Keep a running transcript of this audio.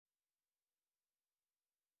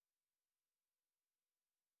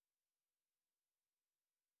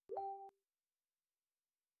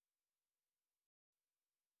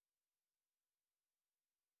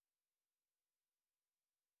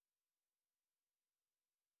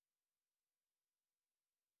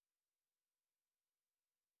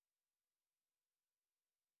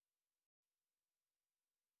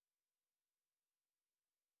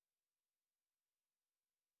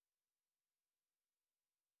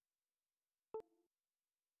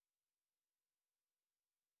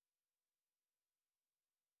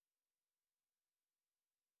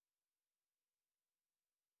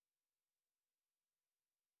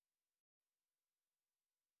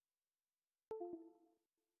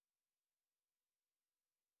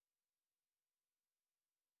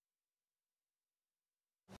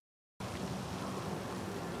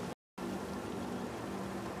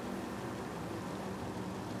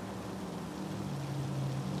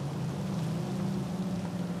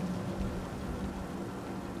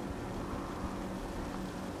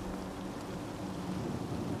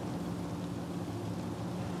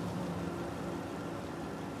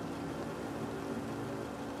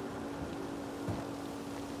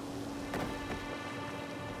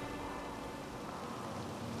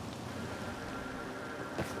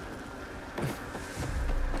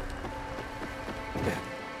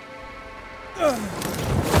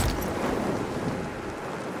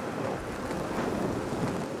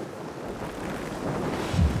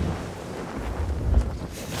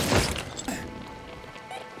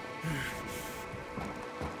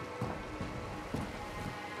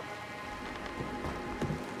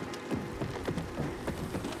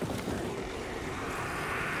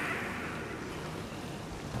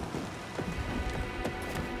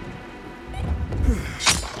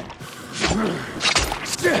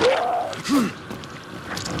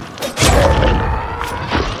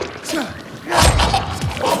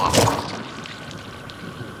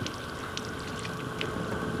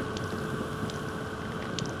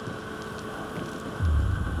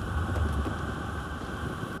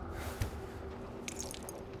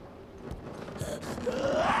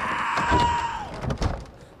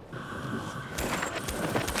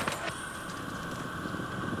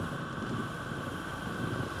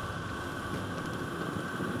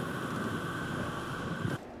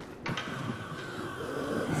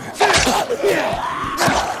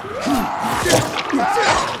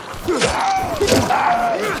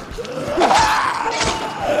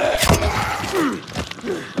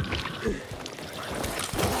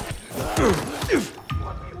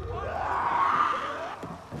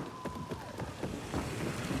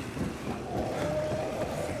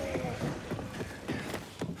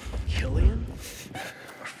Killian?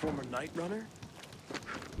 Our former Night Runner?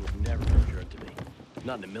 He would never have jerked to me.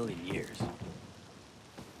 Not in a million years.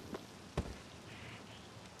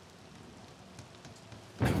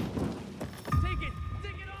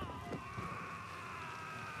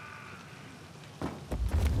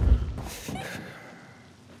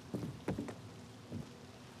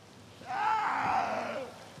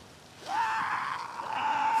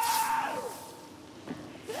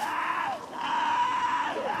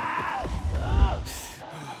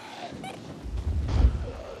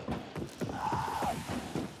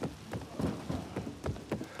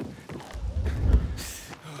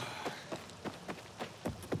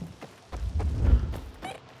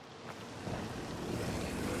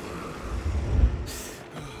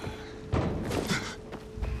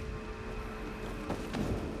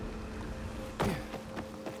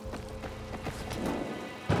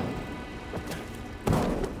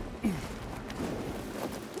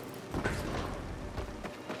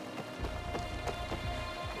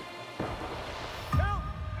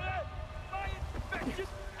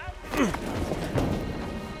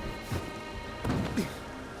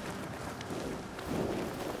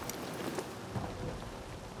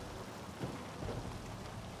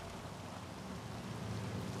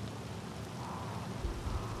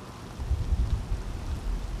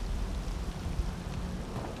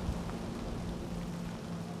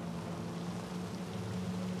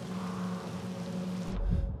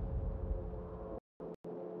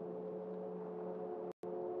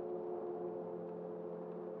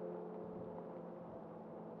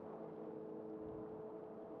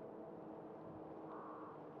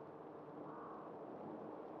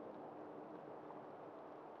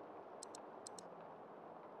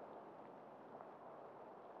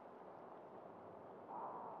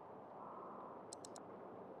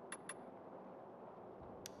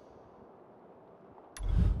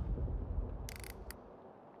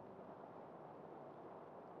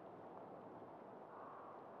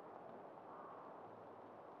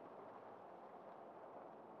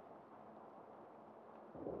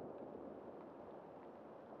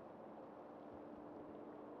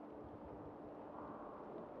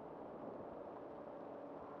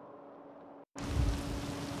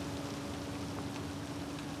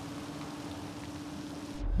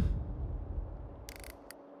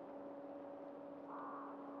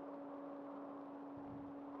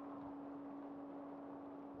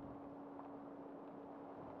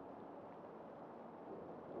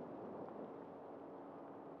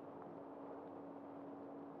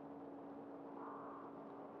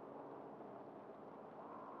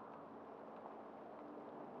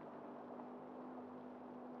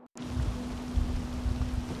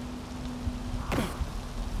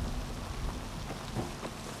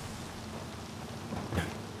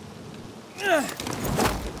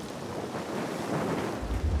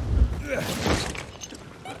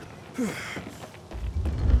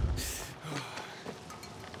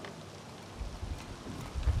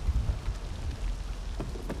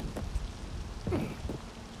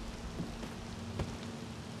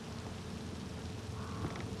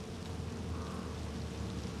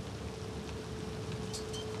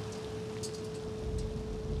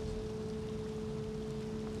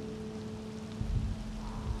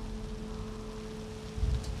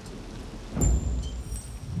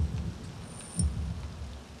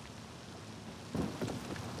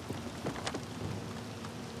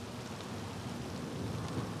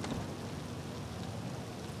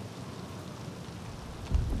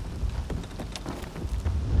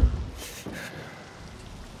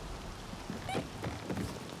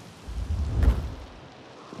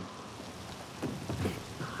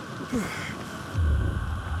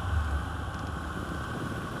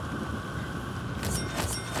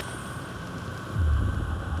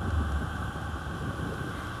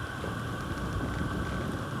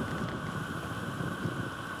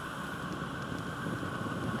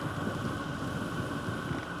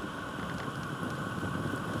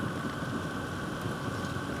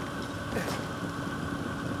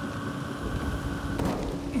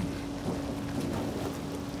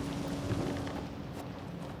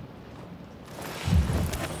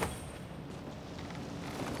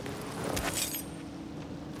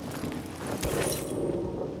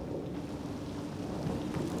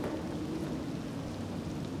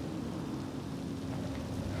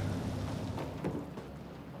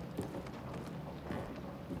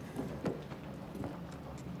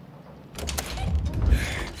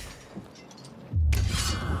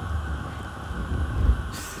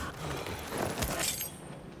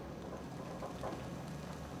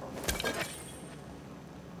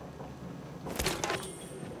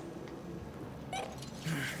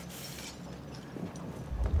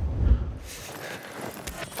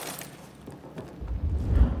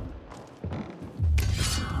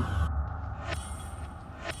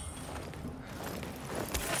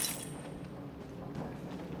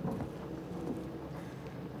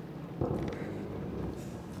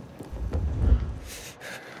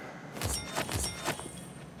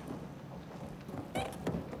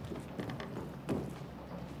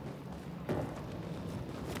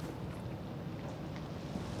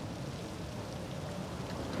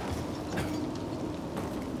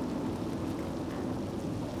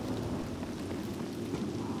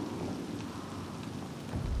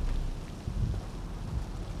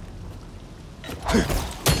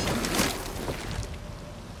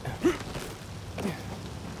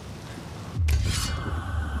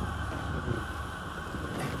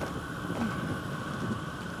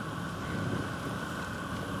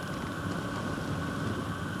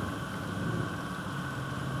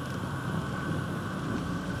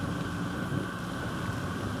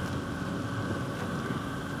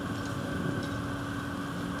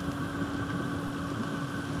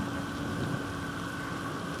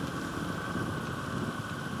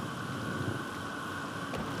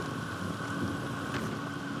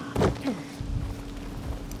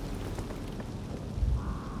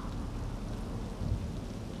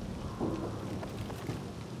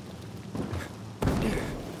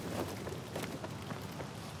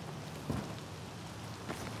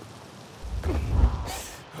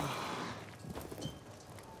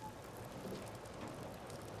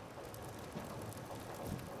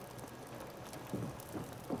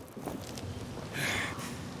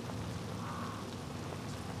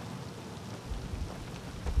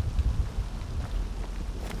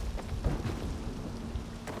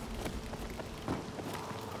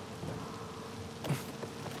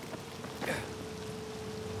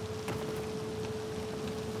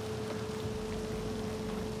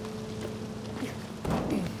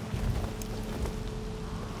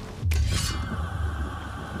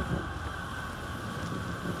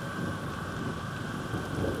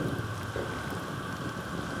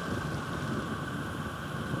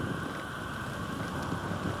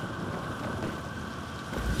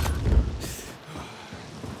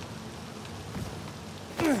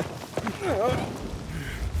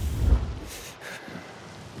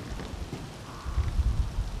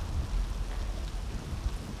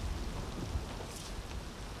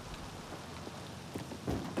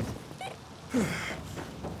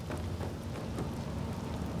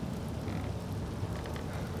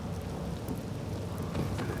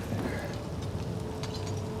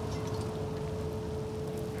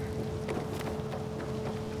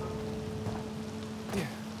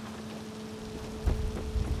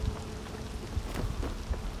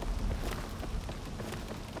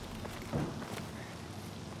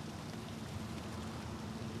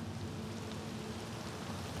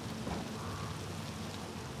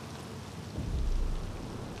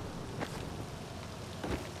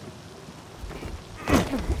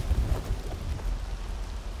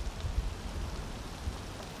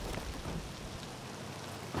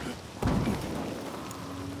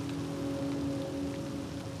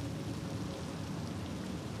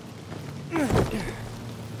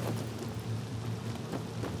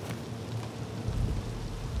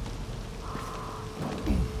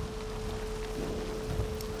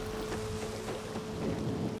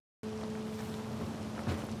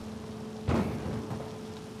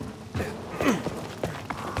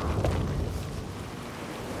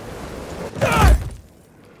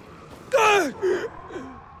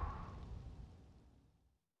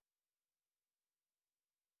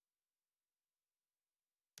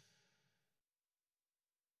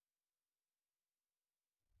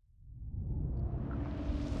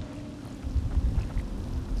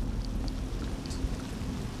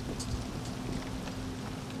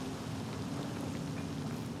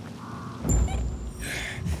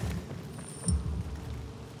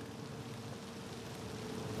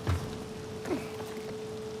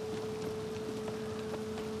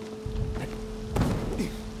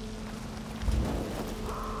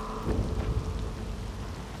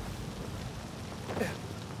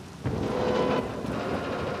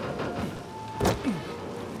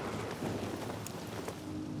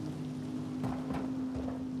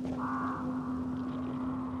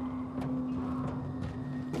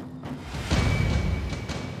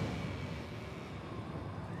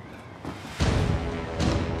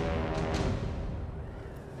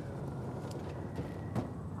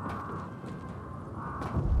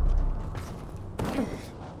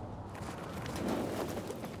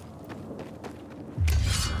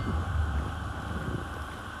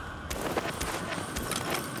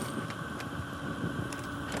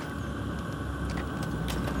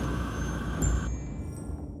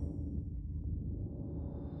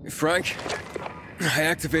 Frank, I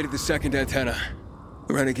activated the second antenna.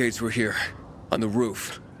 The renegades were here, on the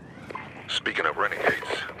roof. Speaking of renegades,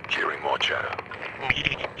 hearing more chatter.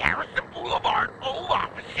 Meeting at Garrison Boulevard, old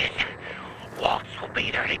offices. Waltz will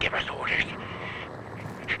be there to give us orders.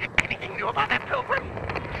 Anything new about that Pilgrim?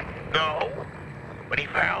 No. But he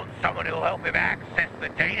found someone who'll help him access the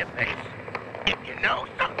database. If you know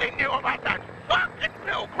something new about that fucking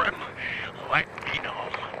Pilgrim, let me know.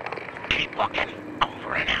 Keep looking.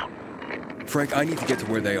 Over and out. Frank, I need to get to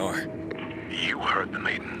where they are. You heard the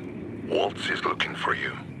maiden. Waltz is looking for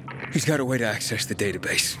you. He's got a way to access the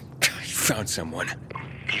database. He found someone.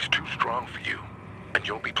 He's too strong for you, and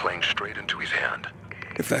you'll be playing straight into his hand.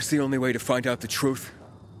 If that's the only way to find out the truth,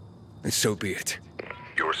 then so be it.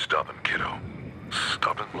 You're stubborn, kiddo.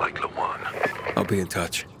 Stubborn like Lawan. I'll be in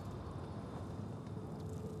touch.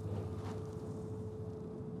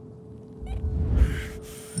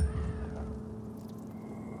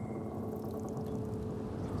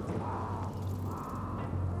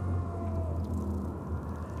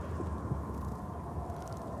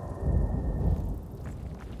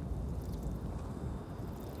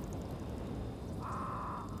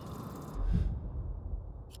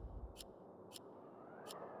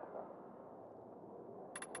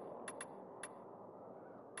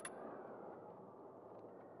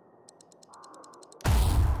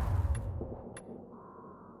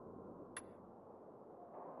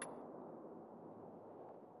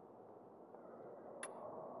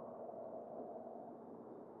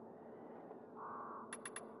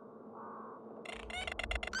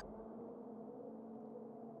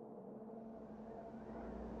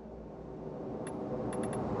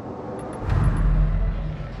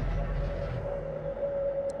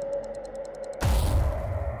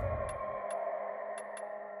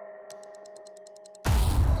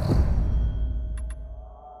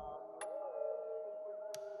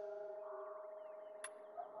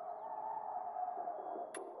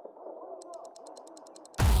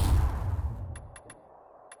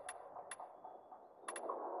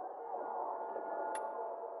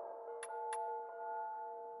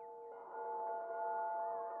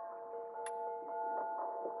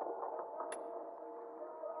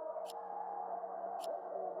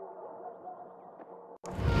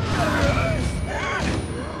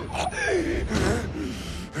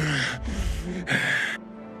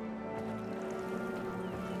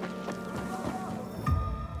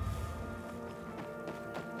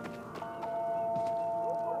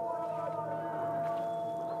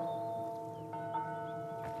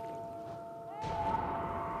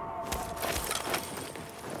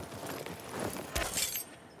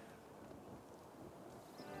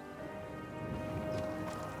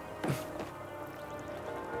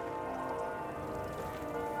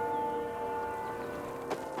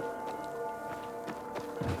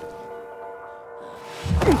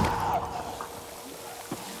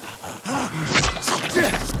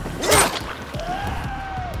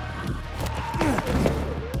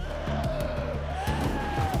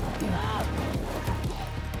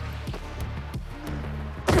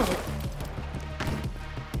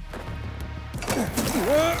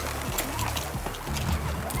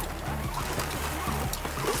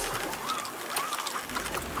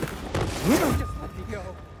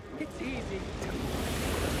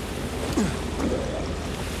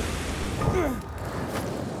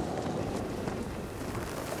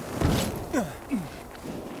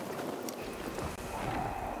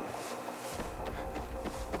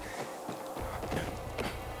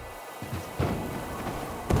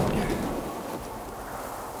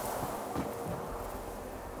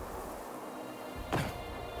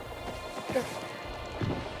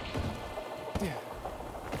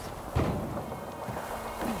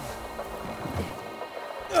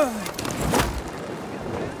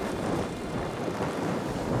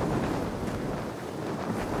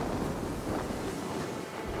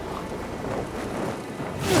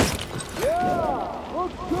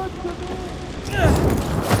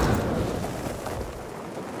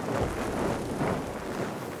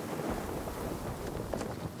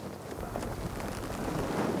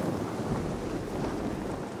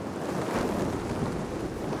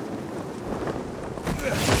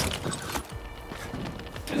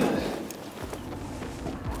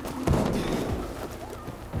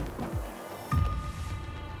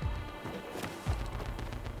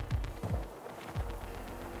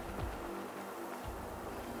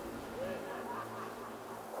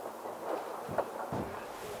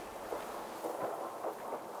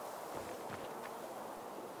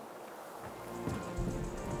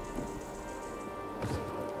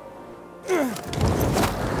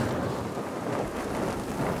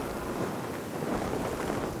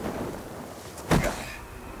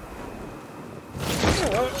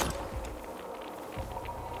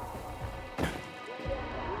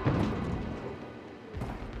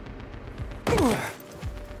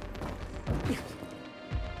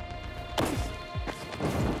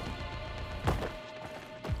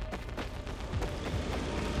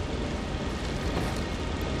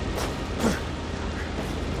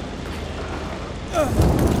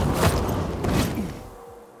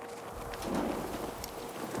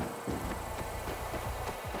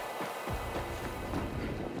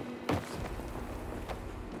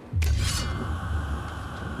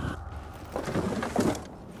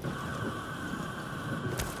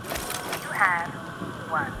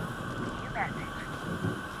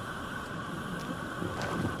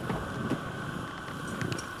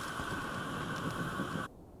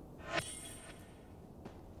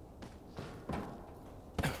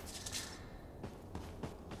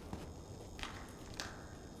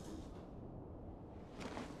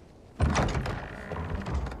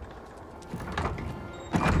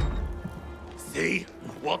 See?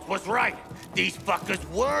 Walt was right. These fuckers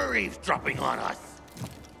were eavesdropping on us.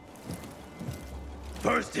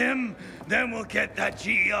 First him, then we'll get that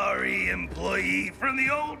GRE employee from the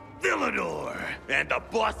old Villador. And the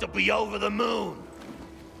boss will be over the moon.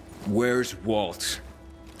 Where's Waltz?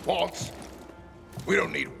 Waltz? We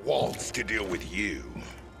don't need Waltz to deal with you.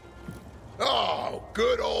 Oh,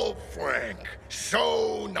 good old Frank.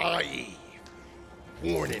 So naive.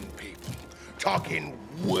 Warning people. Talking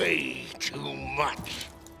way too much.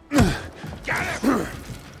 Get him!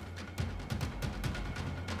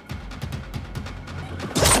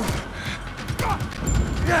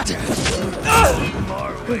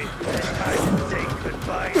 More ways than I can say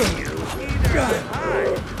goodbye to you. Either I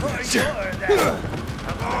or you're that.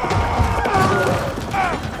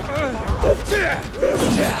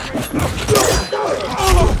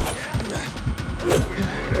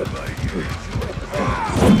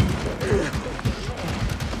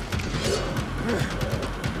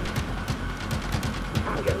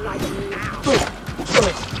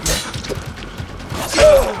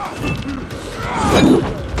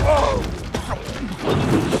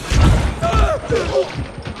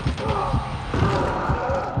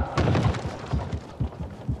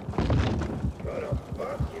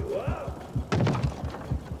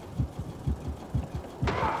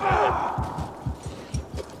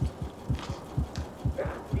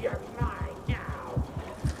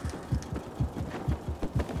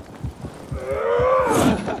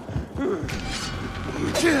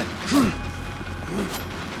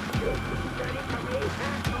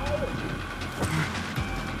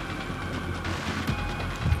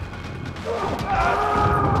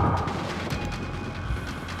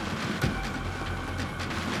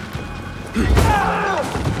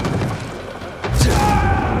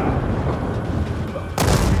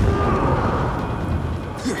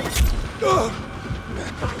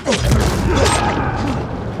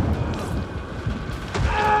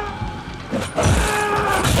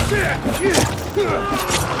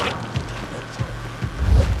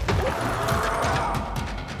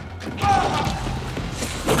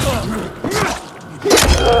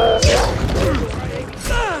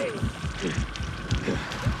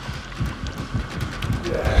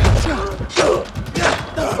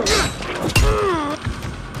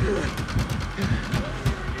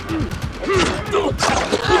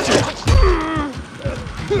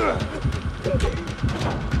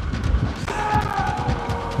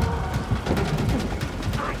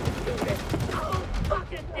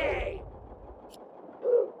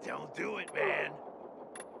 Don't do it, man.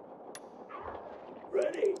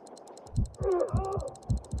 Ready?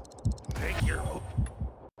 Take your...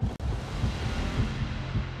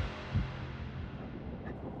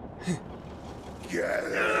 Get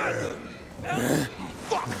him!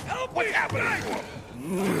 Fuck! Help me! What's happening?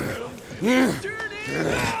 Turn it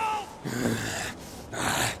out!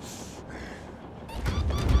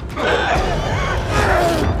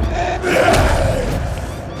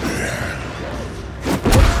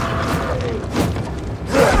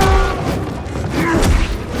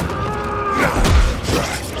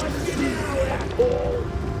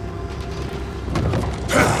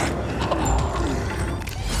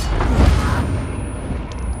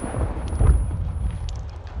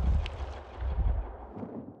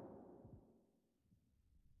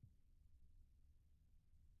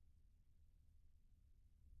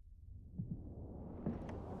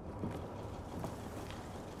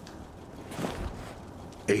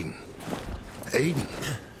 Aiden. Aiden.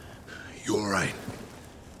 You all right?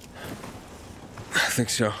 I think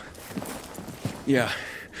so. Yeah.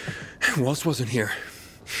 Waltz wasn't here.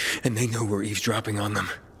 And they know we're eavesdropping on them.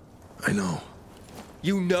 I know.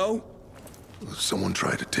 You know? Someone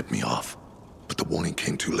tried to tip me off, but the warning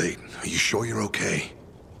came too late. Are you sure you're okay?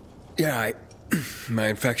 Yeah, my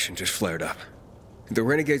infection just flared up. The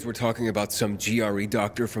renegades were talking about some GRE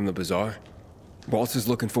doctor from the bazaar. Waltz is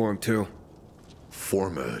looking for him, too.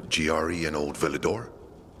 Former GRE and old Villador?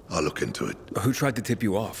 I'll look into it. Who tried to tip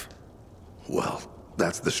you off? Well,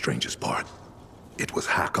 that's the strangest part. It was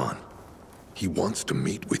Hakon. He wants to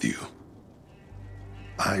meet with you.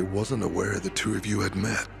 I wasn't aware the two of you had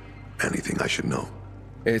met. Anything I should know?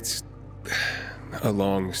 It's a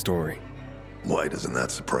long story. Why doesn't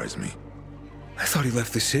that surprise me? I thought he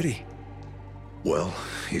left the city. Well,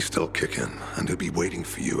 he's still kicking, and he'll be waiting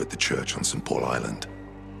for you at the church on St. Paul Island.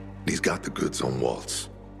 He's got the goods on Waltz.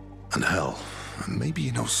 And hell, maybe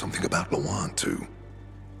he knows something about Lawan, too.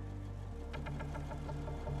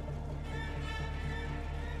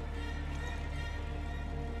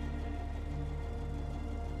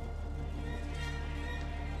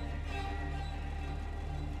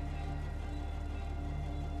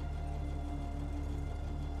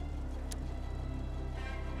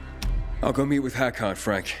 I'll go meet with Hakon,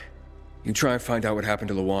 Frank. You try and find out what happened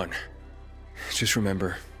to Lawan. Just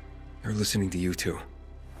remember, they're listening to you two.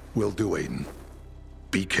 Will do, Aiden.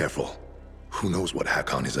 Be careful. Who knows what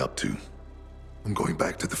Hakon is up to? I'm going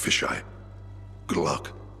back to the fisheye. Good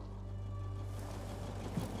luck.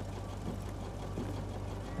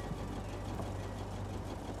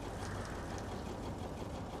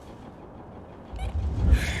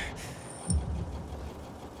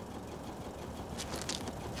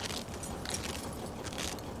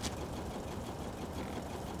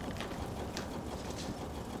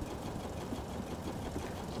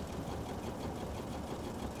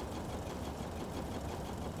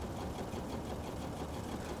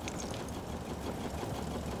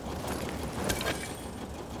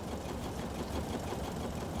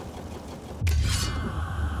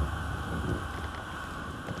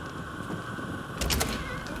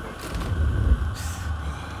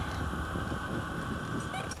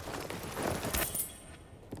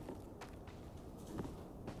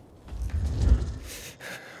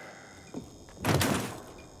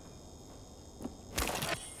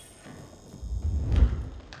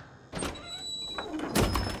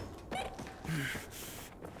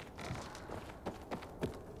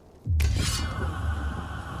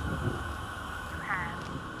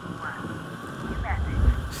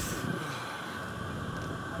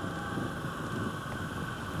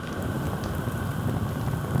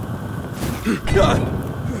 You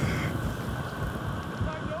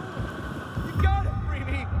gotta free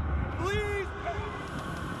me! Please!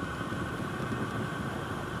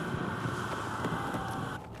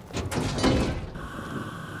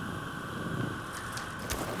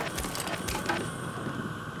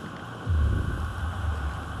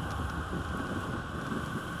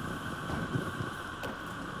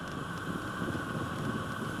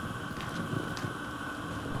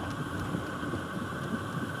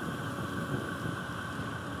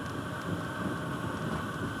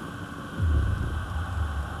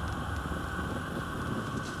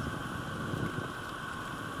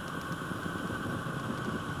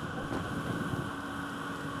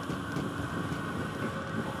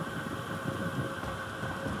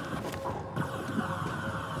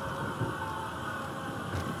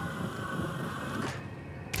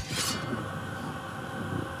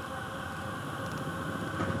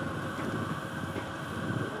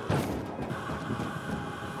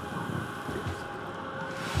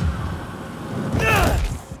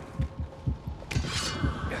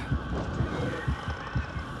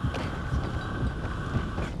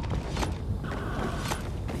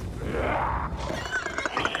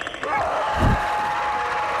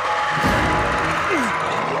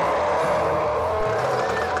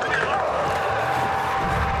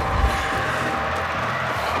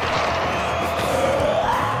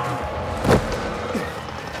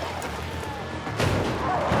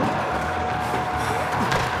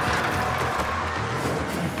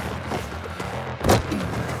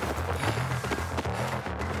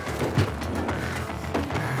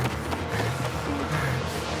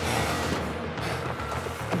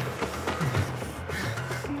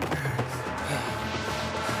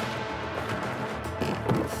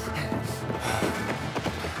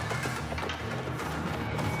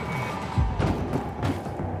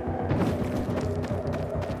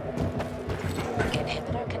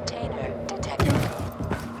 Inhibitor container detected.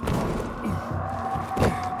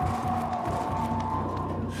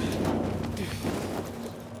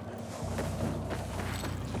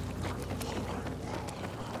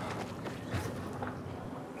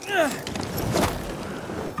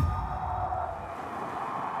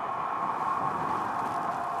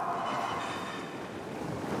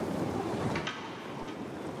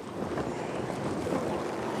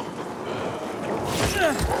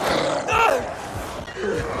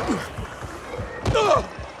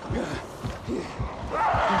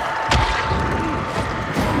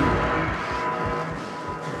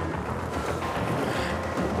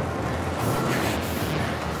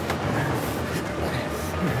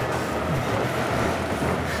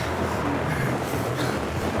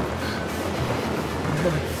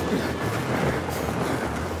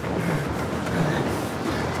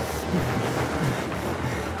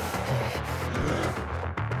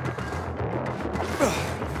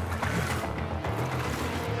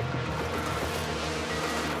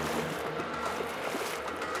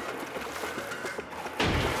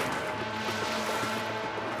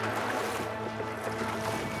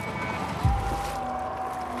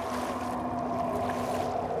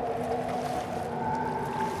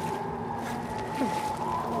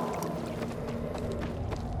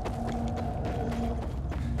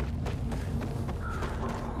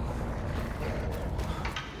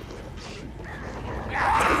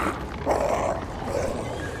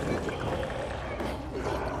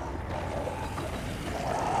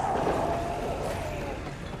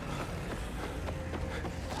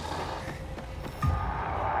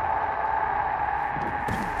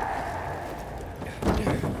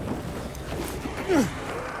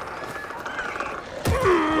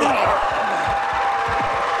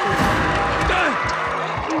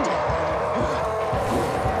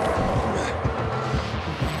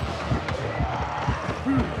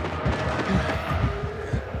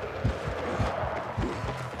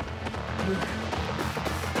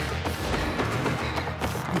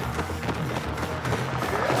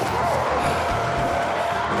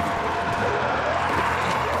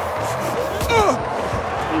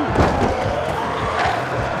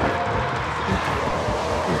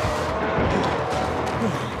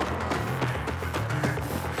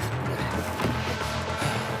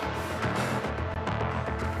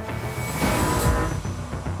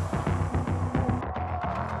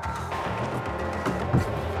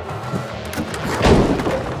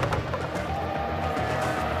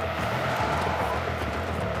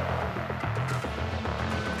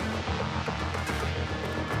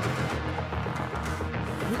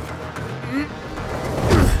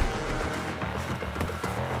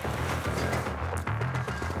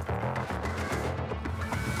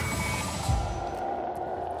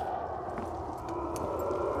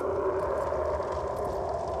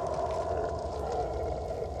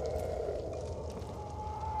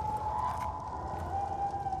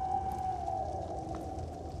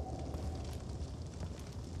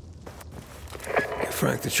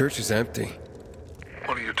 Frank, the church is empty.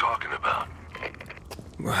 What are you talking about?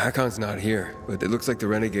 Well, Hakon's not here, but it looks like the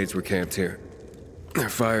renegades were camped here. Their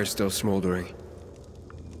fire's still smoldering.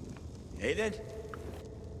 Aiden?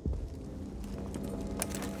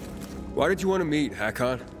 Why did you want to meet,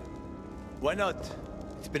 Hakon? Why not?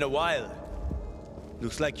 It's been a while.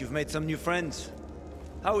 Looks like you've made some new friends.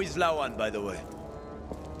 How is Lawan, by the way?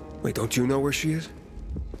 Wait, don't you know where she is?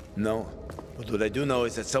 No. But what I do know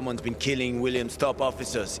is that someone's been killing William's top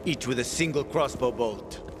officers, each with a single crossbow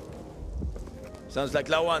bolt. Sounds like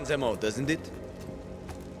Lawan's MO, doesn't it?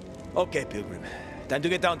 Okay, Pilgrim. Time to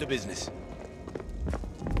get down to business.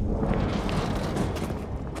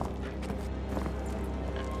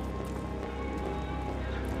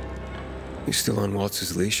 You're still on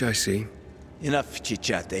Waltz's leash, I see. Enough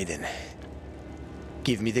chit-chat, Aiden.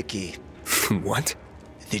 Give me the key. What?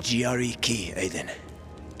 The GRE key, Aiden.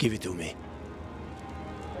 Give it to me.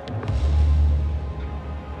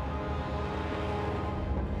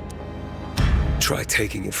 Try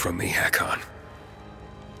taking it from me, Hakon.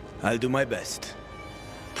 I'll do my best.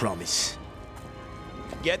 Promise.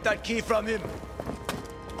 Get that key from him!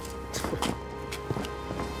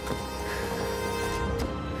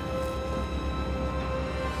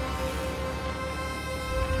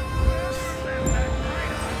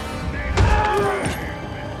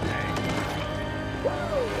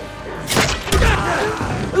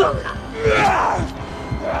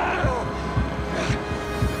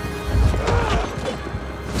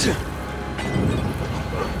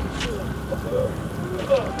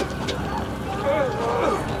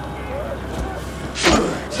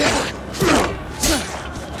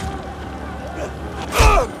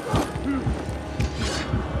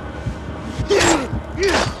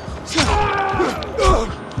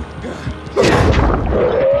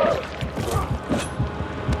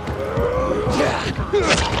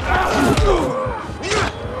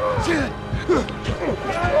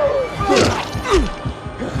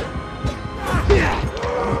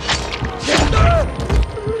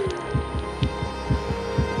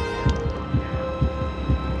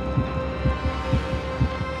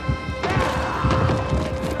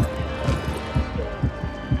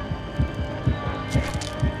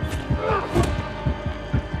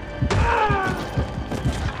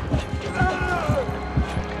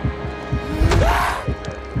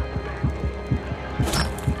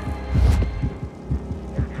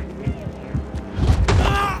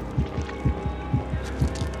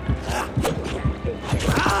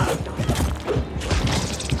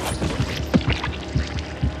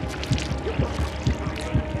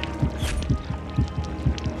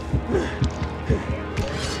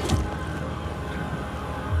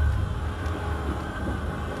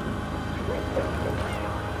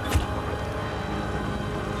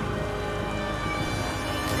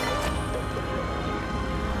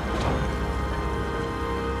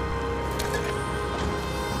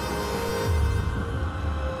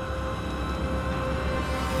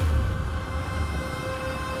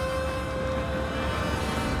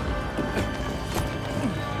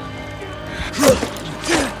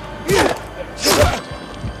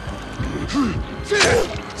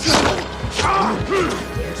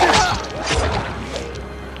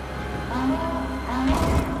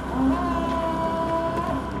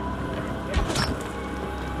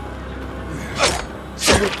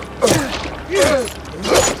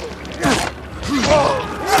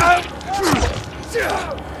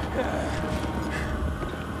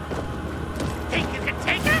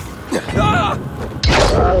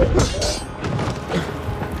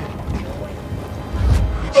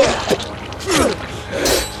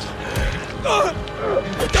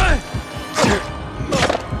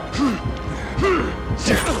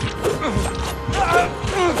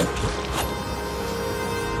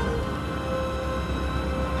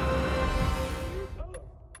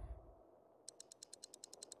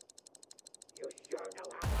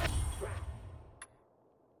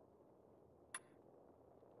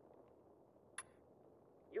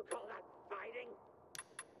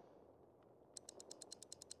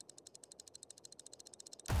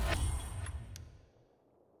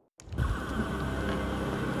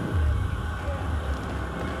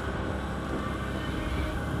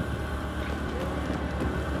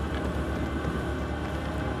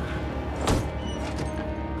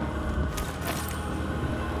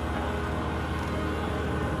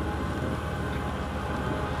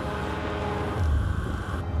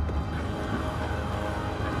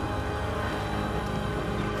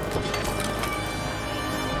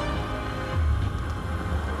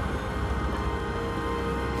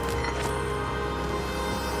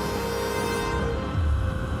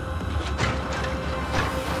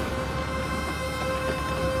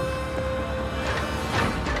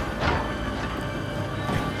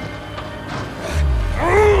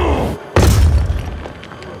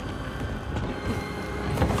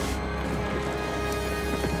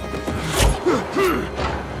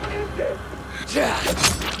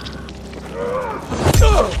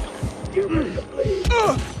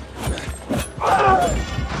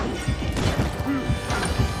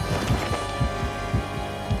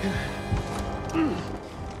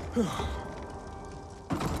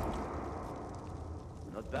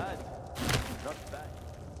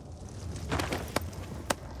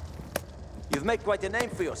 You've made quite a name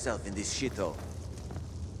for yourself in this shithole.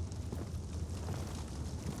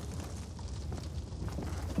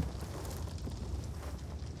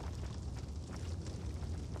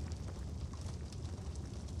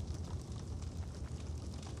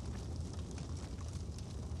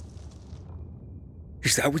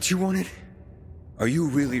 Is that what you wanted? Are you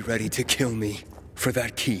really ready to kill me for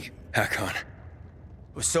that key, Hakon?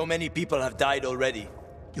 Well, so many people have died already.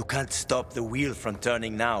 You can't stop the wheel from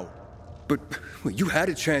turning now. But well, you had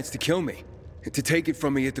a chance to kill me. To take it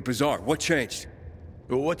from me at the bazaar. What changed?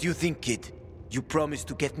 Well, what do you think, kid? You promised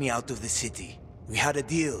to get me out of the city. We had a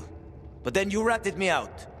deal. But then you ratted me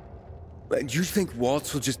out. And you think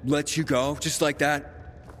Waltz will just let you go, just like that?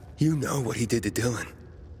 You know what he did to Dylan.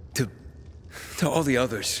 To all the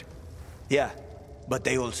others. Yeah, but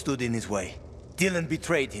they all stood in his way. Dylan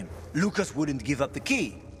betrayed him. Lucas wouldn't give up the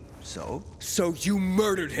key. So? So you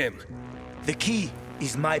murdered him! The key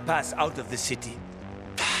is my pass out of the city.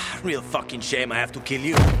 Real fucking shame I have to kill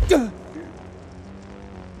you.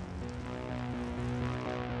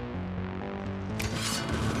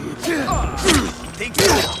 Think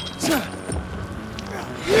so?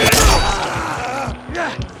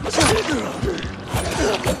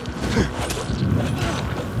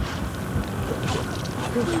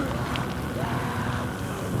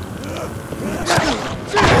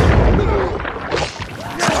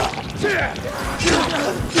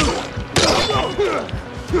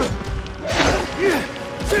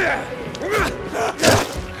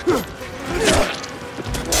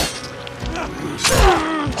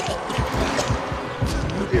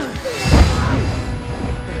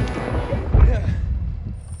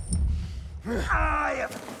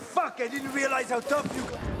 Fuck, I didn't realize how tough you...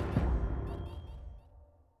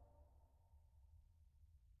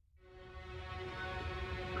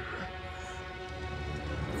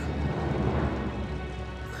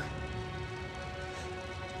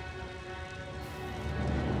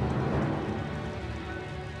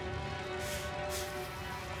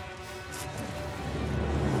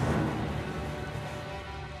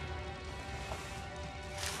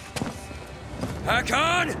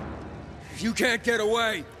 Hakon! You can't get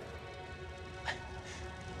away!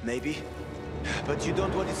 Maybe. But you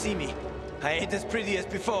don't want to see me. I ain't as pretty as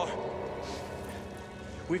before.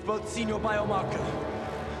 We've both seen your biomarker.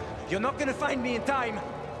 You're not gonna find me in time.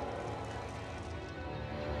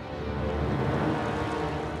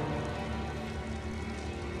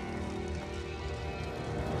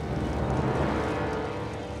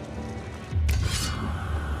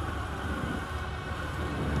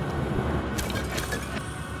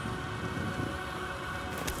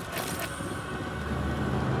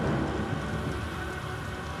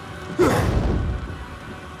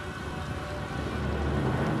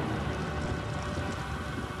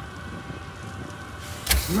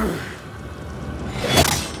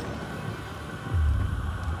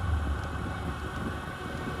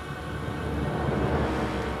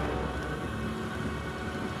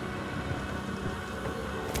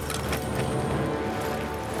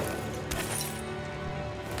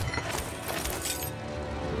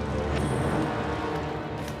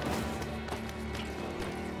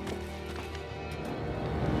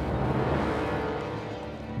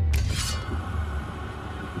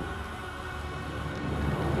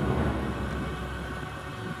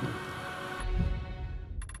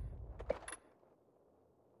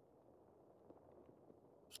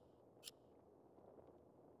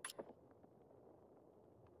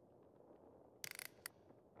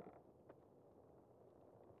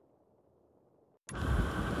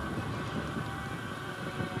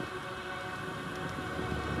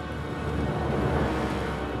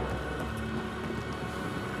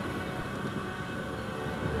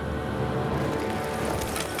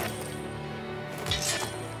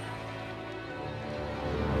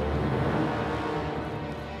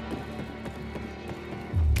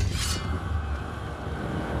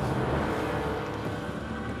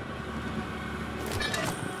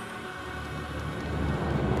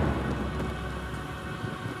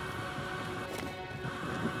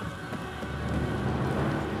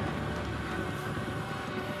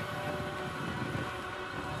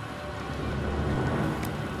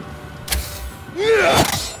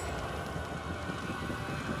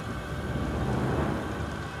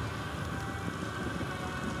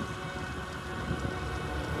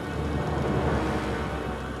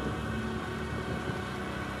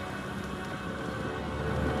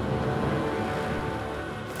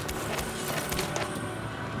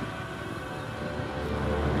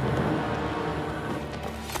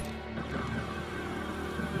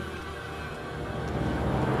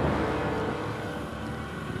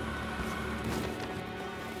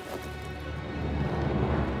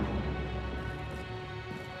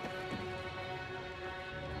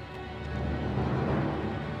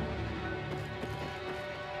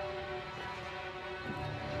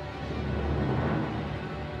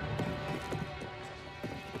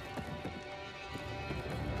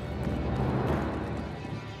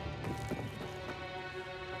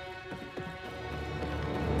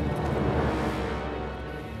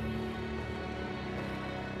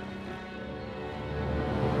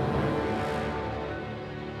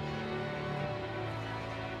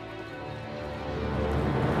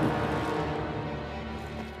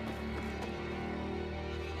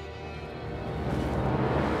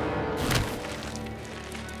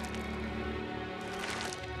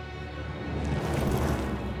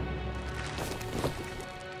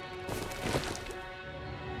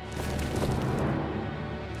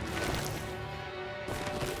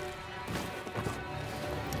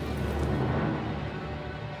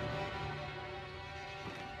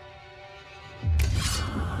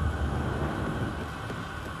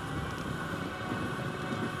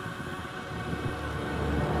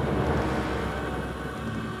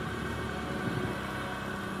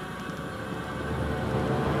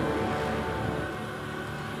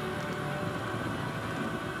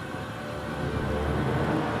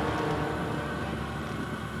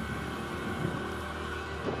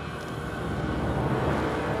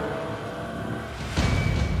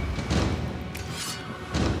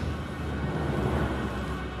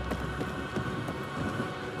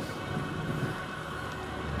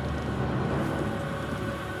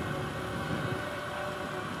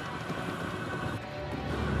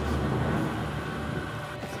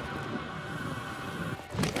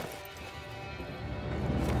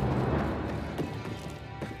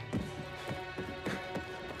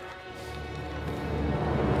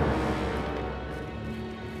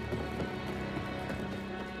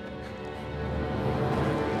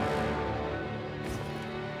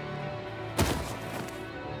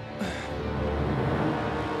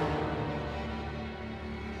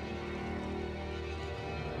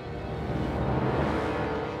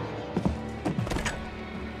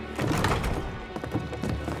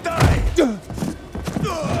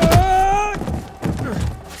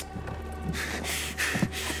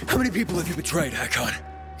 many people have you betrayed, Hakon?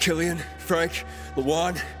 Killian? Frank?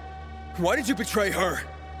 Lawan? Why did you betray her?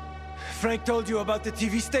 Frank told you about the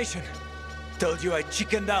TV station. Told you I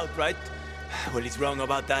chickened out, right? Well, he's wrong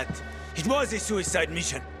about that. It was a suicide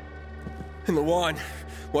mission. And Lawan,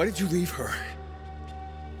 why did you leave her?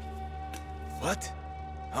 What?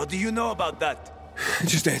 How do you know about that?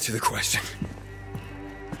 Just answer the question.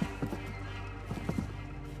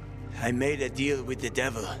 I made a deal with the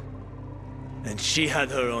devil. And she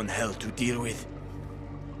had her own hell to deal with.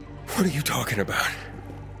 What are you talking about?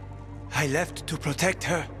 I left to protect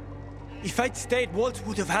her. If I'd stayed, Walt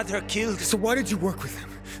would have had her killed. So why did you work with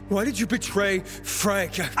him? Why did you betray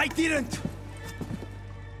Frank? I didn't!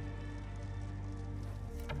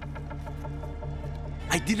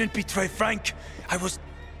 I didn't betray Frank. I was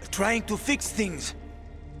trying to fix things.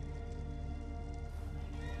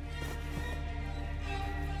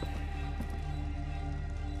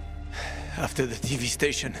 After the TV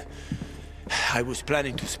station, I was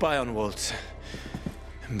planning to spy on Waltz.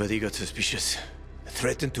 But he got suspicious.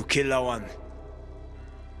 Threatened to kill Lawan.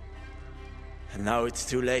 And now it's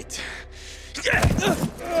too late.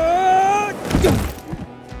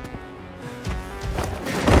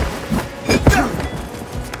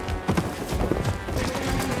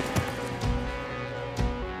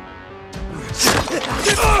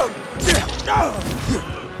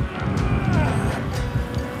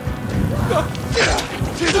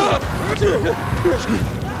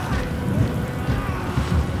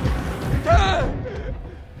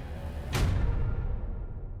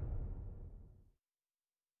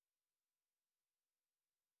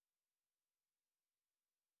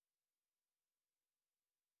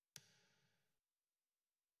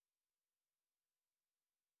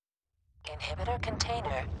 Inhibitor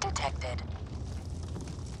container detected.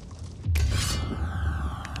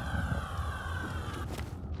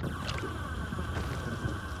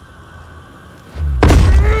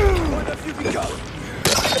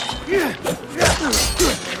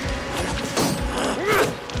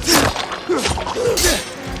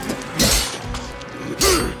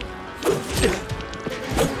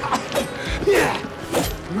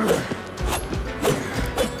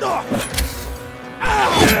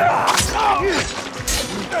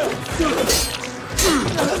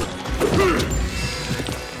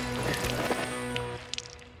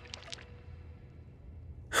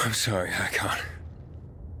 I'm sorry, Hakon.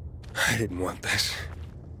 I didn't want this.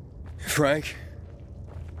 Frank?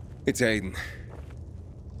 It's Aiden.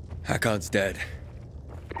 Hakon's dead.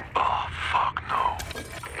 Oh, fuck no.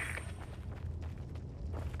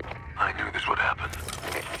 I knew this would happen.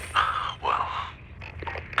 Well,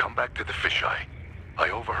 come back to the fisheye. I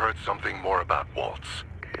overheard something more about Waltz.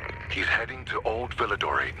 He's heading to Old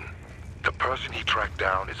Villador, Aiden. The person he tracked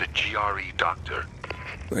down is a GRE doctor.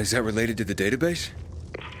 Is that related to the database?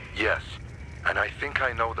 Yes, and I think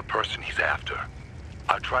I know the person he's after.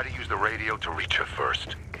 I'll try to use the radio to reach her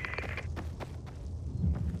first.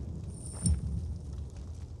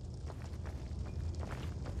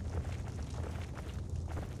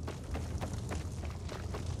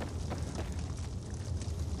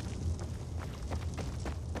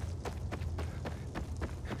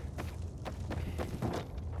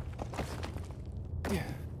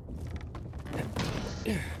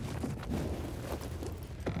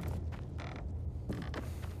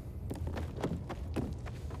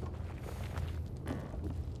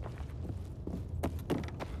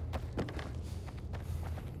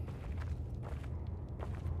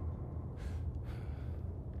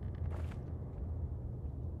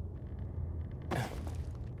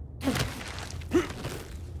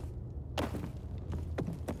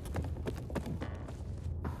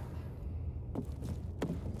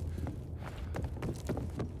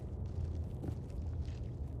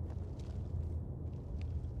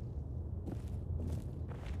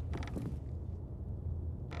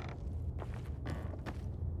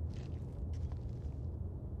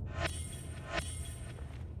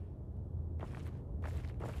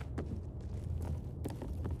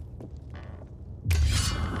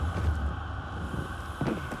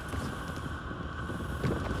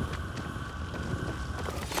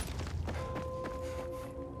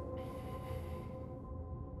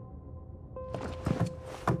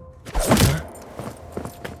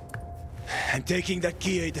 I'm taking that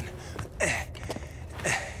key, Aiden.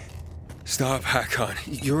 Stop, Hakon.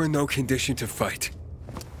 You're in no condition to fight.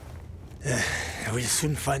 We'll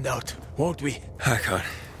soon find out, won't we? Hakon,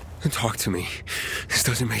 talk to me. This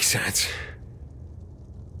doesn't make sense.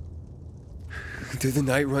 Do the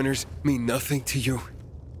Night Runners mean nothing to you?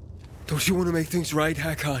 Don't you want to make things right,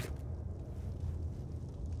 Hakon?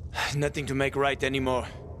 Nothing to make right anymore.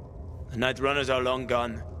 The Night Runners are long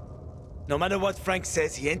gone. No matter what Frank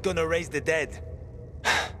says, he ain't gonna raise the dead.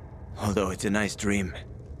 Although it's a nice dream.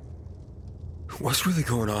 What's really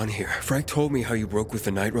going on here? Frank told me how you broke with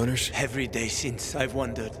the Night Runners. Every day since, I've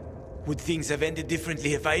wondered. Would things have ended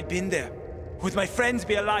differently if I'd been there? Would my friends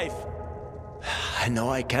be alive? I know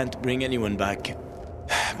I can't bring anyone back.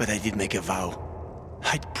 But I did make a vow.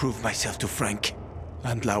 I'd prove myself to Frank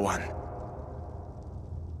and Lawan.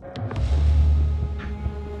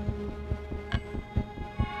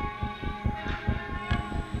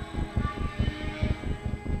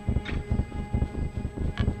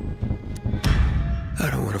 I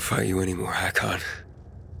don't want to fight you anymore, Hakon.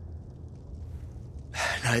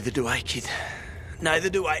 Neither do I, kid. Neither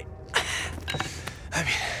do I. I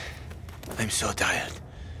mean, I'm so tired.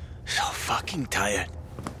 So fucking tired.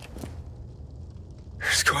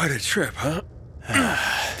 It's quite a trip, huh? I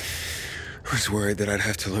was worried that I'd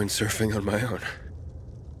have to learn surfing on my own.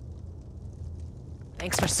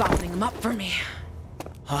 Thanks for softening him up for me.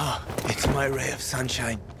 Ah, it's my ray of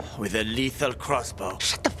sunshine with a lethal crossbow.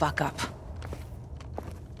 Shut the fuck up.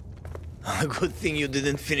 A good thing you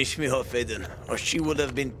didn't finish me off, Aiden, or she would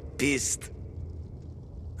have been pissed.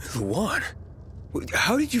 Lawan?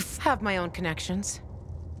 How did you Have my own connections.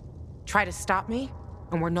 Try to stop me,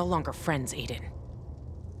 and we're no longer friends, Aiden.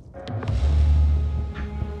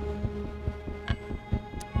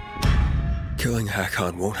 Killing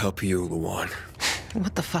Hakon won't help you, Lawan.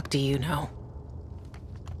 What the fuck do you know?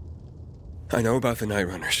 I know about the Night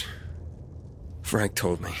Runners. Frank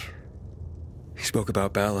told me. He spoke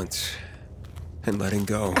about balance and letting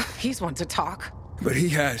go. He's one to talk. But he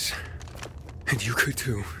has. And you could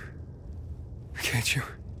too. Can't you?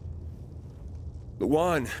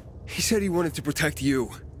 Lawan, he said he wanted to protect you.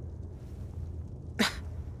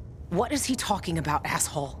 What is he talking about,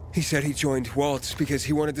 asshole? He said he joined Waltz because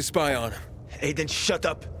he wanted to spy on him. Aiden, shut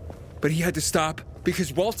up. But he had to stop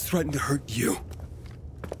because Waltz threatened to hurt you.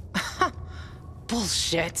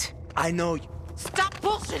 Bullshit. I know you. Stop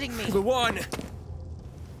bullshitting me! Lawan!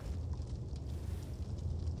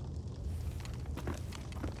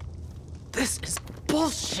 This is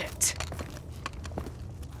bullshit.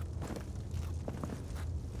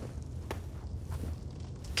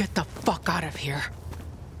 Get the fuck out of here.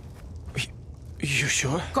 You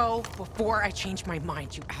sure? Go before I change my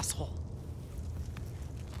mind, you asshole.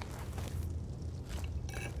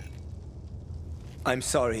 I'm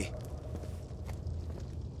sorry.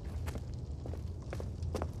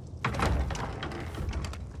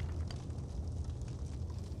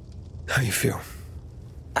 How you feel?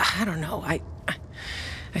 I don't know. I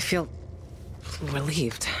feel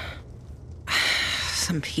relieved.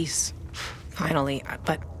 Some peace, finally.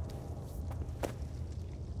 But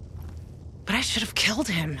I should have killed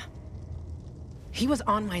him. He was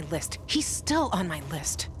on my list. He's still on my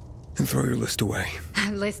list. And throw your list away.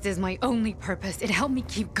 That list is my only purpose. It helped me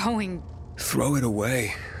keep going. Throw it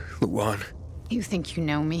away, Lawan. You think you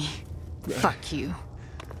know me? Fuck you.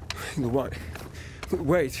 Lawan,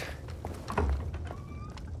 wait.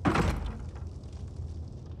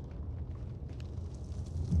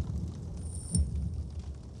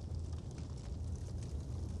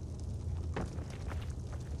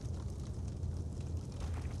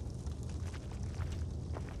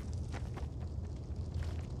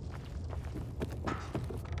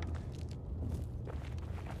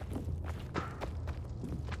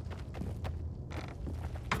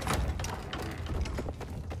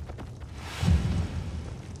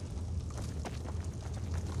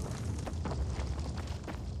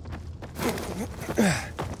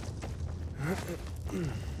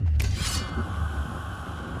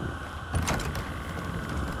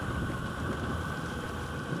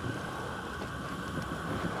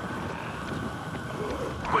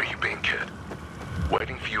 Where you been, kid?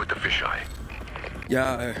 Waiting for you at the fisheye.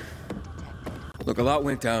 Yeah, look, a lot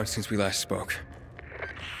went down since we last spoke.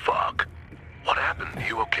 Fuck. What happened?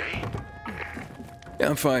 You okay? Yeah,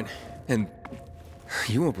 I'm fine. And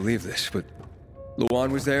you won't believe this, but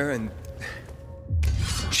Lawan was there and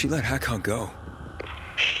she let Hakon go.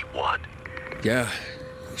 She what? Yeah,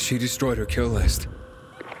 she destroyed her kill list.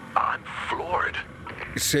 I'm floored.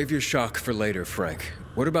 Save your shock for later, Frank.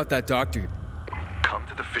 What about that doctor? Come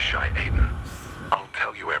to the fisheye, Aiden. I'll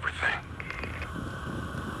tell you everything.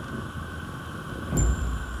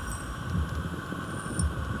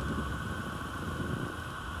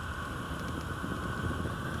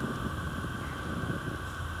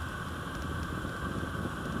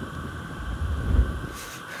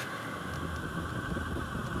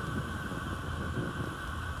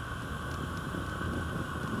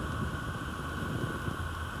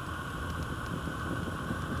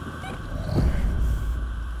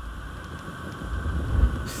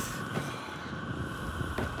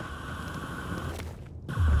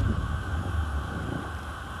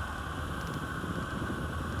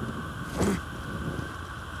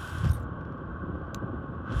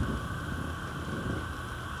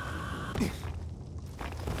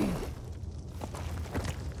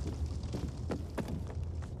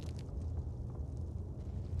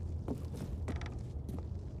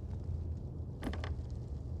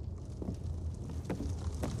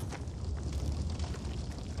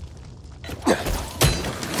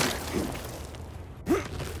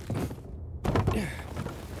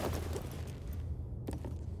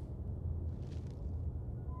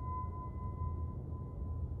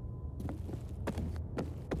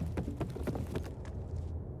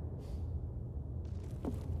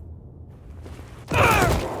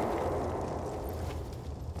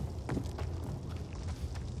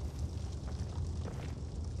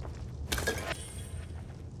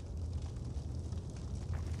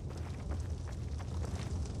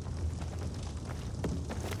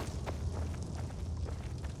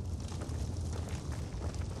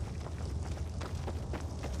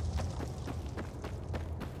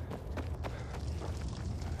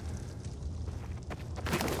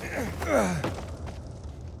 Bandits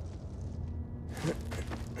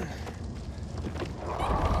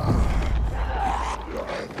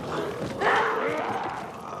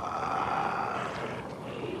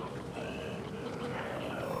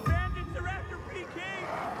are after PK!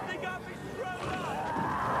 They got me strung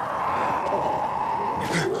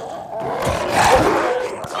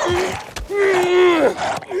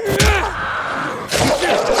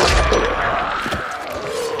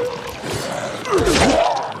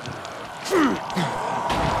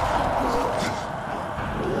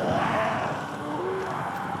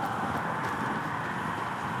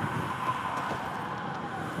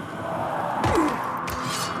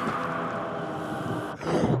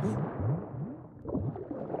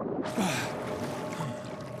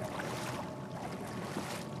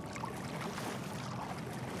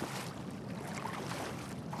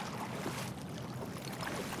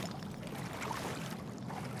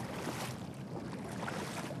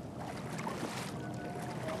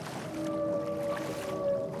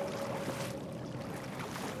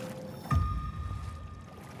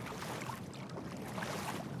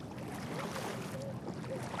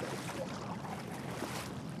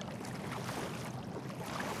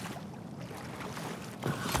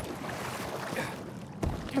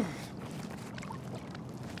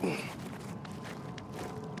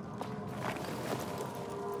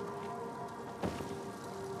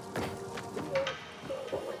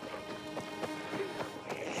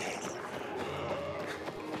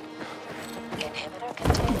Inhibitor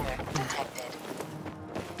container detected.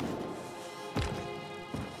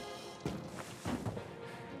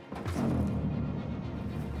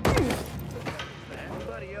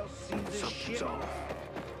 Anybody else seen this shit?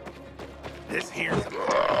 This here's Inhibitor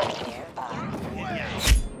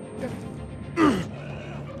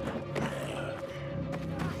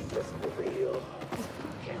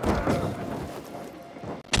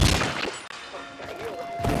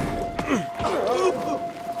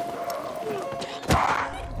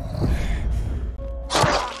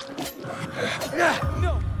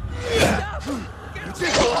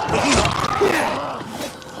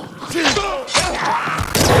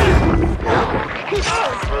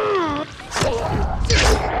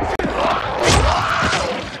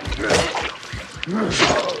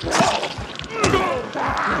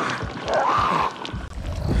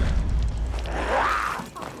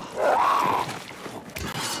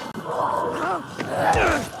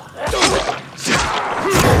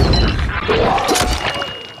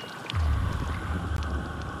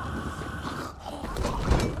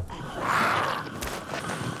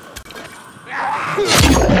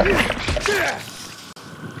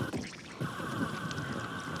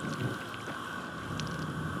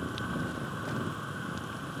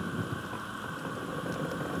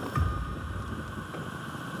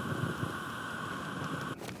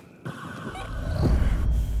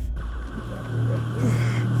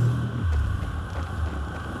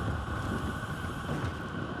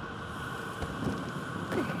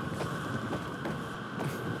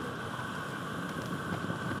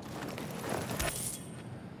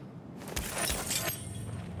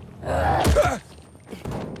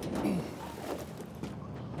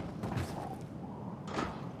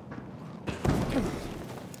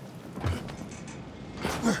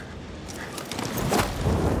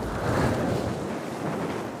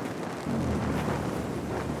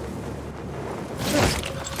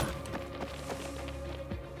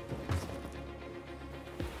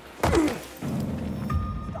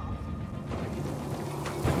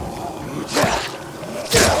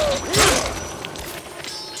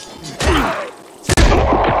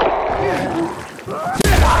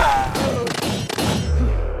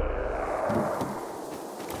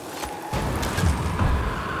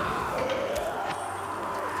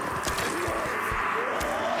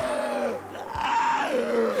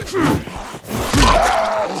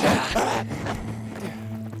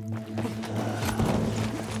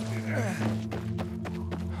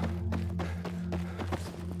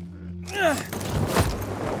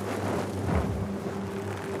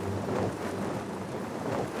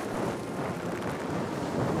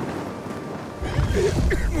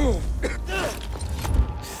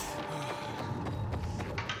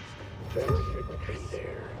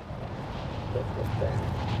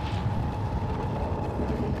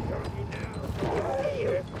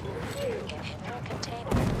container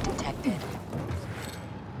detected.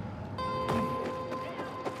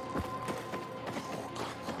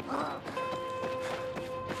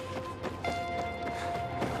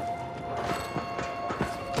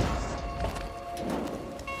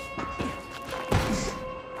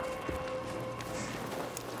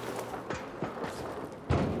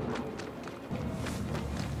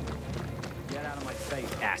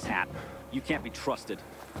 You can't be trusted.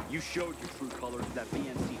 You showed your true colors in that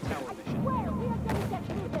BNC tower mission.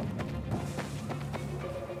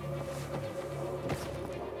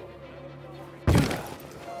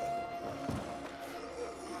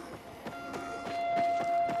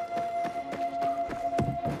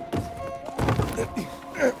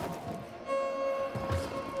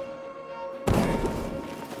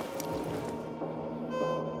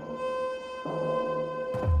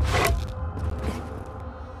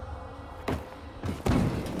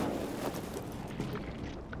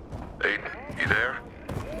 Aiden, you there?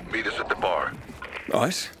 Meet us at the bar.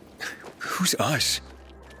 Us? Who's us?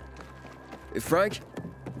 Frank?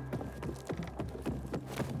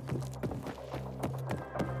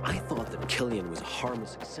 I thought that Killian was a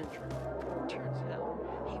harmless eccentric. Turns out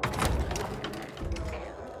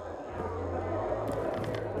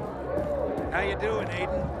How you doing,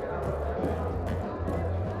 Aiden?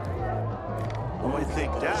 Oh, I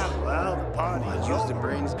think that, well, the party's over.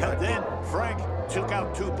 And then Frank took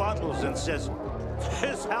out 2 bottles and says,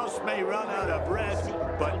 "This house may run out of breath,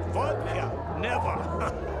 but vodka, never."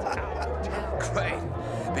 Great.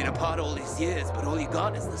 Been apart all these years, but all you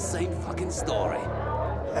got is the same fucking story.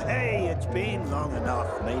 Hey, it's been long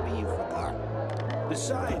enough. Maybe you forgot.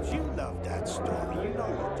 Besides, you love that story. You know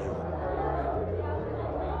you do.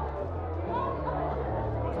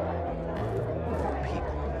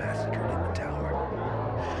 People massacred in the tower.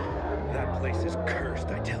 That place is cursed,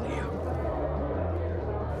 I tell you.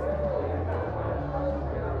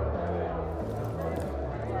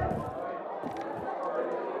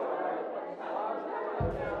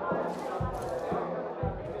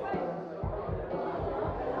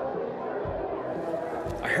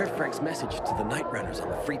 I heard Frank's message to the Night Runners on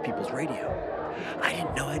the Free People's radio. I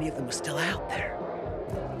didn't know any of them were still out there.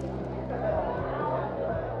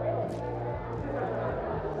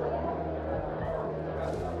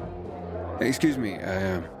 Hey, excuse me,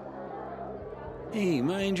 Hey,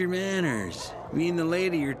 mind your manners. Me and the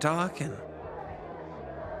lady are talking.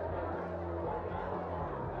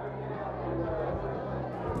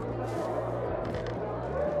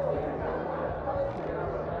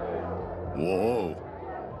 Whoa.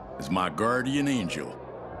 It's my guardian angel.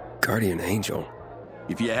 Guardian angel?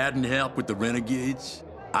 If you hadn't helped with the renegades,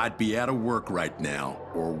 I'd be out of work right now,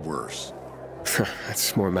 or worse.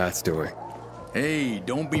 That's more Matt's doing. Hey,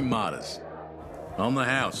 don't be modest. On the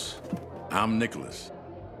house, I'm Nicholas.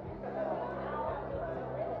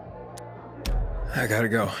 I gotta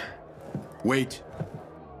go. Wait.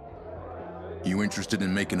 You interested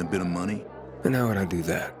in making a bit of money? And how would I do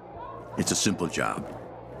that? It's a simple job.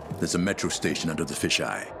 There's a metro station under the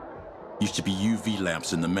fisheye. Used to be UV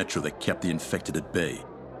lamps in the metro that kept the infected at bay,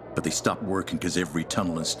 but they stopped working because every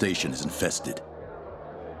tunnel and station is infested.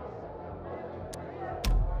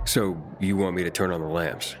 So, you want me to turn on the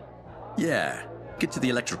lamps? Yeah, get to the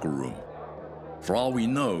electrical room. For all we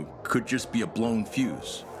know, could just be a blown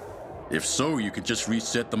fuse. If so, you could just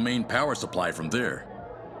reset the main power supply from there.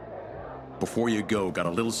 Before you go, got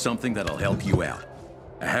a little something that'll help you out.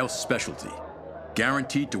 A house specialty.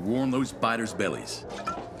 Guaranteed to warm those biters' bellies.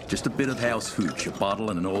 Just a bit of house hooch, a bottle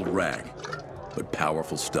and an old rag. But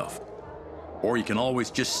powerful stuff. Or you can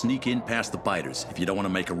always just sneak in past the biters if you don't want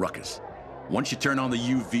to make a ruckus. Once you turn on the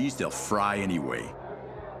UVs, they'll fry anyway.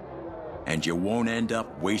 And you won't end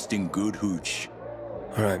up wasting good hooch.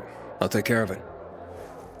 All right, I'll take care of it.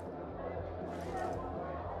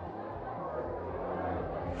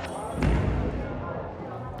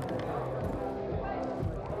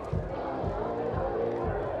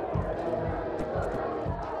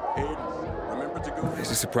 Is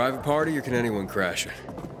this a private party or can anyone crash it?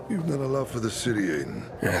 You've done a lot for the city, Aiden.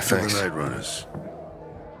 Yeah, For thanks. the Night Runners.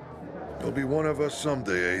 You'll be one of us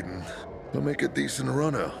someday, Aiden. You'll make a decent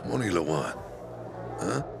runner, won't you, Lawan?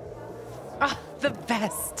 Huh? Ah, the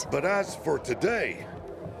best. But as for today...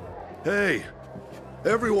 Hey,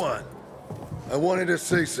 everyone! I wanted to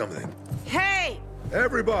say something. Hey!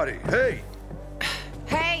 Everybody, hey!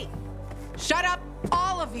 Hey! Shut up,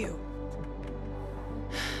 all of you!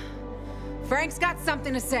 Frank's got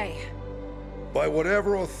something to say. By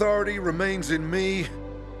whatever authority remains in me,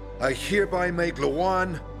 I hereby make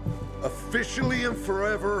Lawan officially and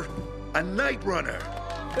forever a Night Runner.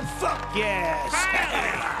 Fuck yes!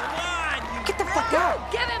 Get the fuck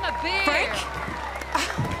out! Give him a beer! Frank?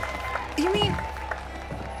 You mean...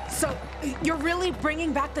 So, you're really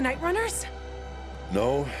bringing back the Night Runners?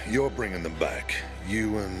 No, you're bringing them back.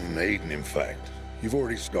 You and Aiden, in fact. You've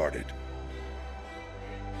already started.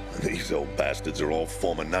 These old bastards are all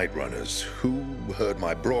former Night Runners who heard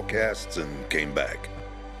my broadcasts and came back.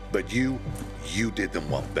 But you did them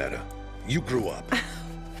one better. You grew up.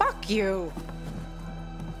 Fuck you.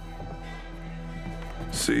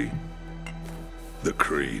 See? The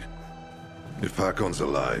Creed. If Hakon's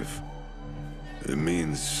alive, it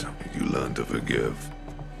means you learn to forgive.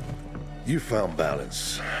 You found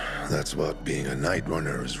balance. That's what being a Night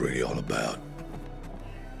Runner is really all about.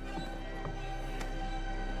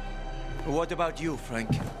 What about you, Frank?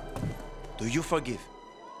 Do you forgive?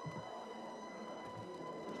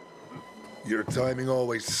 Your timing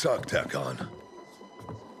always sucked, Hakon.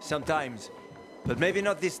 Sometimes, but maybe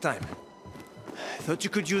not this time. Thought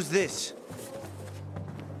you could use this.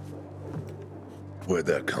 Where'd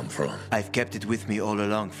that come from? I've kept it with me all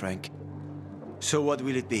along, Frank. So what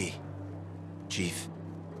will it be, Chief?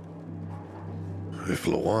 If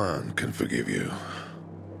Lawan can forgive you,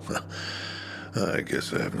 I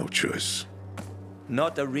guess I have no choice.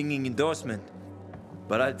 Not a ringing endorsement,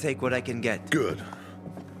 but I'll take what I can get. Good.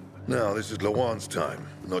 Now, this is Lawan's time,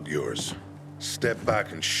 not yours. Step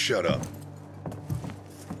back and shut up.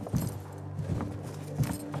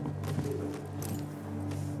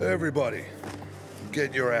 Everybody,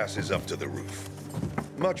 get your asses up to the roof.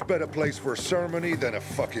 Much better place for a ceremony than a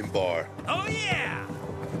fucking bar. Oh yeah!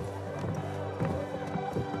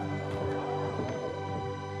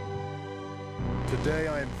 Today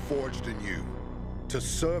I am forged in you, to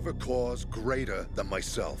serve a cause greater than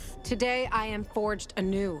myself. Today I am forged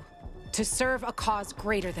anew, to serve a cause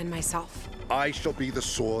greater than myself. I shall be the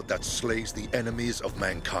sword that slays the enemies of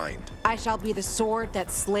mankind. I shall be the sword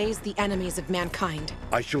that slays the enemies of mankind.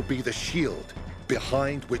 I shall be the shield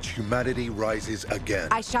behind which humanity rises again.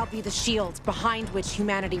 I shall be the shield behind which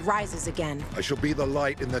humanity rises again. I shall be the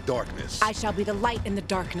light in the darkness. I shall be the light in the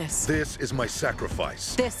darkness. This is my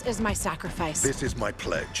sacrifice. This is my sacrifice. This is my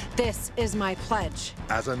pledge. This is my pledge.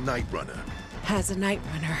 As a Night Runner. As a Night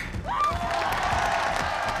Runner.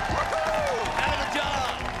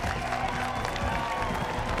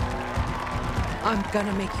 I'm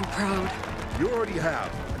gonna make you proud. You already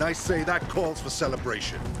have, and I say that calls for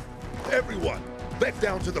celebration. Everyone, let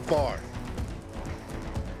down to the bar.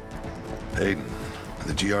 Hayden,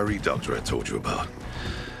 the GRE doctor I told you about.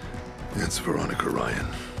 It's Veronica Ryan.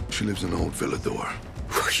 She lives in Old Villador.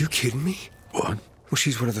 Are you kidding me? What? Well,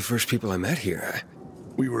 she's one of the first people I met here.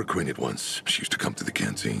 We were acquainted once. She used to come to the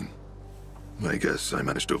canteen. I guess I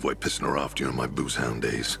managed to avoid pissing her off during my booze hound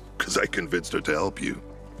days, because I convinced her to help you.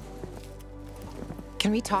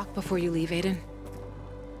 Can we talk before you leave, Aiden?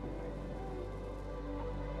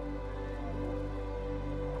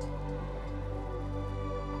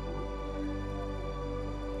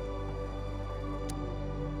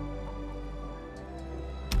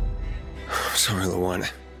 Sorry, Lawan.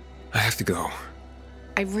 I have to go.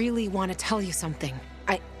 I really want to tell you something.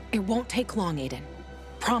 It won't take long, Aiden.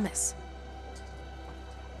 Promise.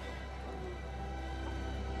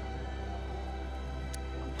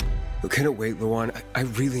 Can it wait, Lawan? I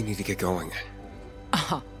really need to get going.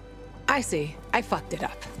 I see. I fucked it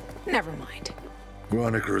up. Never mind.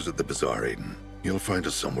 Veronica is at the bazaar, Aiden. You'll find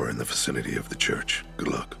her somewhere in the vicinity of the church. Good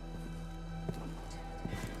luck.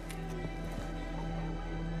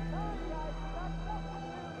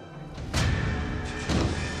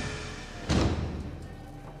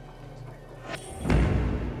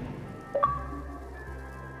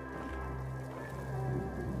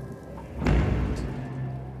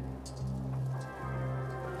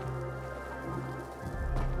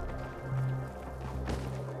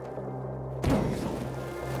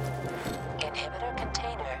 Inhibitor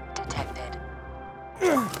container detected.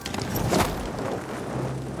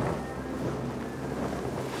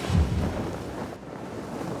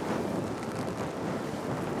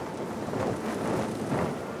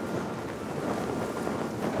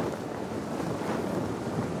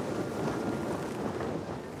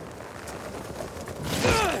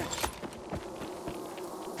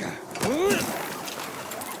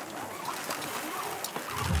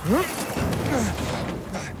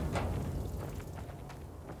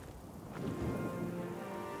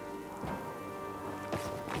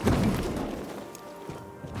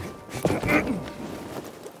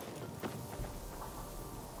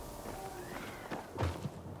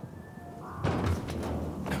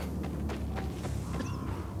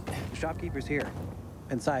 Shopkeeper's here.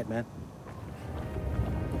 Inside, man.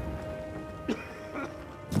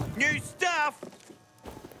 New stuff!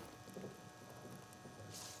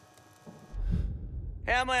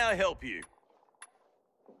 How may I help you?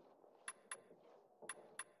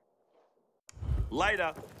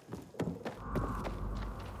 Later.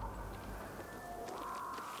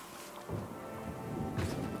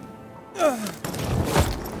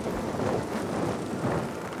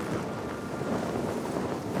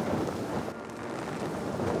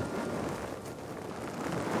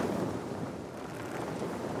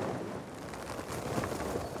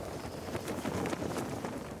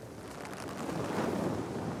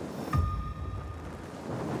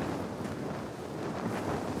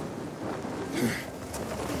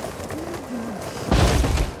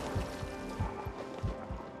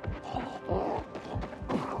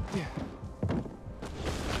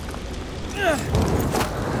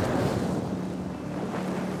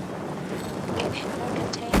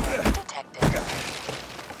 container detected.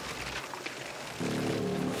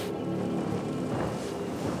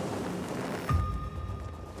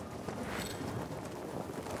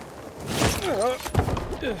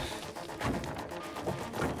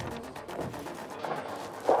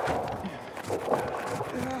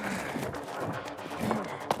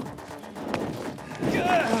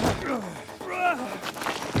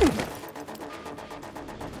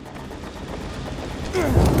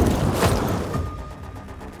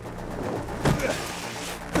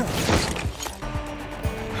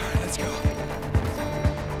 Let's go.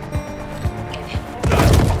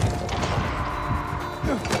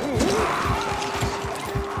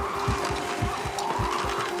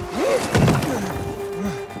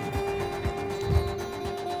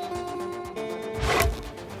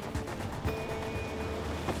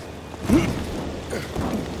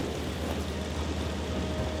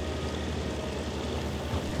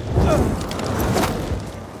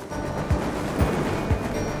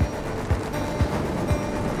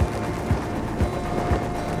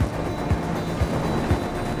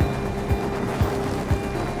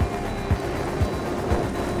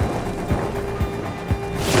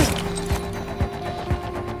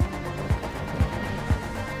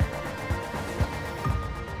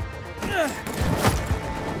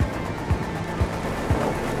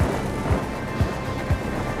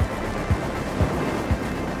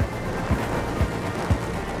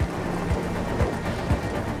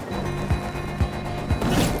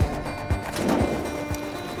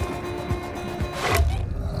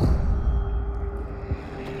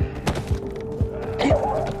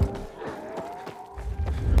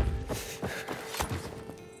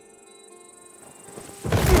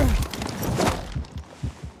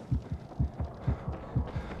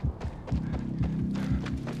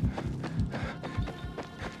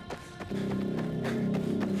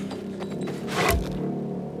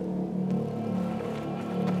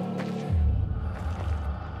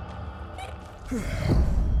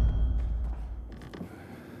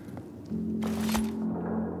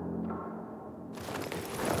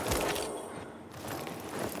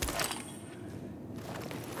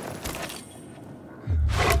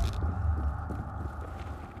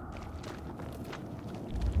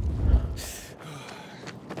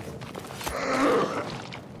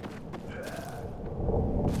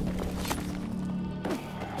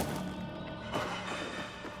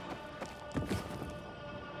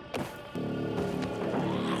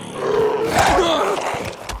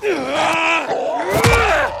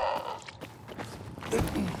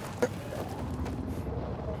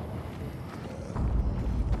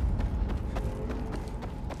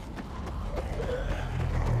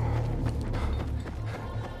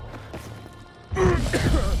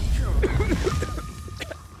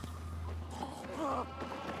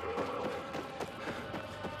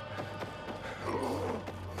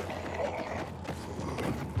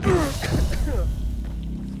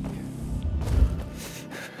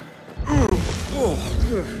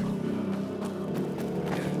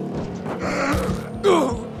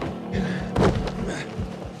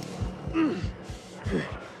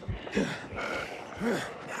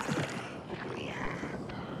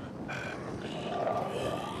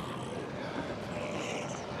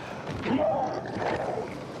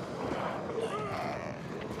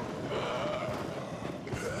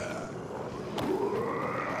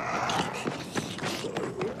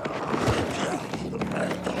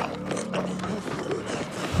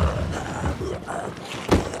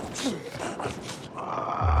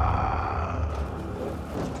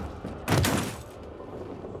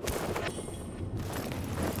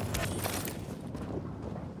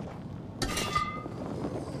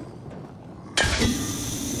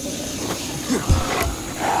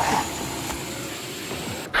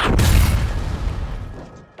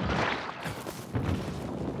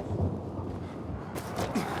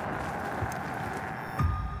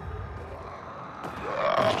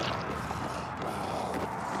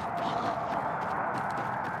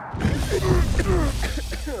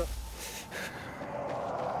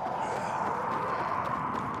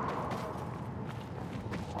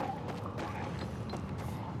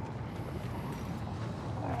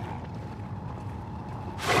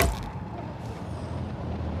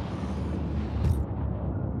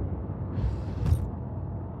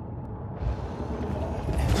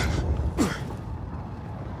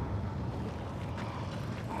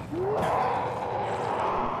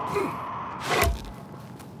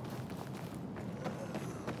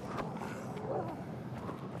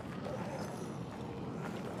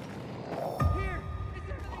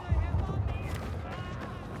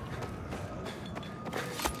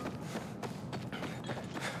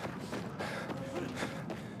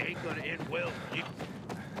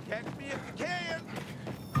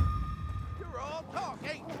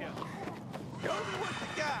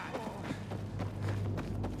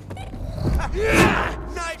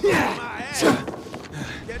 Knife in my ass!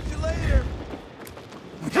 Catch you later!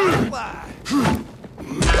 Fly!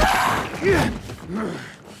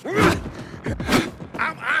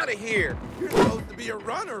 I'm out of here! You're supposed to be a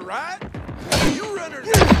runner, right? You runners...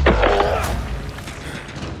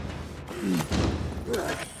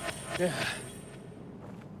 Yeah.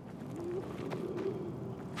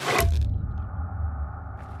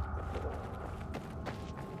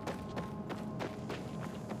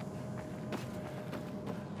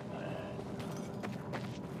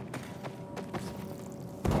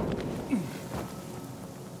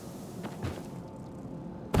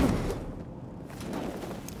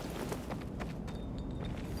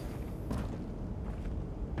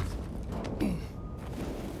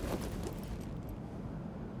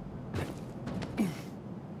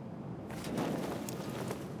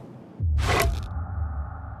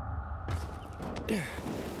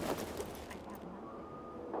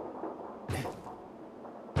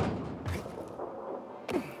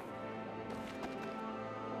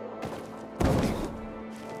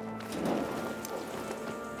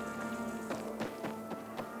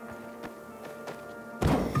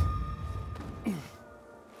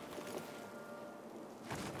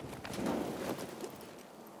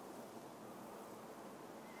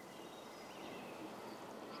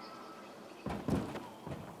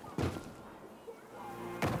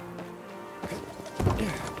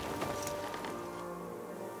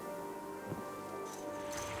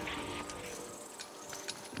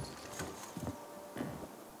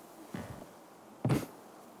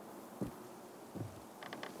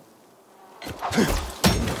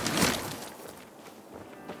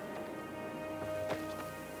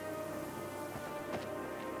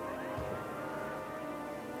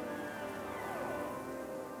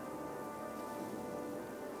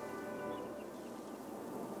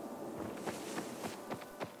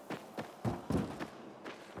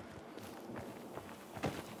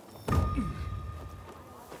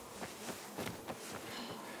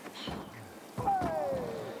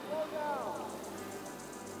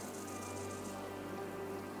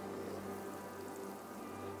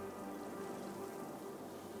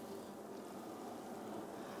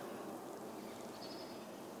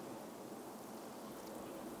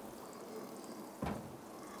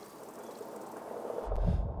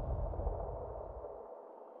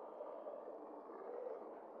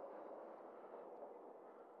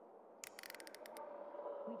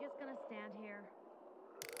 We just gonna stand here?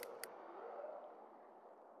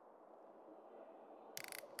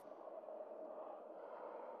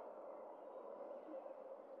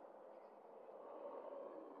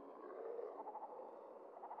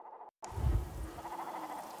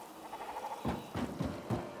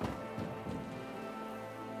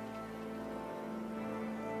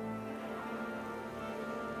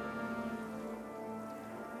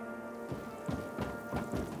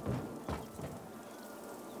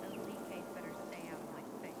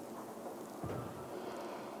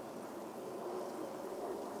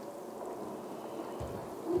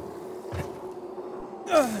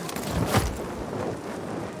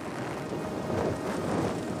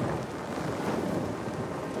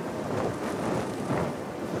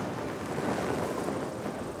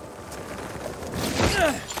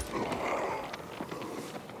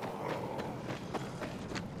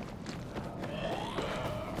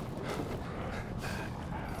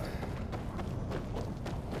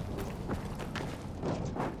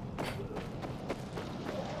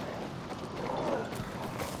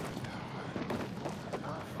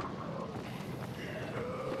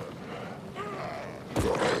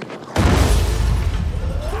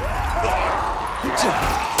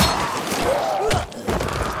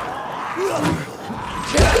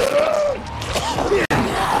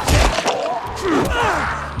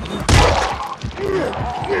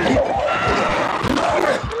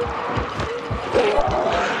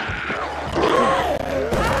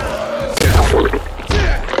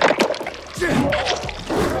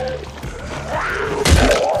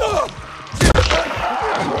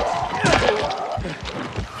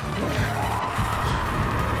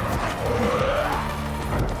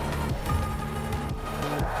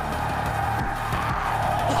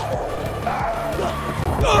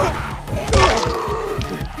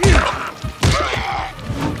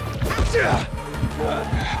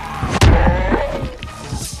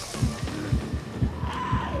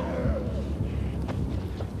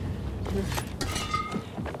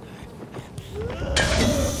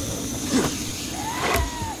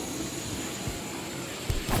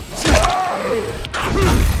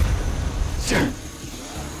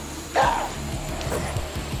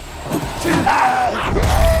 Sure.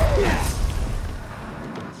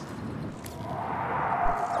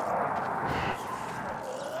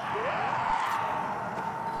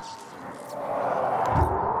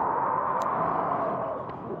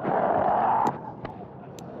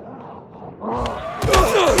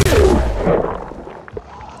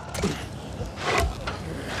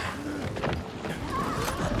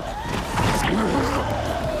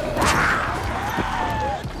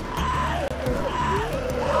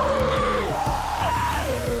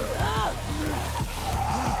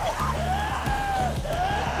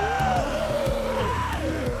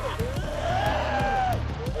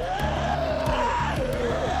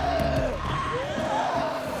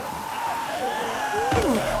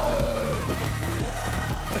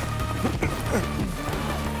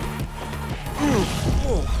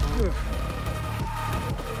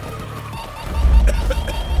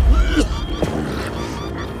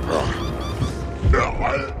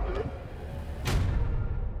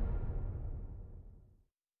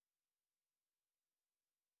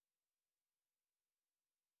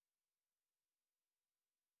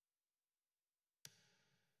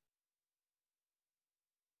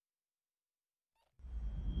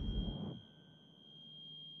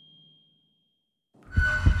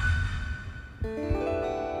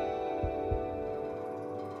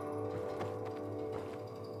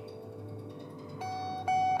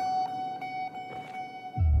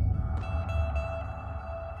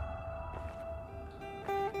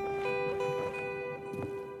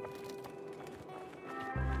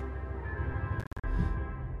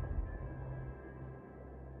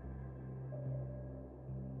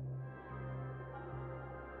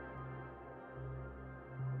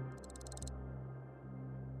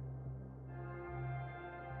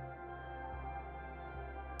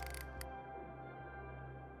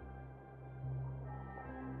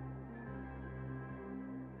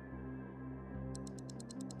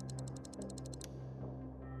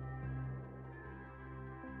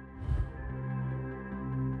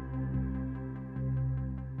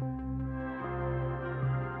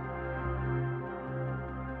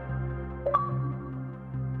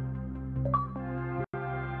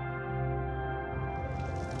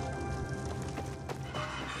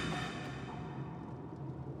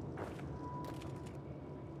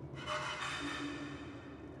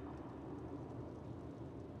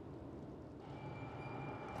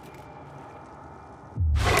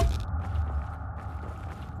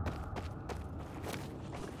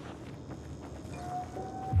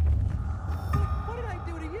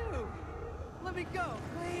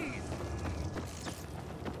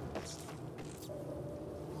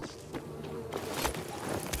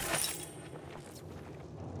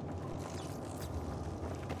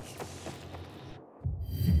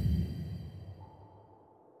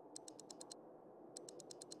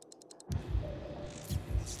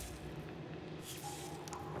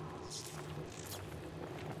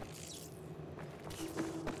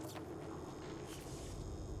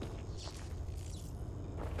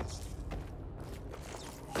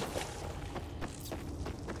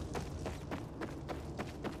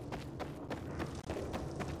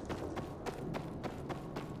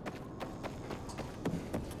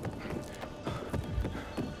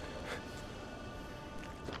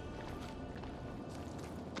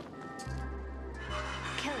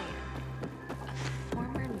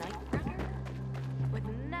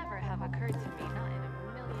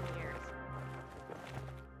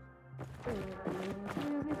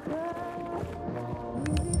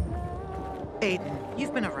 Aiden,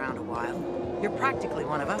 you've been around a while. You're practically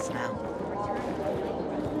one of us now.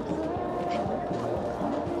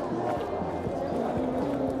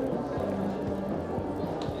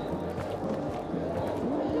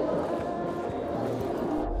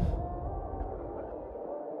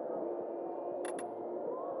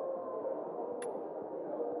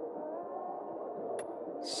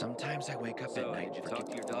 Sometimes I wake up at night and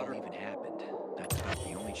forget your daughter even happened. That's about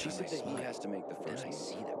the only She said that he has to make the first move. I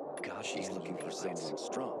see the goddamn She's looking for someone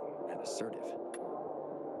strong and assertive.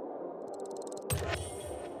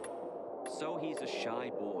 So he's a shy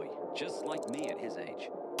boy, just like me at his age.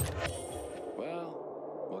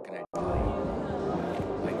 Well, what can I do?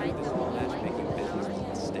 I knew this whole matchmaking business was a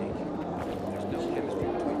mistake. There's no chemistry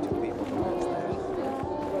between two people who works there.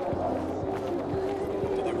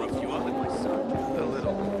 Did they rough you up with my son? A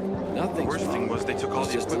little. Nothing. The worst thing was they took all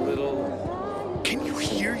the just a little. Can you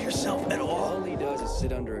hear yourself at all? All he does is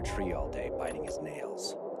sit under a tree all day, biting his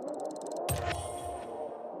nails.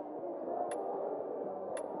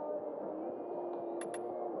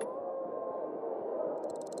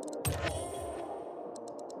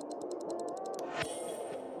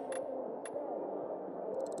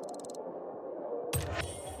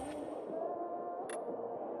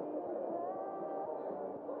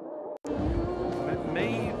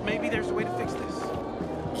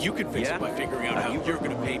 You can fix it by figuring out how you're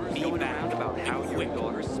gonna pay me back. About how your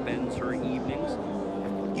daughter spends her evenings?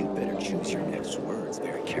 You better choose your next words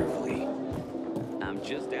very carefully. I'm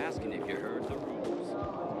just asking if you heard the rules.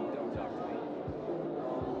 Don't talk to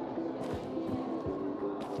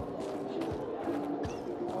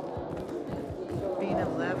me. Been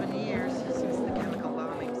 11 years since the chemical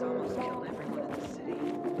bombings almost killed everyone in the city.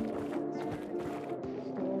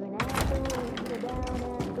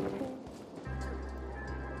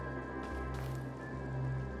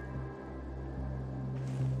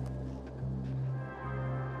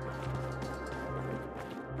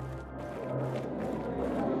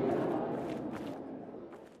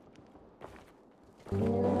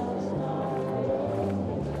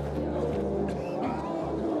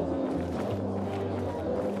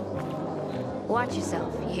 Watch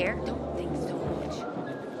yourself, you hear? Don't think so much.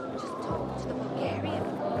 Just talk to the Bulgarian.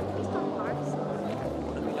 He's got parts.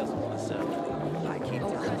 One of me doesn't want to sell. I keep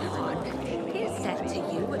Come on. He'll set to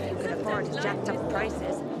you if you can afford his jacked up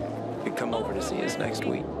prices. You come over to see us next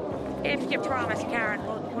week. If you promise Karen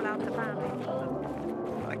won't pull out the family.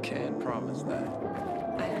 I can't promise that.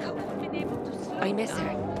 I miss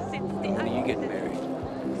her. When are you getting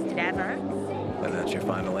married? Never. And that's your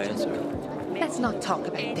final answer. Let's not talk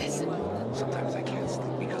about this. Sometimes I can't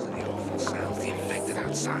sleep because of the awful sounds the infected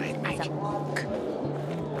outside make.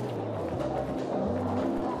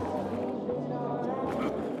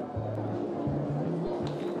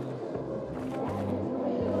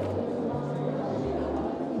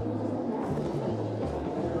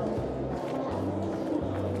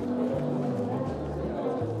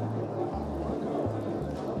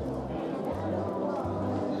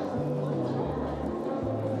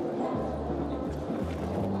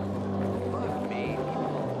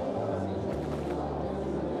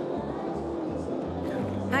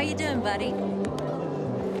 How you doing, buddy?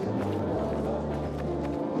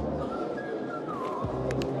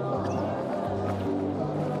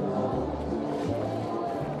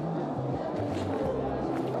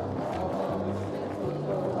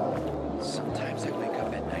 Sometimes I wake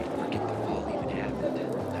up at night and forget the fall even happened.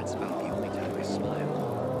 That's about the only time I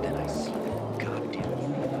smile. Then I see them goddamn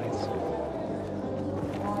UV lights.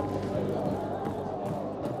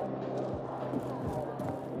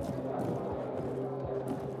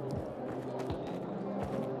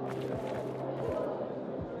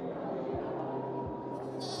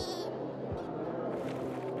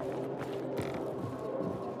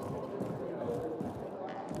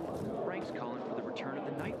 Frank's calling for the return of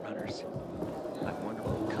the Night Runners. I wonder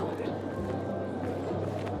what will come of it.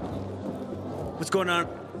 What's going on?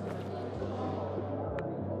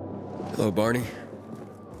 Hello, Barney.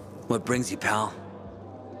 What brings you, pal?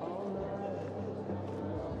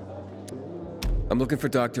 I'm looking for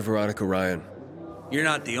Dr. Veronica Ryan. You're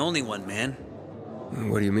not the only one, man.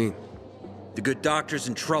 What do you mean? The good doctor's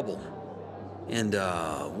in trouble. And,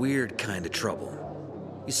 weird kind of trouble.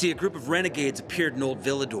 You see, a group of renegades appeared in Old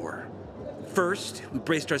Villador. First, we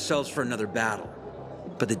braced ourselves for another battle.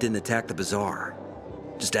 But they didn't attack the bazaar.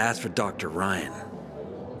 Just asked for Dr. Ryan.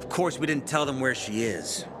 Of course, we didn't tell them where she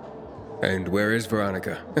is. And where is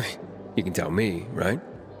Veronica? You can tell me, right?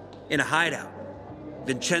 In a hideout.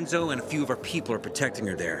 Vincenzo and a few of our people are protecting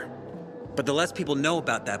her there. But the less people know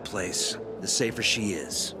about that place, the safer she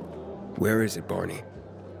is. Where is it, Barney?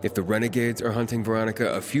 If the renegades are hunting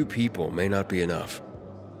Veronica, a few people may not be enough.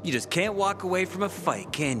 You just can't walk away from a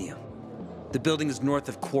fight, can you? The building is north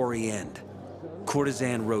of Quarry End,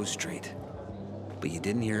 Courtesan Rose Street. But you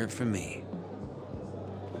didn't hear it from me.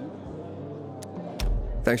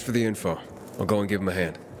 Thanks for the info. I'll go and give him a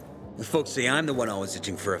hand. The folks say I'm the one always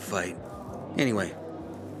itching for a fight. Anyway,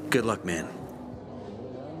 good luck, man.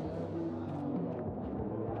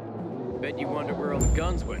 Bet you wonder where all the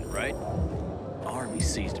guns went, right? Army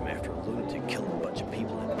seized him after a lunatic killed a bunch of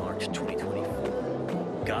people in March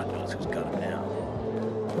 2024. God knows who's got him now.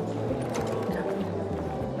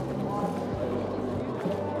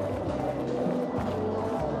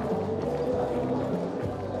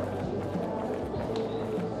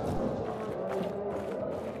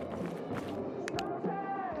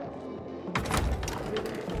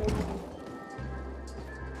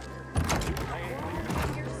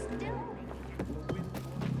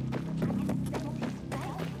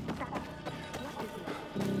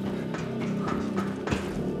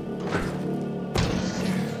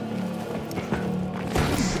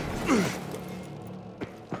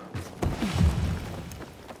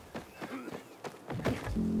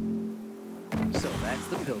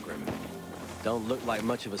 Pilgrim. Don't look like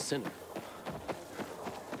much of a sinner.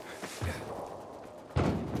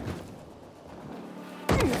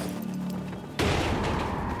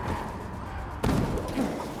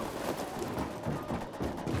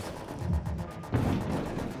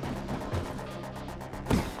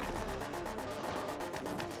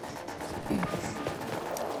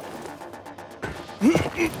 Life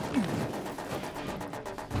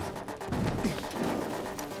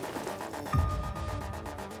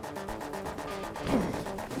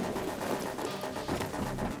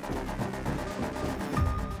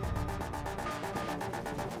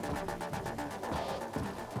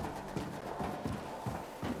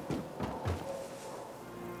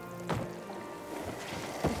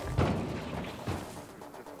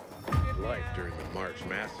during the March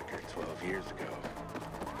Massacre 12 years ago.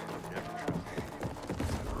 Never trusted.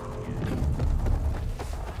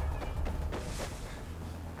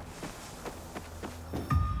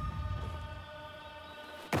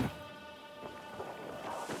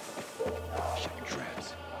 Shit,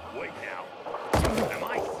 traps. Wait now. Am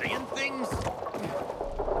I seeing things?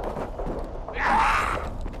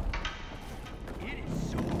 It is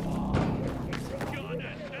so hard. Gun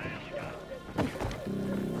and nail.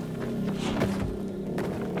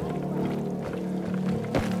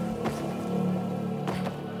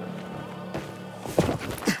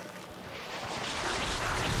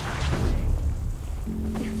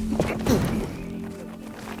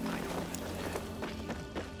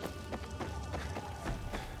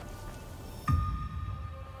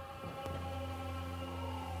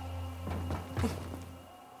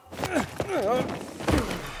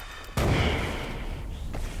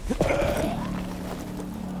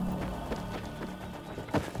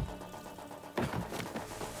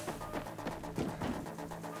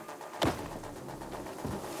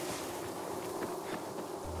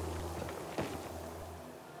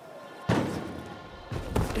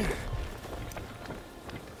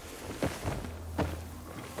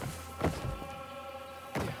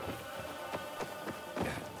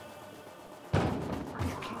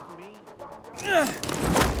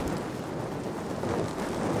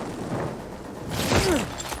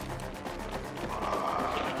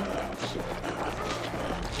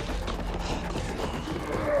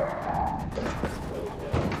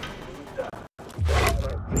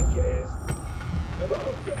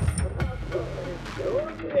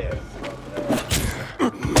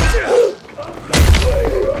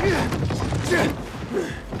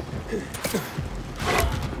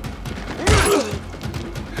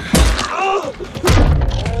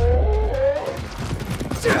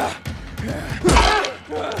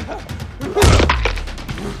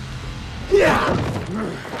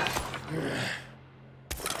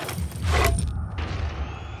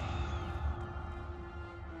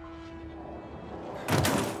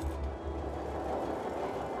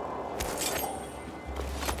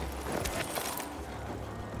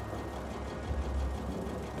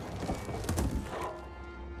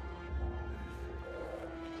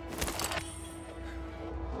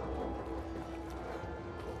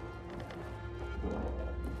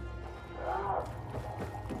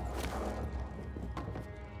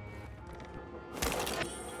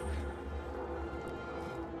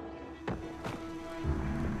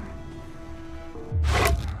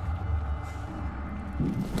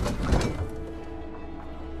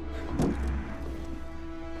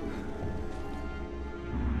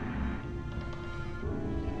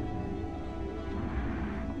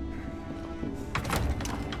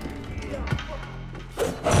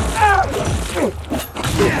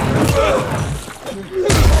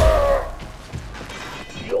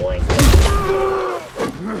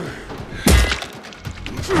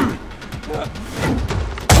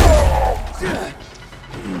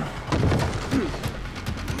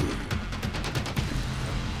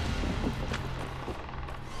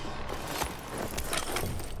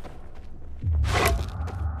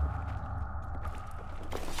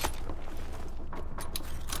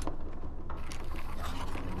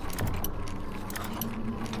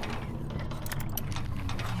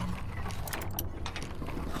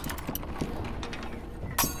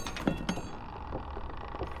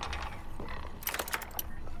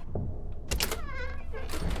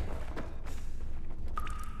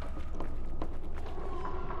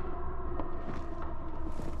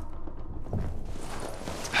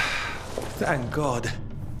 Thank God.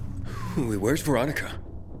 Where's Veronica?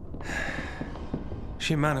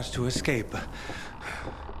 She managed to escape.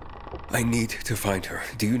 I need to find her.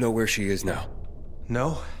 Do you know where she is now?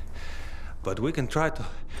 No, but we can try to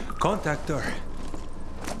contact her.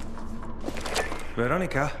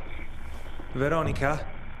 Veronica? Veronica?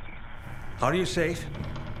 Are you safe?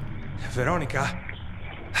 Veronica?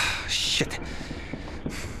 Shit.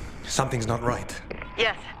 Something's not right.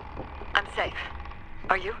 Yes, I'm safe.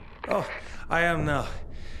 Are you? Oh, I am now.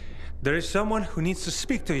 There is someone who needs to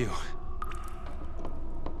speak to you.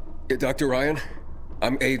 Dr. Ryan,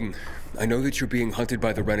 I'm Aiden. I know that you're being hunted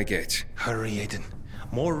by the renegades. Hurry, Aiden.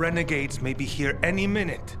 More renegades may be here any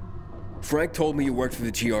minute. Frank told me you worked for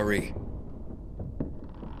the GRE.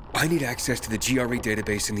 I need access to the GRE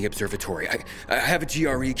database in the observatory. I have a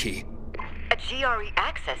GRE key. A GRE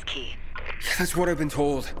access key? That's what I've been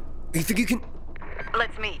told. You think you can...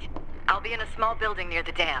 Let's meet. I'll be in a small building near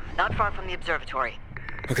the dam, not far from the observatory.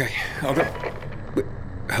 Okay, I'll go... Wait,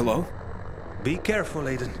 hello? Be careful,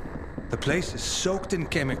 Aiden. The place is soaked in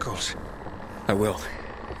chemicals. I will.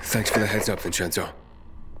 Thanks for the heads up, Vincenzo.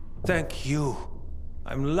 Thank you.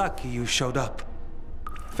 I'm lucky you showed up.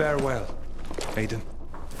 Farewell, Aiden.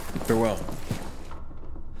 Farewell.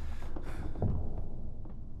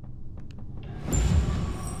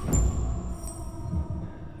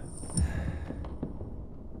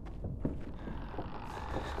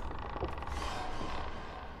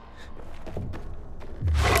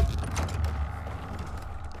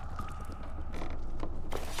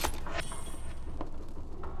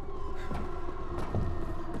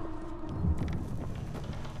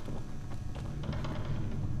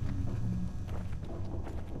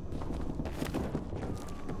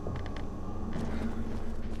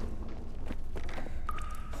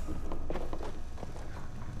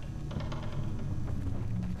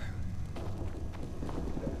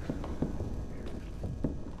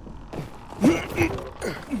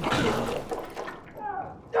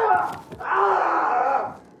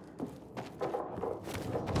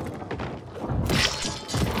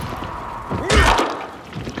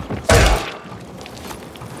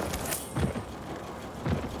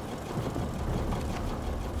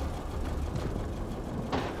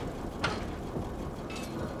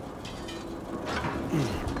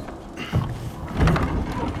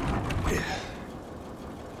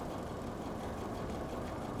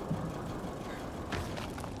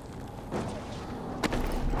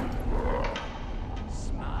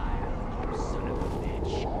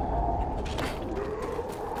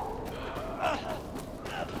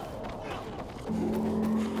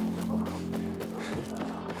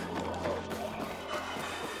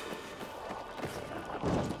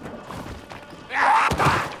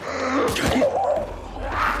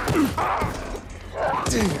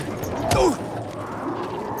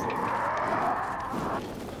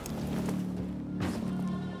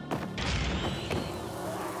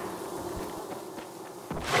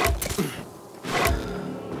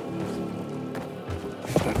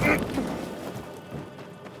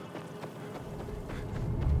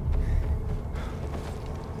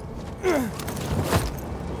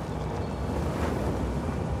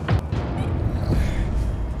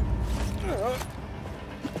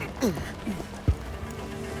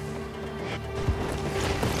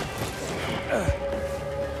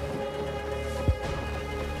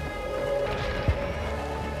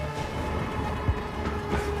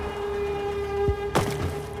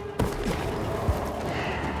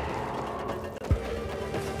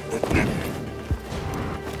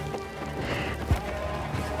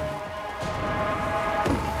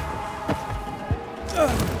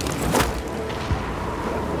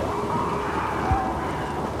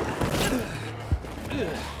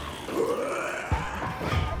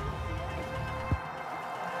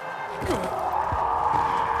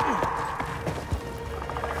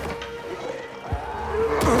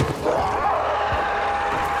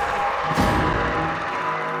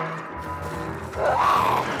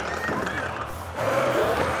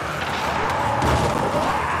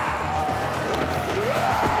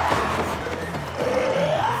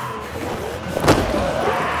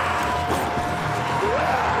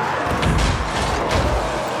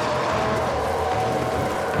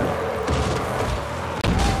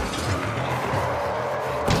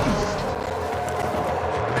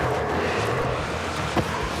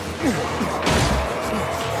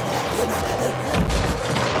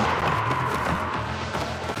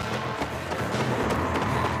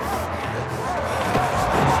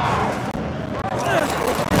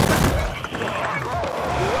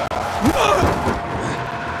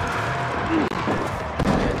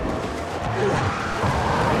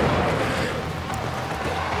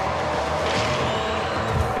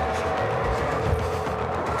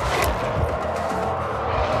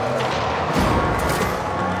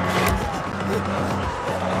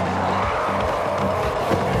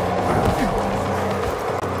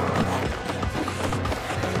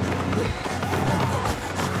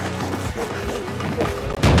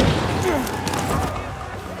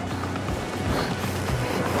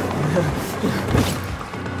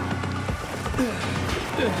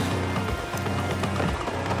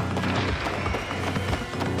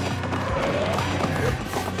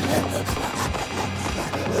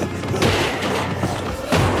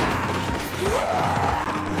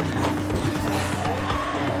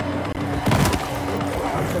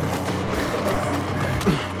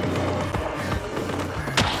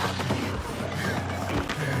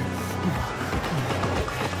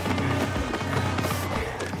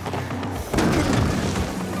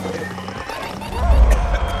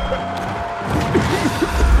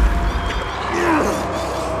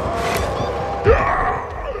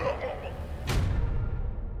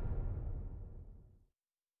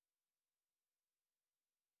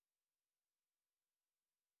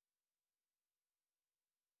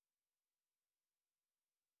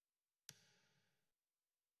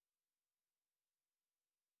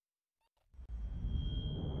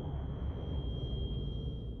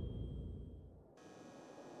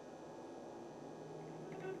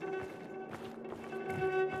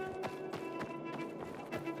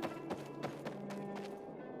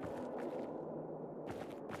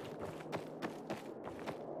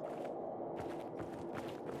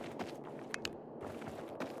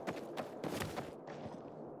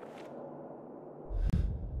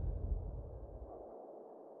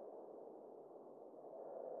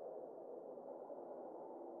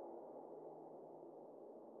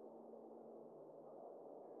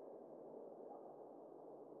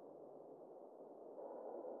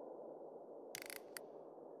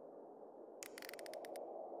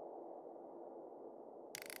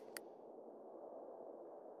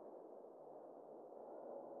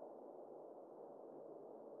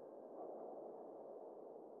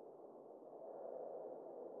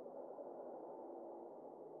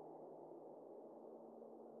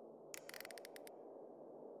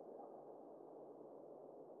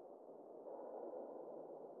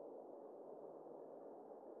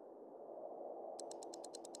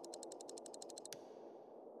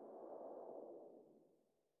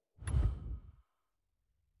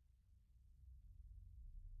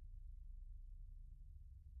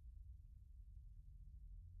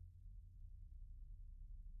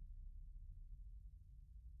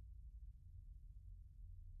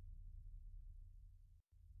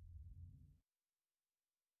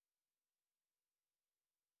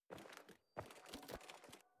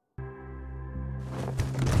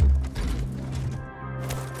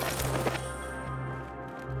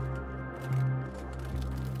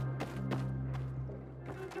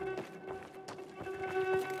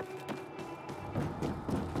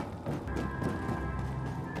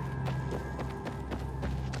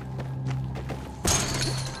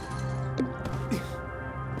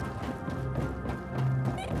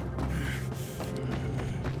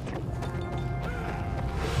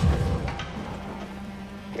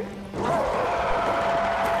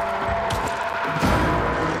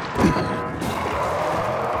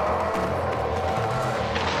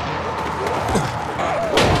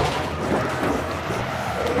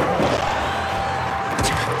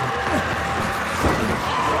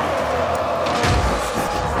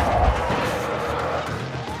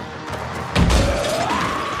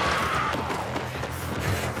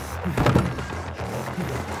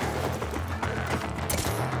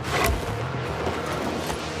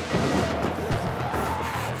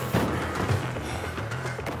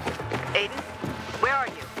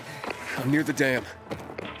 I'm near the dam.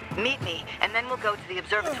 Meet me, and then we'll go to the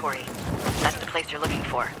observatory. That's the place you're looking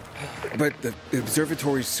for. But the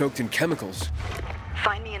observatory's soaked in chemicals.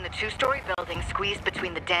 Find me in the two-story building squeezed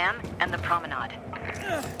between the dam and the promenade.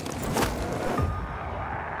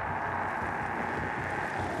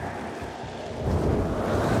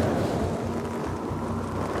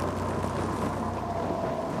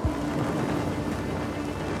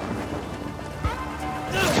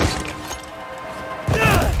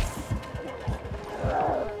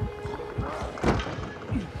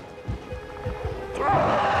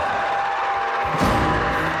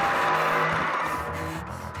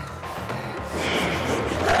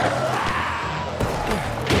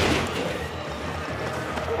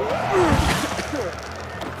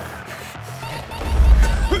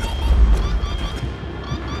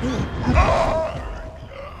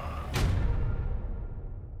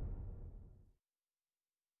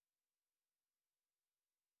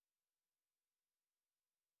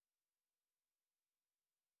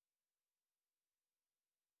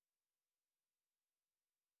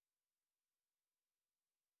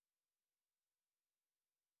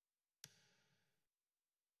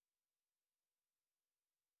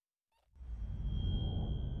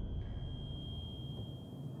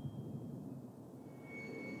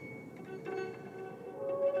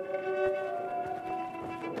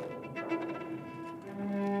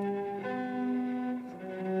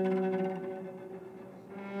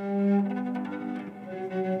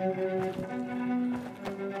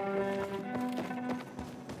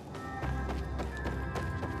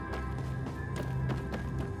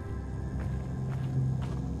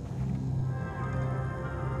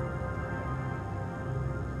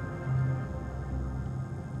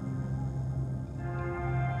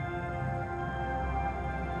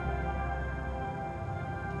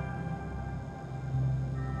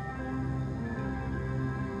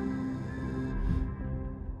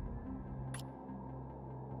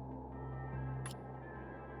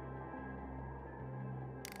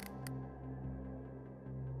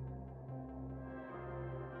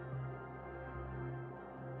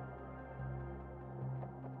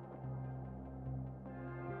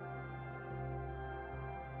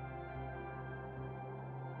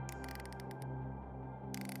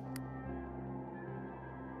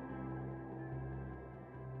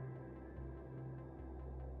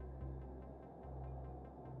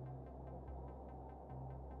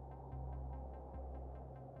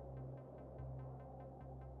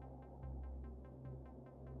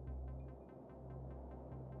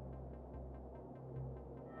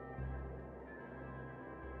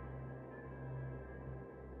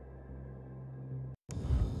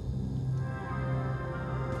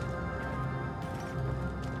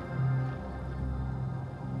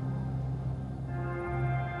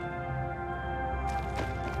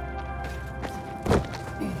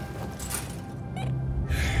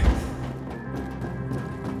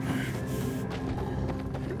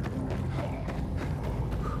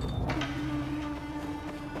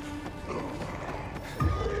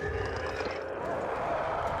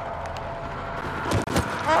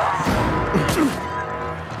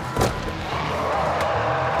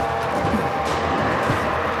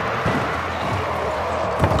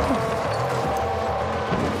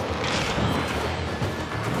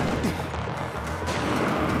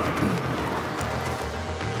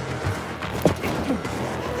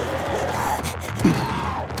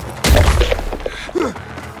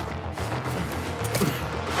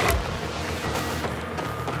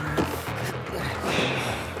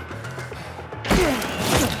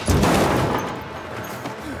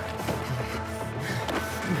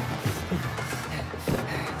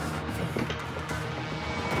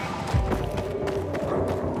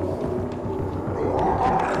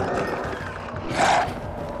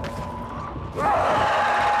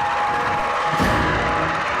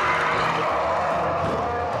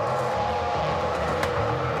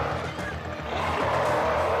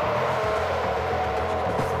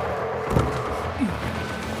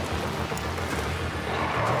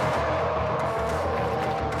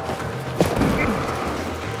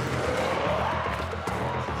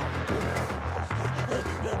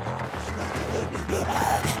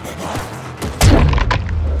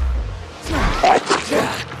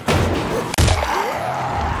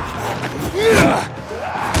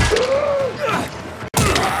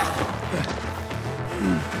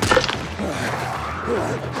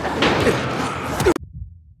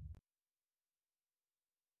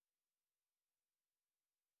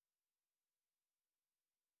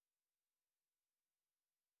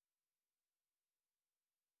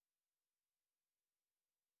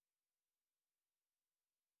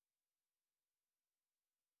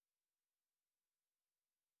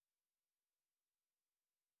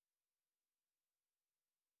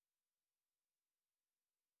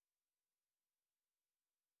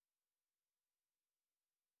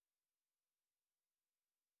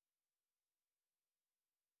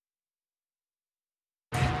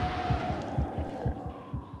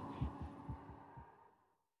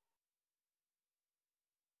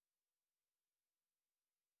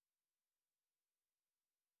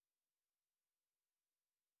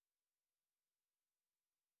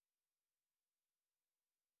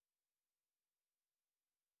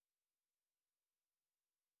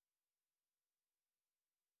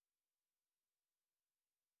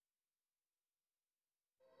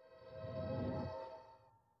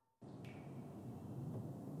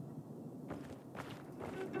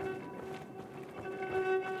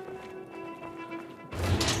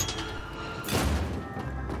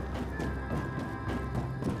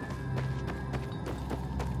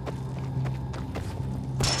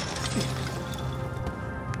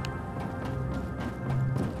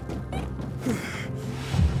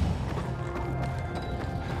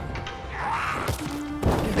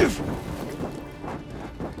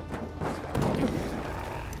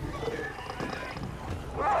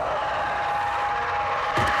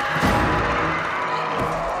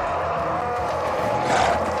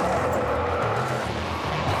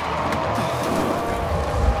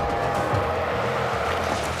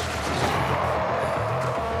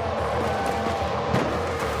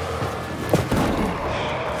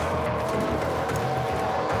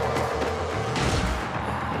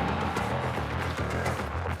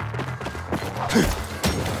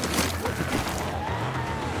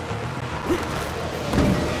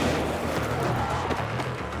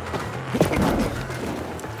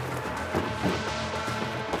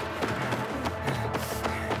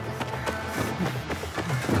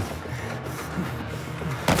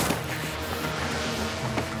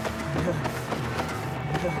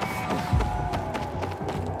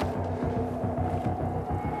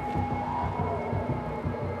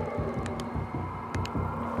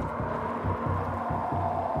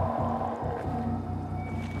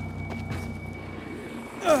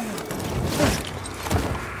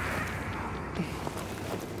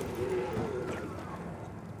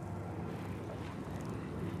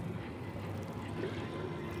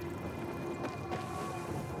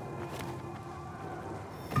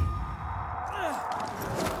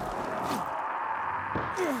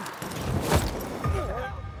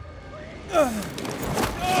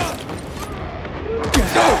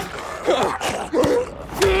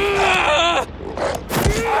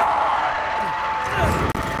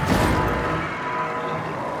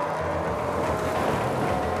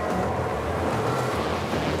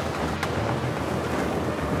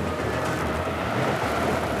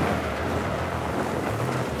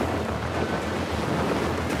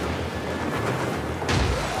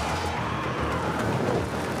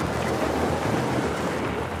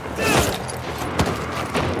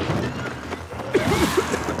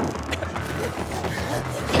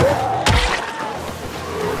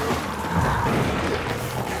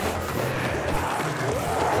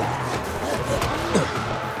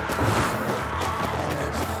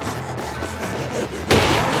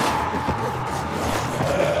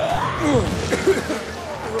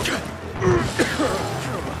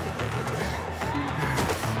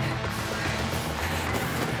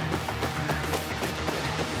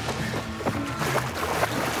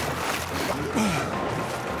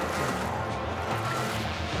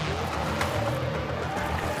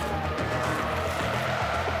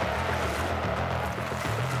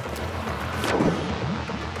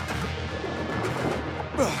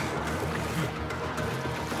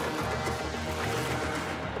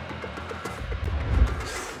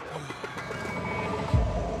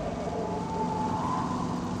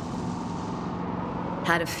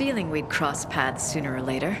 Had a feeling we'd cross paths sooner or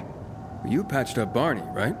later. You patched up Barney,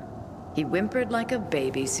 right? He whimpered like a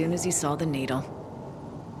baby soon as he saw the needle.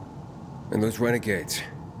 And those renegades,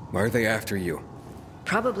 why are they after you?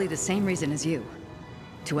 Probably the same reason as you.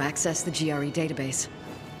 To access the GRE database.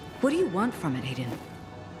 What do you want from it, Aiden?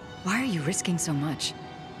 Why are you risking so much?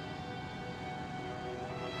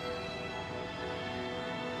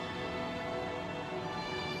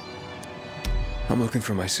 I'm looking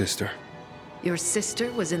for my sister. Your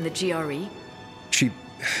sister was in the GRE?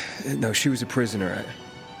 No, she was a prisoner.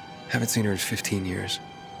 I haven't seen her in 15 years.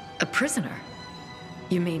 A prisoner?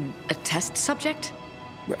 You mean a test subject?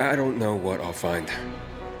 I don't know what I'll find.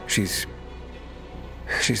 She's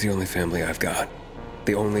the only family I've got.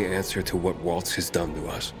 The only answer to what Waltz has done to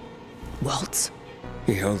us. Waltz?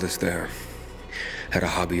 He held us there. Had a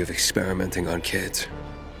hobby of experimenting on kids.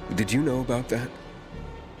 Did you know about that?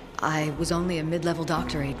 I was only a mid-level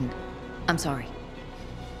doctor, Aiden. I'm sorry.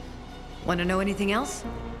 Want to know anything else?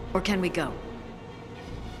 Or can we go?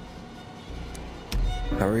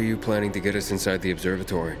 How are you planning to get us inside the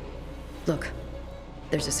observatory? Look,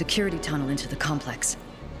 there's a security tunnel into the complex.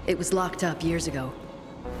 It was locked up years ago.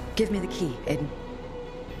 Give me the key, Aiden.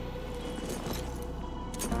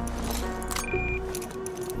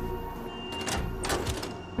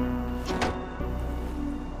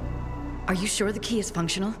 Are you sure the key is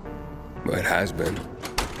functional? Well, it has been.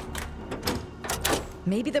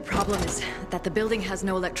 Maybe the problem is that the building has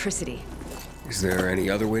no electricity. Is there any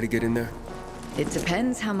other way to get in there? It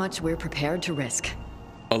depends how much we're prepared to risk.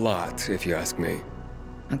 A lot, if you ask me.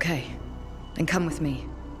 Okay, then come with me.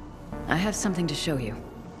 I have something to show you.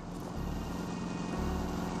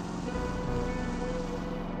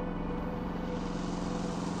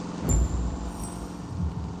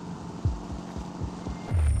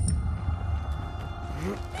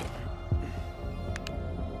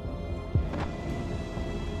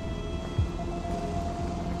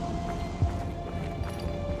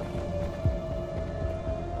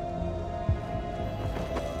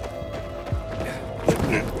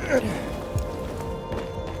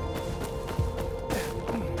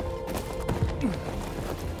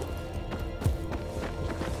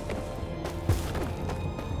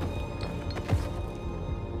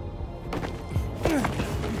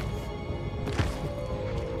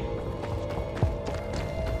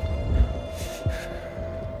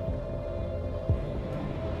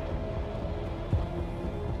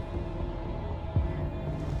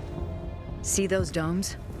 See those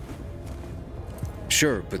domes?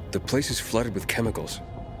 Sure, but the place is flooded with chemicals.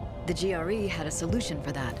 The GRE had a solution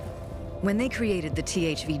for that. When they created the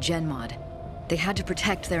THV Gen mod, they had to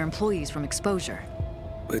protect their employees from exposure.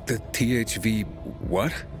 But the THV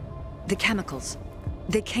what? The chemicals.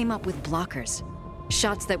 They came up with blockers.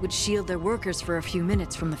 Shots that would shield their workers for a few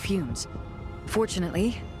minutes from the fumes.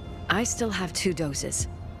 Fortunately, I still have 2 doses.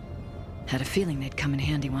 Had a feeling they'd come in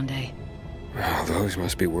handy one day. Oh, those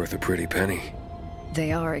must be worth a pretty penny.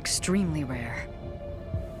 They are extremely rare.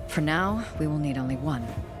 For now, we will need only 1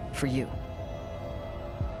 for you.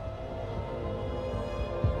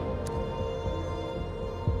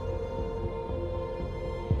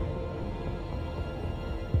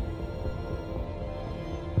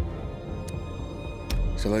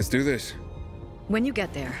 So let's do this. When you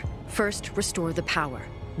get there, first restore the power.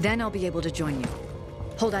 Then I'll be able to join you.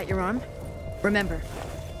 Hold out your arm. Remember,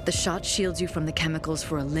 the shot shields you from the chemicals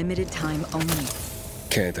for a limited time only.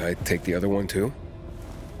 Can't I take the other one too?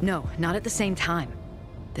 No, not at the same time.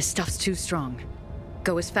 This stuff's too strong.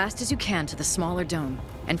 Go as fast as you can to the smaller dome,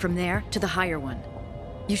 and from there to the higher one.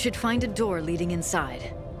 You should find a door leading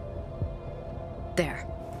inside. There.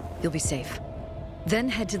 You'll be safe. Then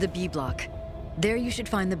head to the B block. There you should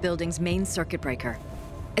find the building's main circuit breaker.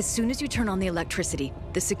 As soon as you turn on the electricity,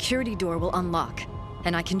 the security door will unlock,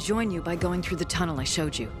 and I can join you by going through the tunnel I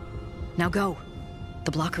showed you. Now go.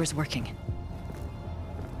 The blocker is working.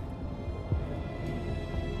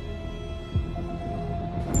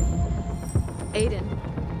 Aiden,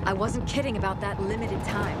 I wasn't kidding about that limited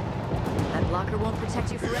time. That blocker won't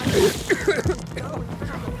protect you forever. Go and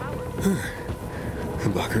turn on the power. The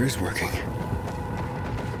blocker is working.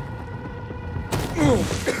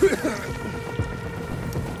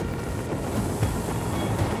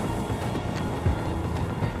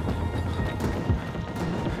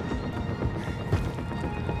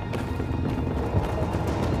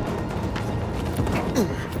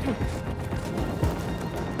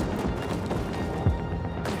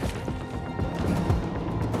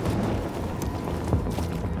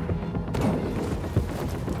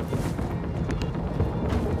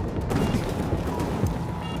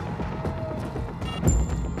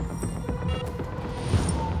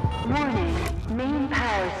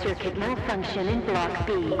 Circuit malfunction in Block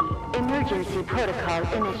B. Emergency protocol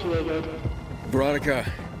initiated.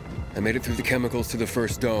 Veronica, I made it through the chemicals to the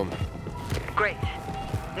first dome. Great.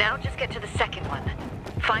 Now just get to the second one.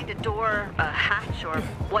 Find a door, a hatch, or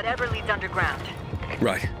whatever leads underground.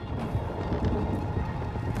 Right.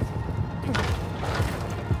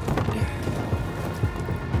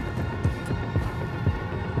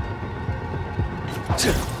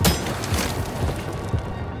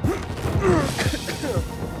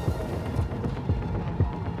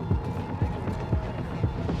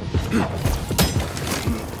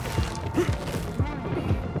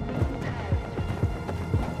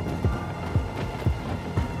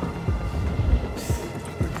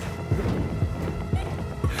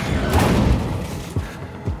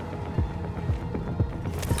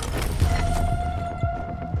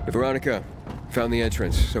 Veronica, found the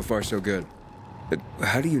entrance. So far, so good. But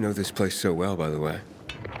how do you know this place so well, by the way?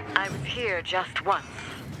 I was here just once,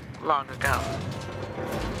 long ago.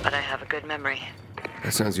 But I have a good memory.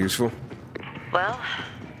 That sounds useful. Well,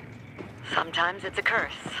 sometimes it's a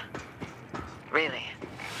curse. Really.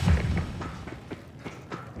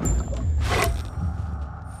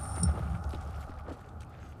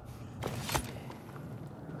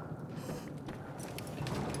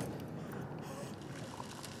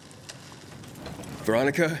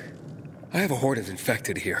 Veronica, I have a horde of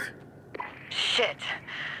infected here. Shit.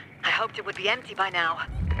 I hoped it would be empty by now.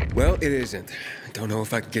 Well, it isn't. I don't know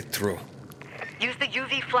if I can get through. Use the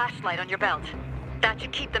UV flashlight on your belt. That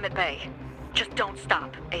should keep them at bay. Just don't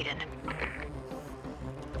stop, Aiden.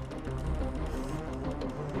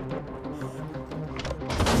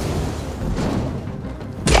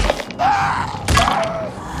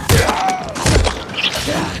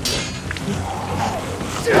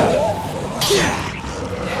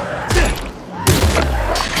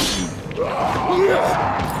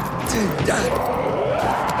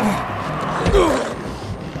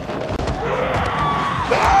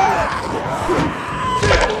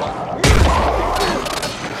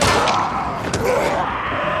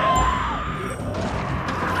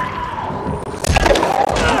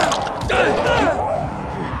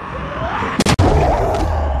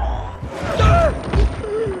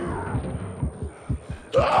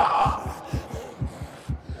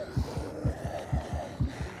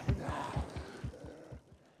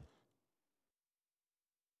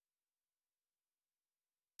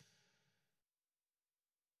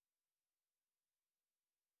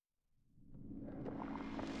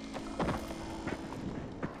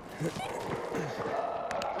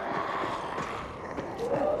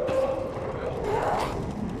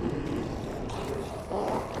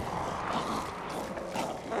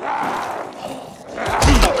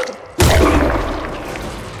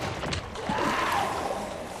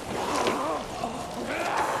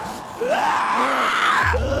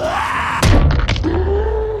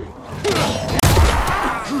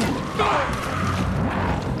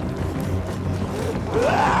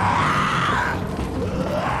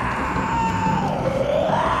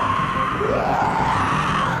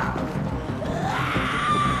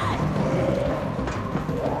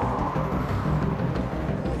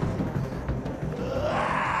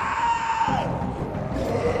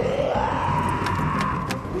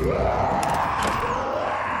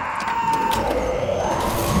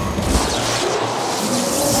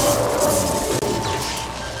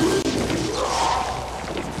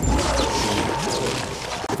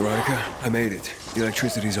 I made it. The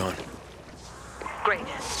electricity's on. Great.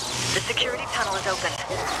 The security tunnel is open.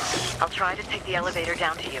 I'll try to take the elevator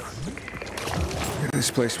down to you.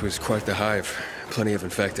 This place was quite the hive. Plenty of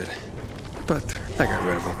infected. But I got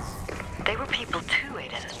rid of them. They were people too,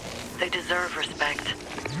 Aiden. They deserve respect.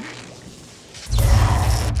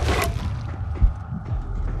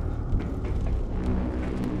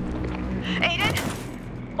 Aiden?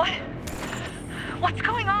 What's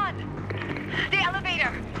going on? The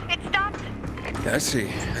elevator! It stopped! I see.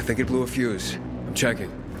 I think it blew a fuse. I'm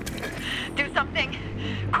checking. Do something!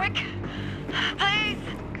 Quick! Please!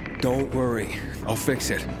 Don't worry. I'll fix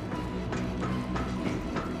it.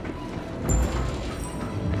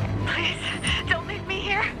 Please, don't leave me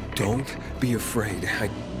here! Don't be afraid. I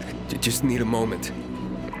just need a moment.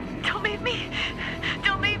 Don't leave me!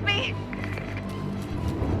 Don't leave me!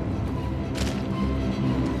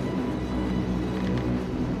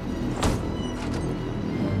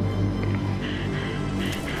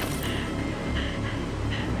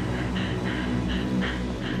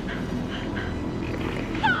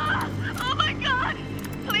 Oh my God!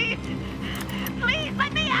 Please! Please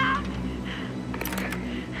let me out!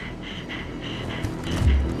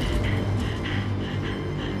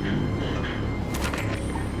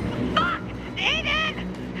 Fuck!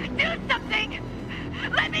 Aiden! Do something!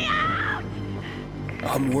 Let me out!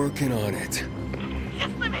 I'm working on it.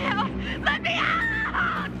 Just let me out! Let me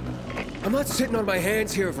out! I'm not sitting on my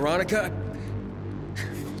hands here, Veronica.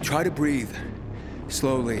 Try to breathe.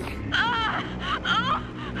 Slowly.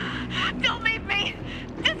 Don't leave me!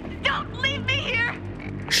 Just don't leave me here!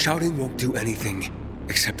 Shouting won't do anything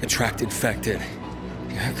except attract infected.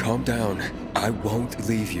 Yeah, calm down. I won't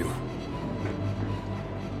leave you.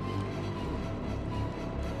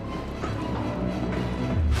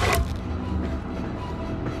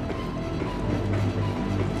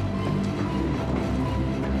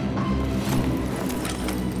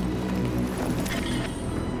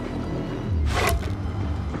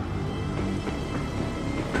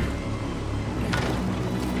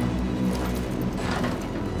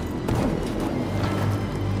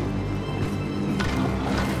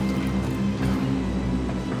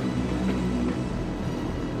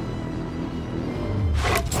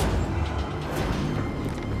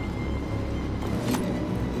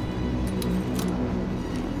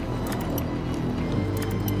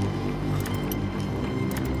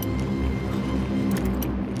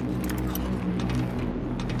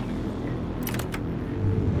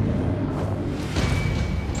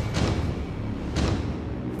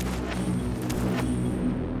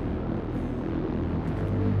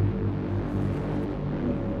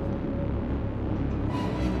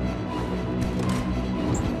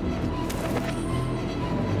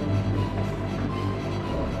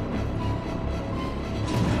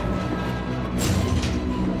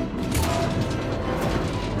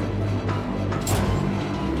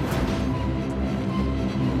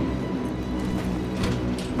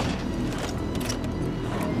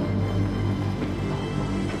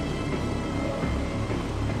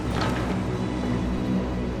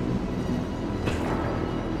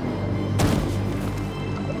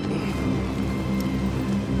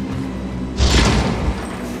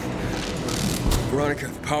 Veronica,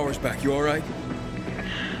 the power's back. You all right?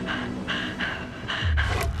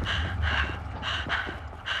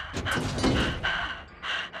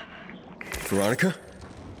 Veronica?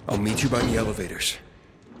 I'll meet you by the elevators.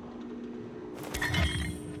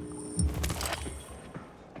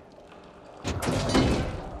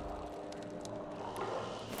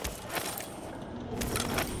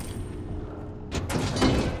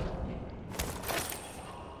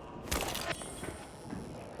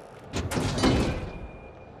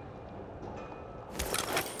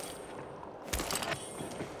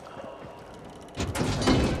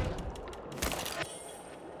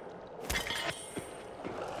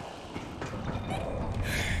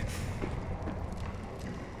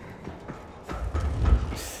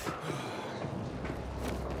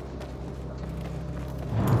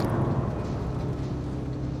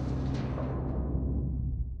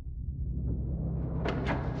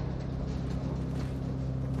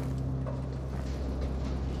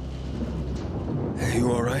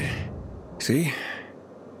 You all right? See?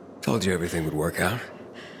 Told you everything would work out.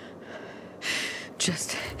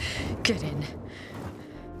 Just get in.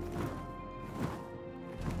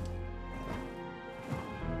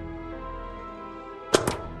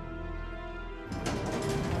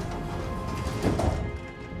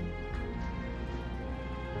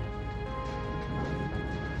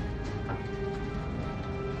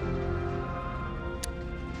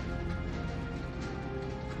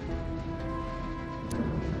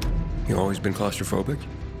 You always been claustrophobic?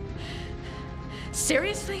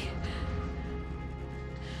 Seriously?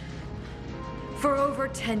 For over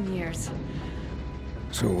 10 years.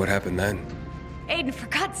 So what happened then? Aiden, for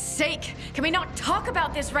God's sake, can we not talk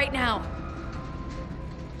about this right now?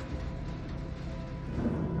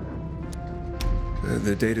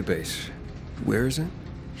 The database. Where is it?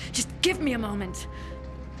 Just give me a moment.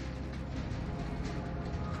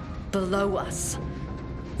 Below us.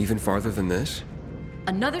 Even farther than this?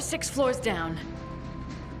 Another 6 floors down.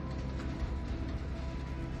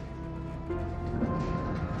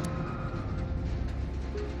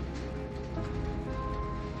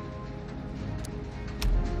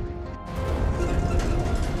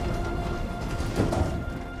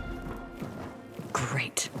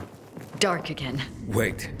 Great. Dark again.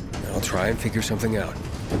 Wait. I'll try and figure something out.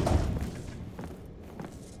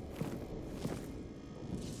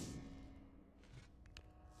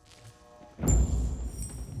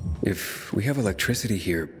 If we have electricity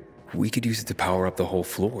here, we could use it to power up the whole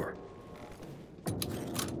floor.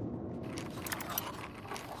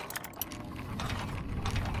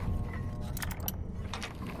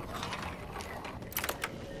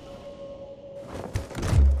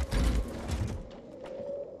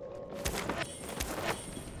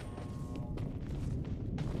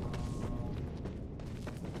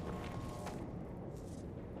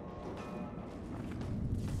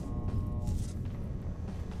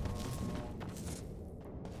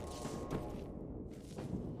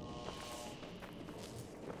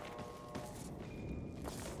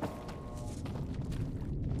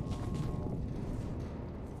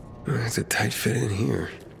 It's a tight fit in here.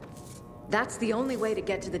 That's the only way to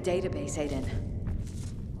get to the database, Aiden.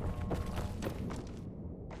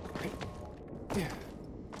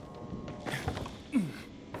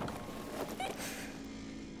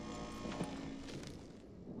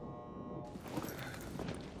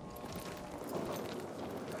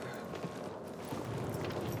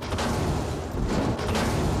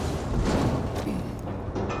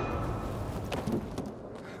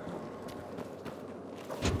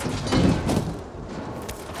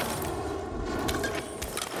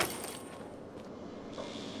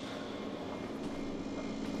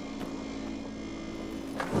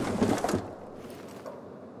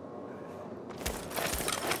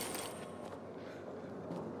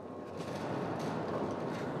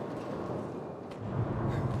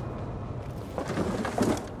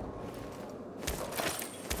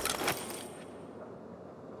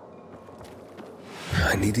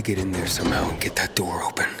 I need to get in there somehow and get that door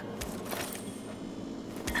open.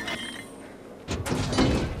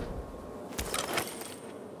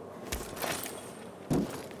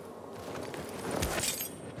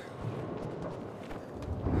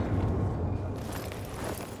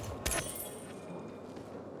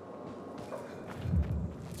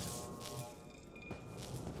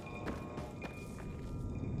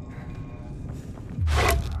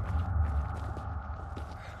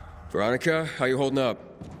 Veronica, how you holding up?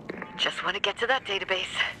 Just want to get to that database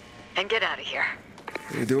and get out of here.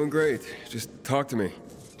 You're doing great. Just talk to me.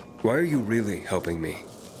 Why are you really helping me?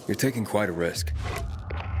 You're taking quite a risk.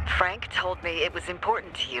 Frank told me it was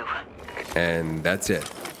important to you. And that's it.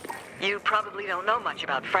 You probably don't know much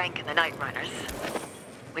about Frank and the Night Runners.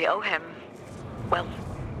 We owe him, well,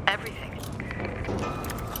 everything.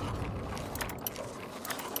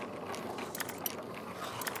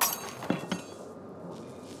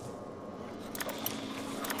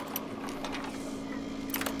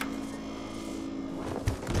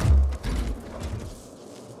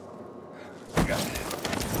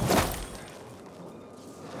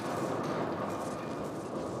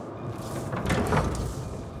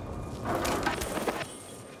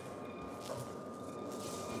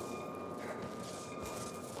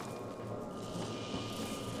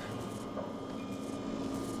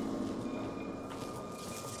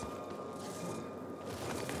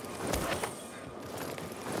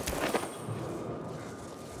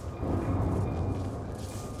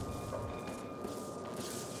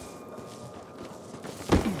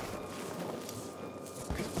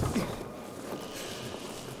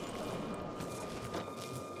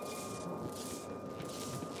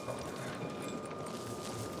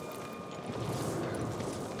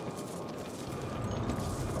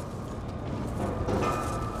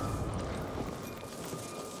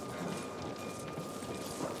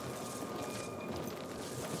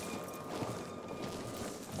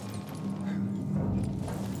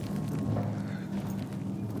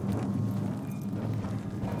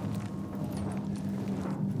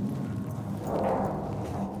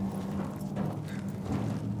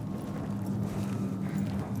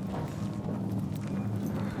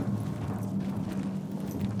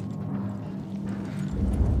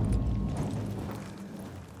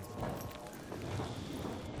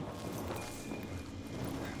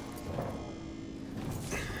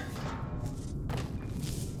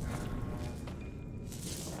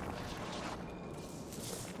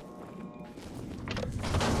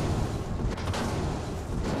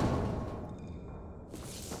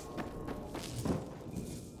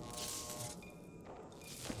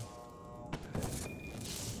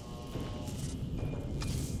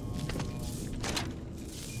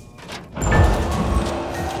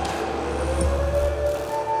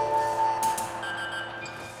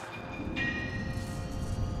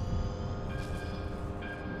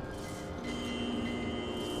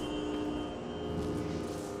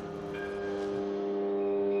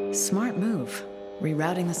 Smart move.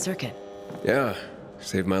 Rerouting the circuit. Yeah,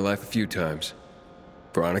 saved my life a few times.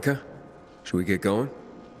 Veronica, should we get going?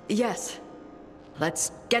 Yes.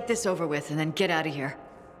 Let's get this over with and then get out of here.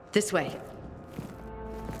 This way.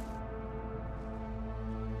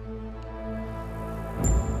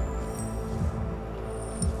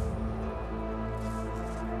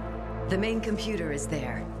 The main computer is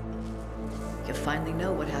there. You'll finally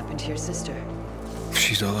know what happened to your sister.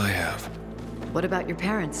 She's all I have. What about your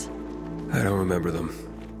parents? I don't remember them.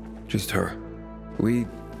 Just her. We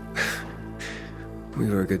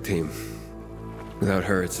were a good team. Without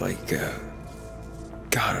her, it's like,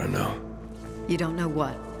 God, I don't know. You don't know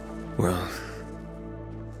what? Well,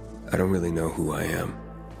 I don't really know who I am.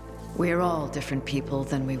 We're all different people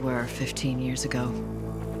than we were 15 years ago.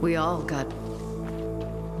 We all got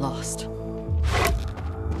lost.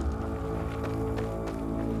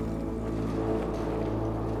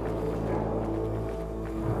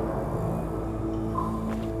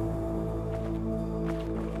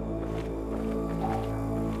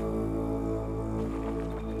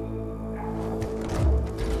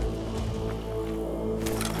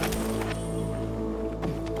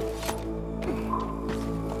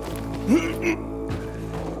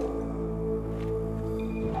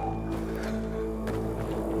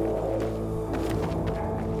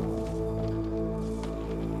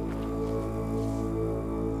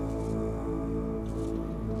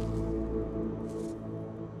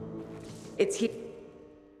 It's here.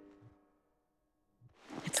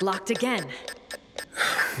 It's locked again.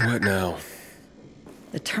 What now?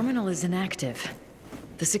 The terminal is inactive.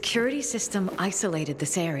 The security system isolated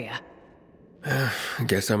this area. I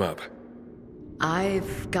guess I'm up.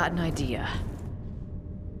 I've got an idea.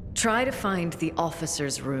 Try to find the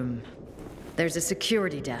officer's room. There's a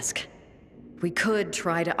security desk. We could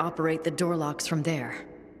try to operate the door locks from there.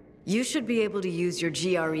 You should be able to use your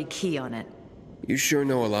GRE key on it. You sure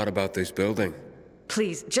know a lot about this building.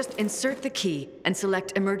 Please, just insert the key and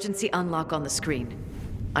select emergency unlock on the screen.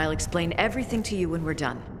 I'll explain everything to you when we're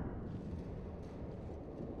done.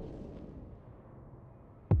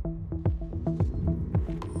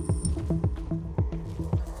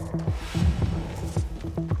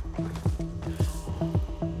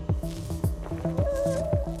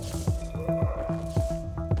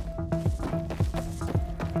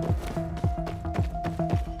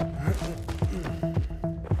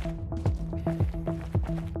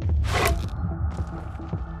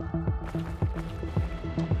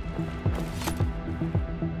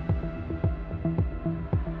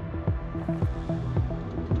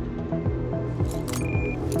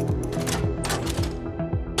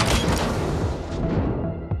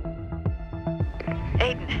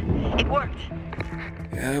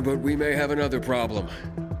 Yeah, but we may have another problem.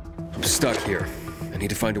 I'm stuck here. I need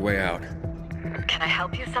to find a way out. Can I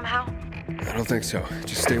help you somehow? I don't think so.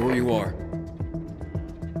 Just stay where you are.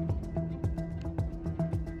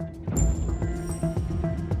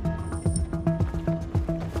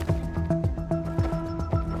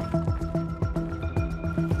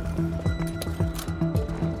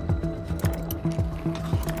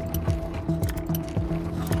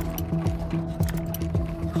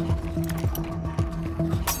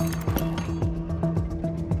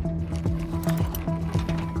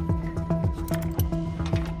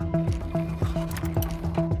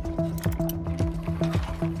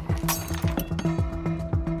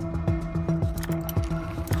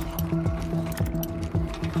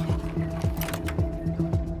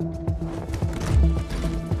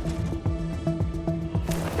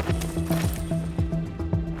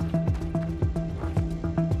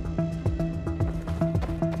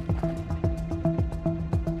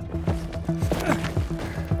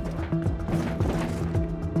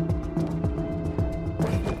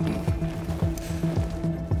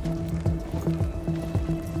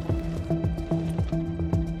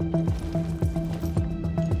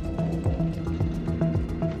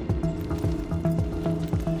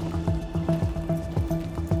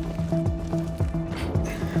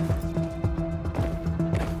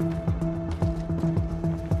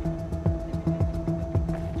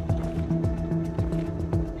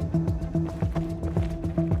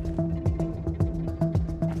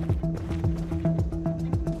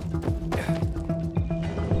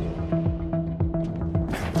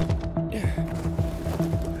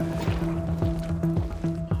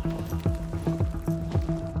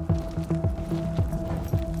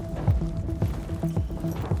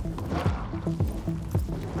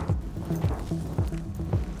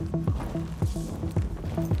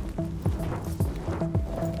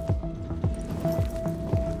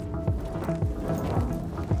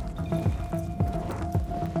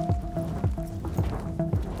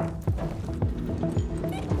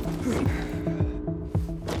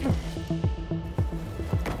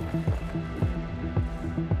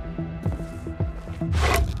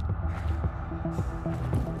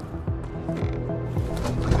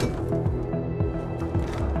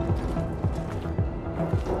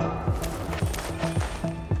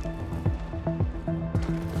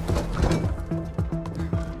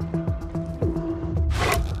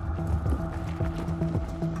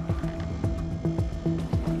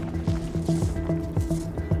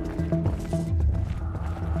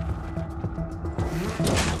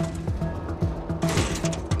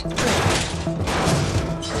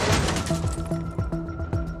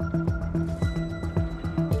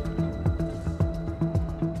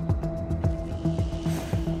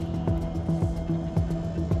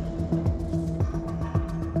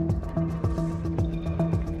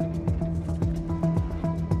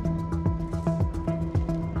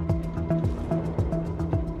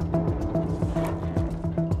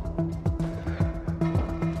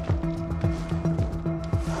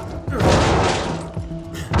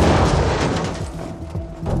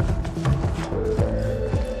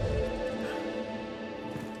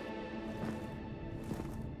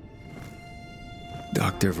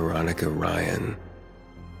 Dr. Veronica Ryan,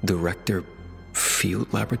 Director,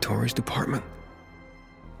 Field Laboratories Department?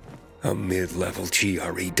 A mid-level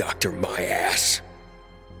GRE doctor, my ass.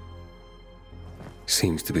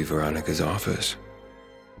 Seems to be Veronica's office.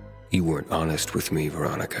 You weren't honest with me,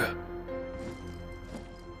 Veronica.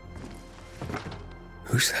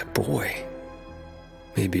 Who's that boy?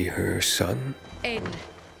 Maybe her son? Aiden.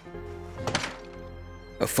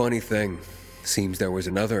 A funny thing. Seems there was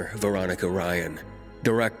another Veronica Ryan,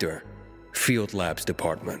 Director, Field Labs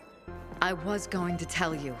Department. I was going to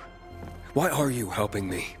tell you. Why are you helping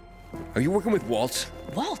me? Are you working with Waltz?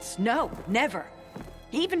 Waltz? No, never.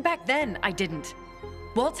 Even back then, I didn't.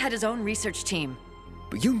 Waltz had his own research team.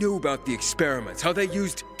 But you knew about the experiments, how they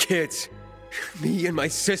used kids. Me and my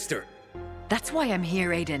sister. That's why I'm here,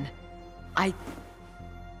 Aiden. I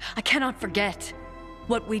cannot forget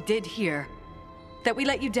what we did here. That we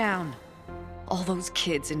let you down. All those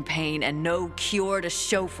kids in pain and no cure to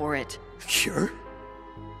show for it. Cure?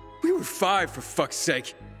 We were 5, for fuck's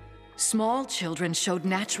sake. Small children showed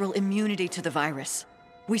natural immunity to the virus.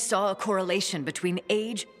 We saw a correlation between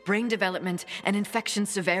age, brain development, and infection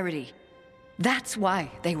severity. That's why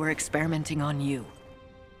they were experimenting on you.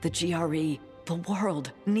 The GRE, the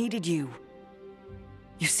world, needed you.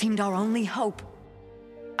 You seemed our only hope.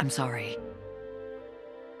 I'm sorry.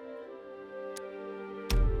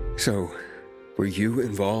 So, were you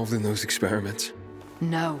involved in those experiments?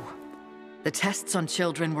 No. The tests on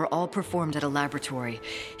children were all performed at a laboratory.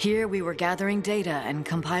 Here we were gathering data and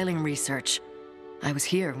compiling research. I was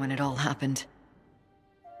here when it all happened.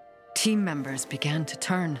 Team members began to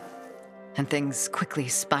turn, and things quickly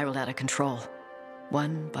spiraled out of control.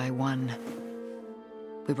 One by one.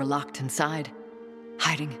 We were locked inside,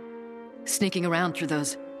 hiding, sneaking around through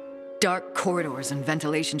those dark corridors and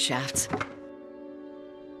ventilation shafts.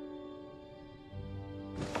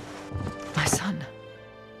 My son.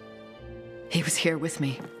 He was here with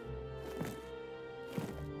me.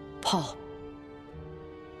 Paul.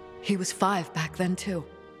 He was 5 back then, too.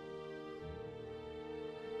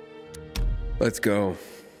 Let's go.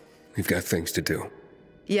 We've got things to do.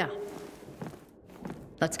 Yeah.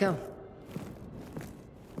 Let's go.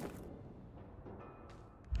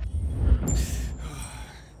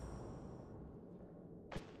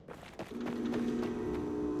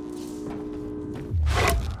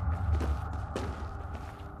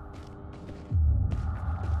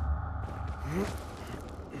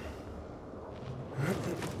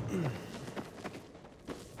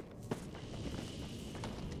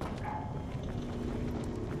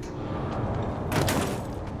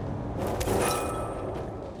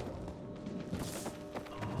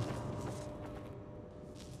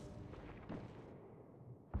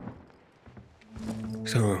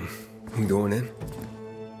 So, we going in?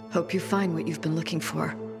 Hope you find what you've been looking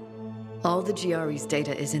for. All the GRE's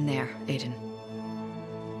data is in there, Aiden.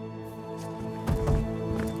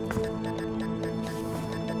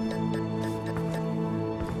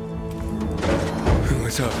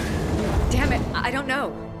 What's up? Damn it, I don't know.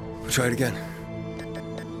 We'll try it again.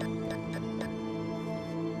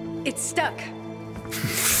 It's stuck.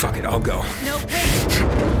 Fuck it, I'll go. No, wait!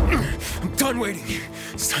 I'm done waiting.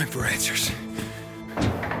 It's time for answers.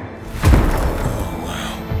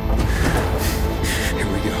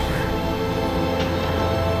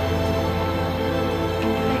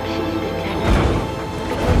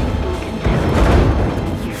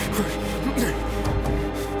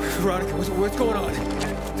 Veronica, what's going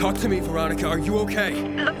on? Talk to me, Veronica. Are you okay?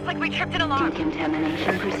 Looks like we tripped an alarm.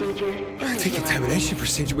 Decontamination procedure. Decontamination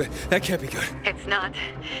procedure? But that can't be good. It's not.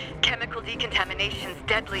 Chemical decontamination's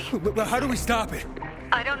deadly. But how do we stop it?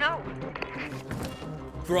 I don't know.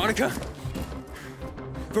 Veronica?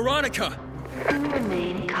 Veronica!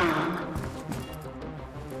 Remain calm.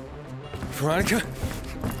 Veronica?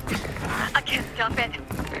 I can't stop it.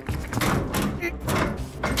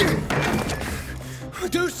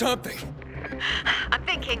 Do something! I'm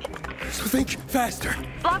thinking. So think faster.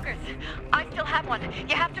 Blockers. I still have one.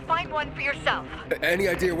 You have to find one for yourself. Any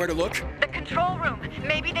idea where to look? The control room.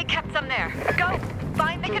 Maybe they kept some there. Go!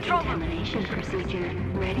 Find the control room. Decontamination procedure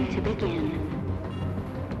ready to begin.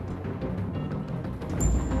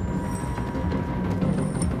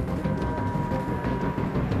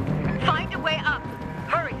 Find a way up.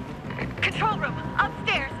 Hurry. Control room.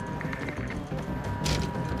 Upstairs.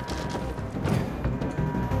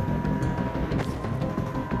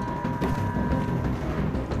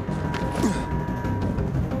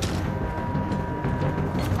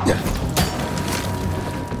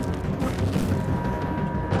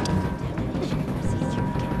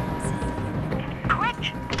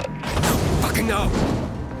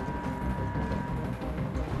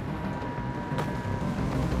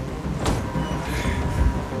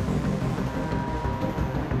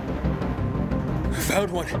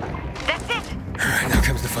 Found one. That's it! Alright, now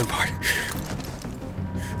comes the fun part.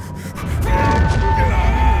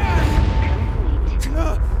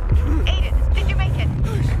 Aiden, did you make it?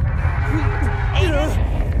 Aiden?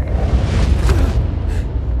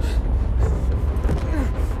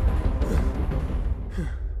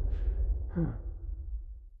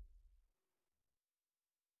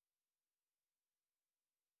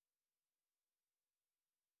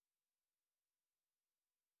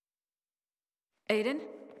 Aiden?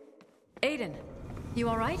 Aiden, you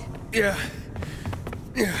all right? Yeah.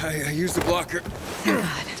 Yeah, I used the blocker. God.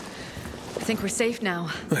 I think we're safe now.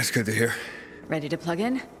 That's good to hear. Ready to plug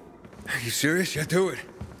in? Are you serious? Yeah, do it.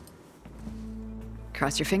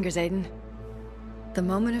 Cross your fingers, Aiden. The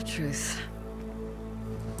moment of truth.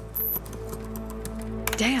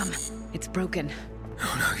 Damn, it's broken.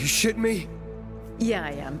 Oh no, you shitting me? Yeah,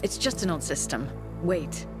 I am. It's just an old system.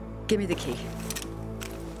 Wait. Give me the key.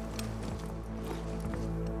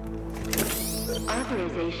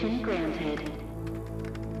 Authorization granted.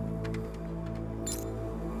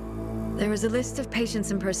 There is a list of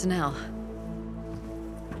patients and personnel.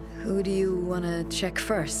 Who do you want to check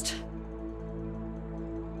first?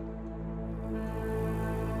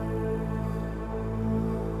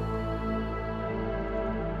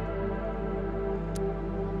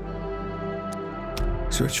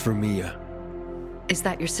 Search for Mia. Is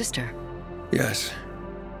that your sister? Yes.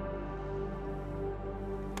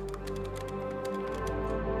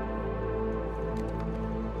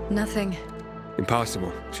 Nothing.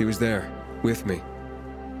 Impossible. She was there, with me.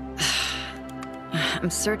 I'm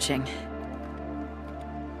searching.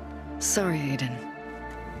 Sorry, Aiden.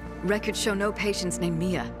 Records show no patients named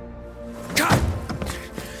Mia. God!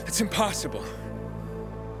 It's impossible.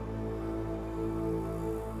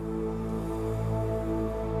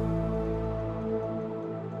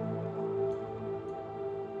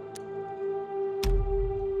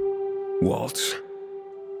 Waltz.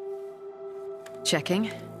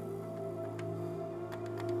 Checking.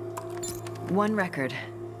 One record.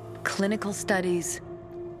 Clinical studies.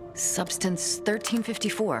 Substance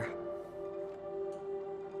 1354.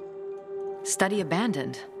 Study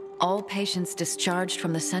abandoned. All patients discharged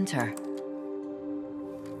from the center.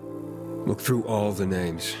 Look through all the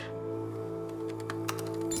names.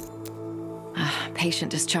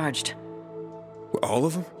 Patient discharged. All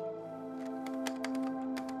of them?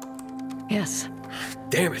 Yes.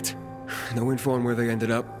 Damn it. No info on where they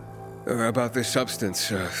ended up? Or about this substance,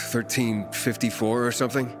 1354 or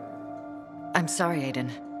something? I'm sorry, Aiden.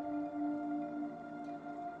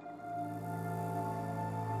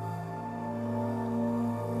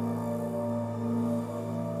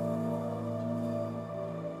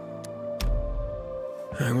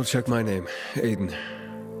 I will check my name. Aiden.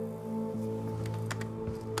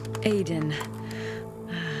 Aiden.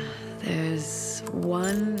 There's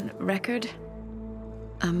one record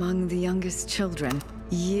among the youngest children.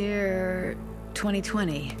 Year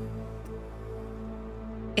 2020.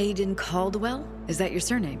 Aiden Caldwell? Is that your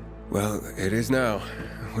surname? Well, it is now.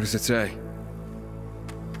 What does it say?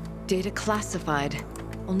 Data classified.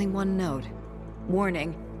 Only one note.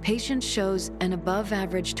 Warning, patient shows an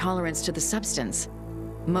above-average tolerance to the substance.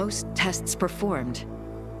 Most tests performed.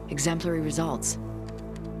 Exemplary results.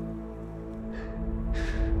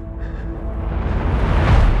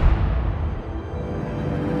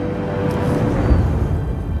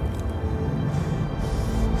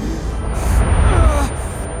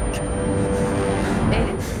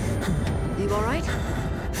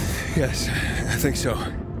 Yes, I think so.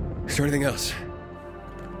 Is there anything else?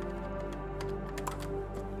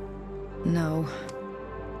 No.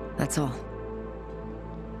 That's all.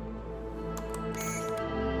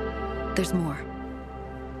 There's more.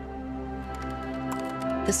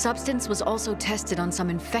 The substance was also tested on some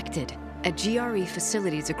infected at GRE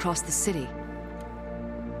facilities across the city.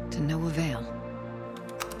 To no avail.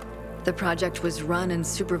 The project was run and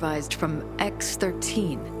supervised from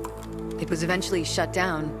X-13. It was eventually shut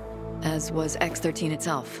down, as was X-13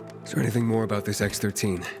 itself. Is there anything more about this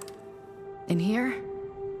X-13? In here?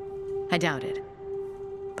 I doubt it.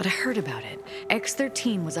 But I heard about it.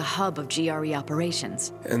 X-13 was a hub of GRE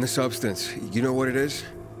operations. And the substance, you know what it is?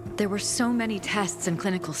 There were so many tests and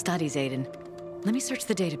clinical studies, Aiden. Let me search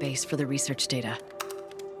the database for the research data.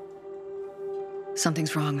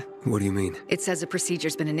 Something's wrong. What do you mean? It says a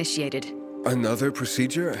procedure's been initiated. Another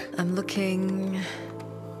procedure? I'm looking...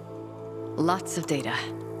 Lots of data.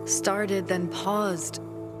 Started, then paused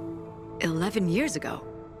 11 years ago.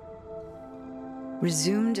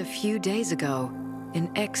 Resumed a few days ago in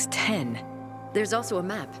X-10. There's also a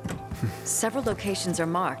map. Several locations are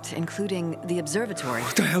marked, including the observatory.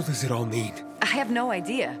 What the hell does it all mean? I have no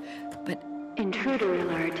idea, but Intruder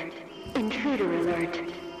alert. Intruder alert.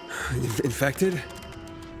 Infected?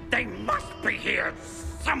 They must be here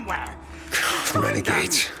somewhere.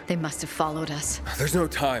 Renegades. They must have followed us. There's no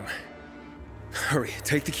time. Hurry,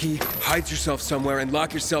 take the key, hide yourself somewhere, and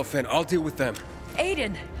lock yourself in. I'll deal with them.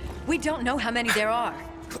 Aiden, we don't know how many there are.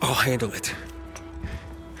 I'll handle it.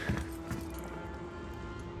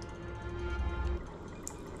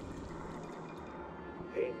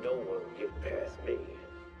 Ain't no one get past me.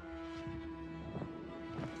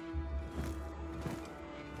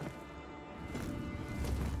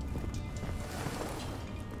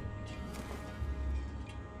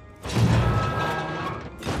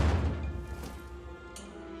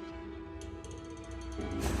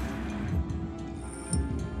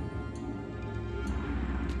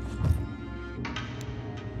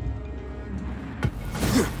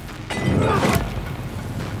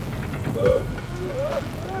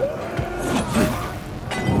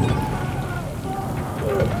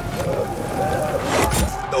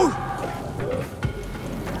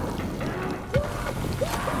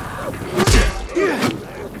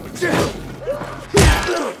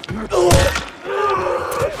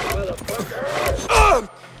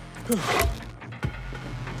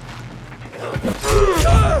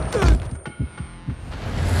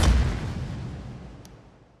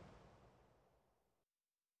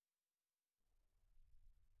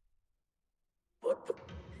 What the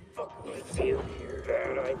fuck do I feel here?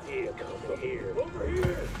 Bad idea. Come here. Over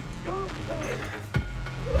here. Come back.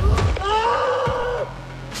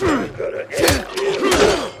 I'm gonna end you.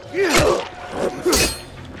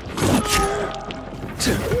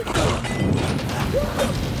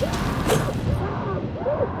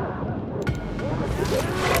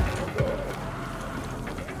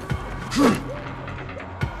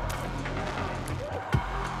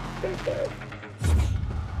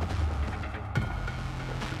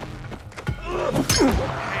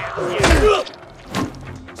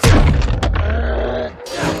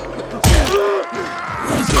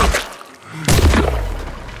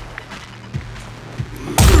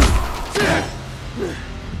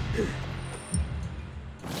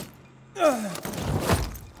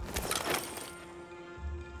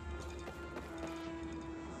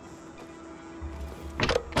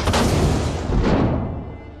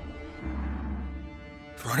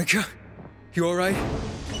 Veronica? You alright?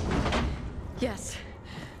 Yes,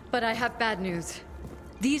 but I have bad news.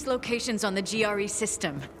 These locations on the GRE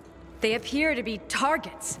system, they appear to be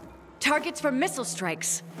targets. Targets for missile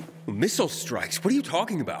strikes. Missile strikes? What are you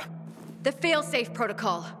talking about? The failsafe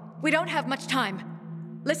protocol. We don't have much time.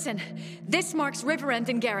 Listen, this marks Riverend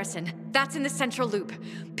and Garrison. That's in the central loop.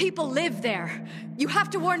 People live there. You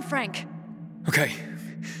have to warn Frank. Okay.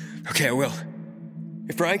 Okay, I will.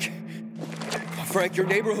 Frank? Frank, your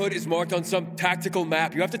neighborhood is marked on some tactical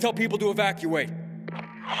map. You have to tell people to evacuate.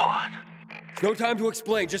 What? No time to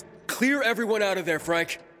explain. Just clear everyone out of there,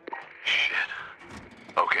 Frank. Shit.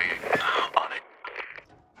 Okay, on it.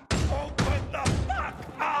 Open the fuck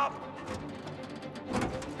up!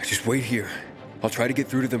 Just wait here. I'll try to get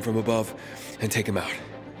through to them from above and take them out.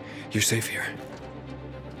 You're safe here.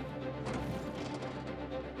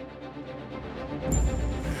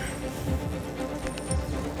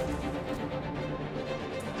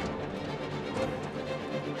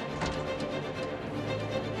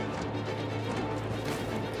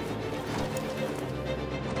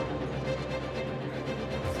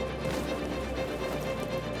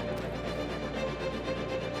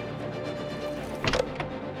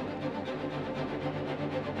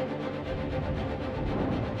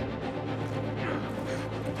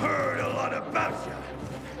 Heard a lot about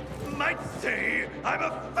you. Might say I'm a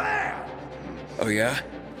fan. Oh yeah?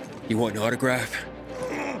 You want an autograph?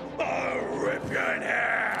 I'll rip you in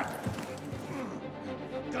half.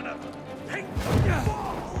 Gonna paint your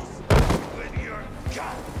balls with your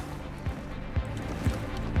gun.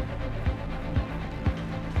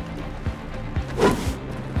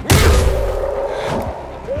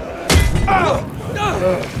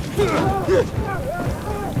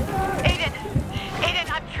 Aiden,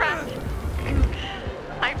 I'm trapped.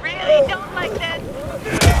 I really don't like this.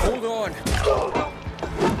 Hold on.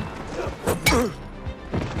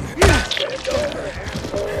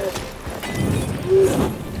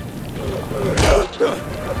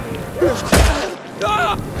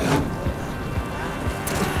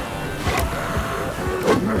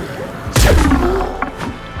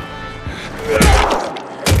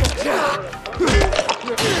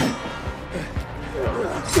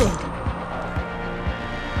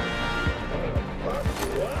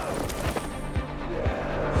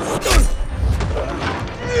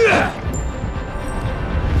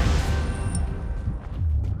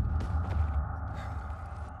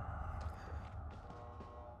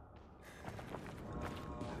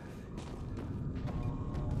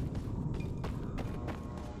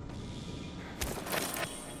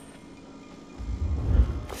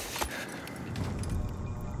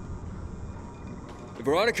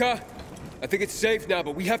 Veronica? I think it's safe now,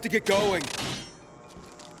 but we have to get going.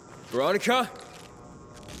 Veronica?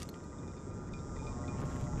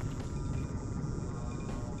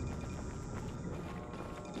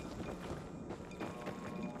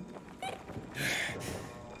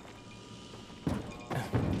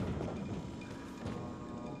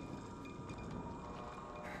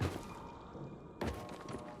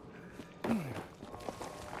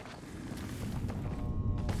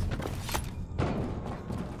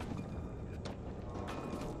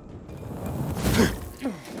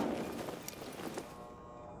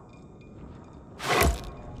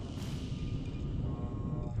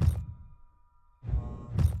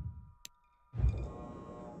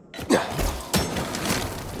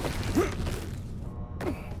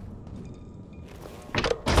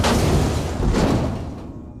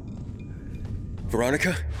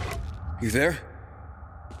 Veronica? You there?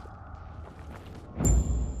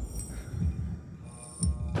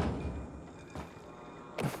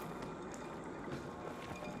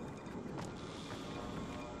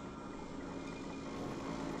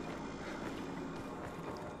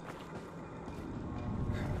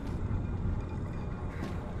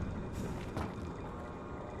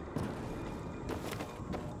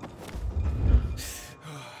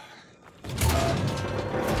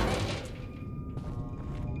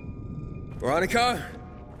 Veronica?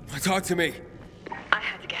 Talk to me. I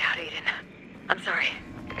had to get out, Aiden. I'm sorry.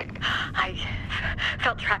 I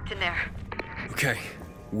felt trapped in there. Okay.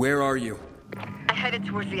 Where are you? I headed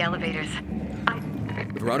towards the elevators.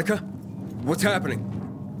 Veronica? What's happening?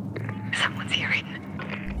 Someone's here, Aiden.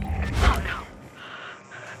 Oh,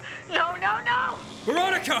 no. No, no, no!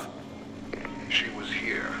 Veronica! She was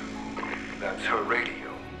here. That's her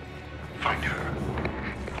radio. Find her.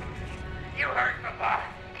 You heard the boss.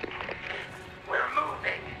 We're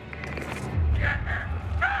moving. Get her.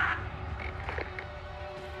 Ah!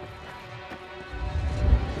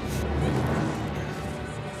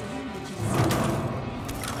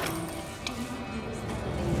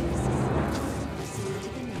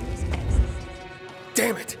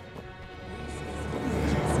 Damn it!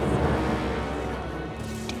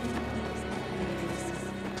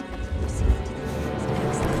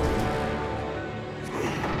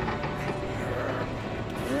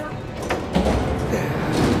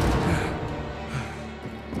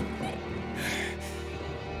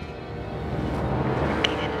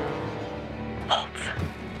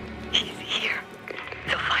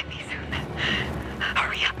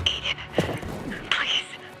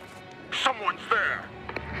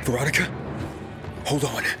 Veronica? Hold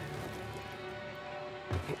on.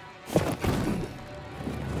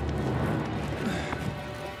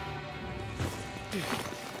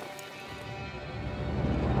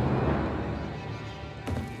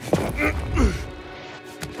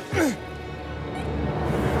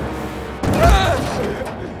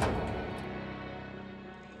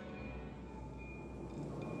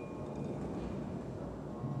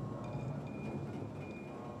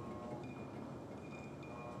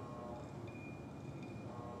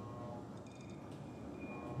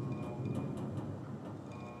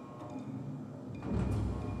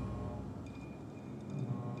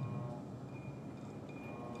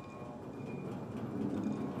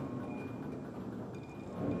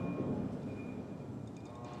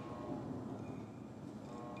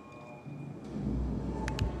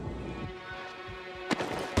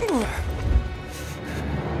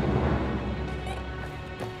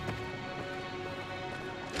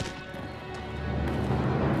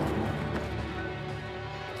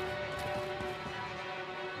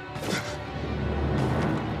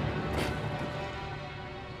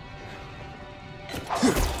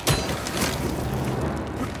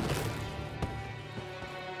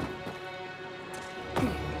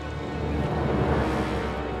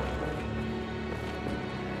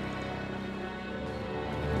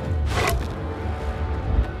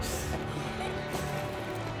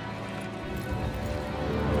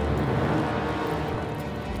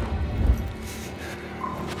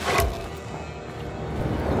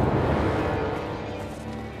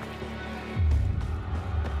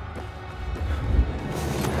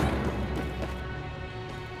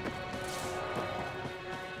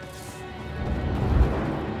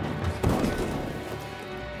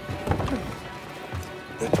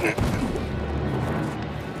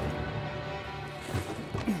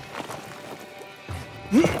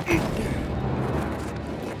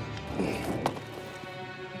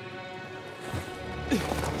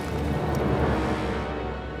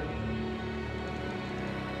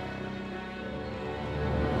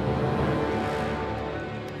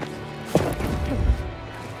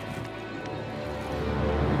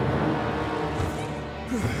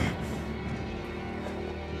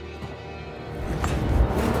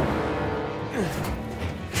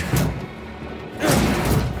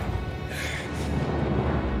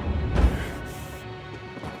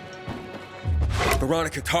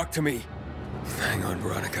 Veronica, talk to me. Hang on,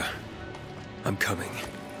 Veronica. I'm coming.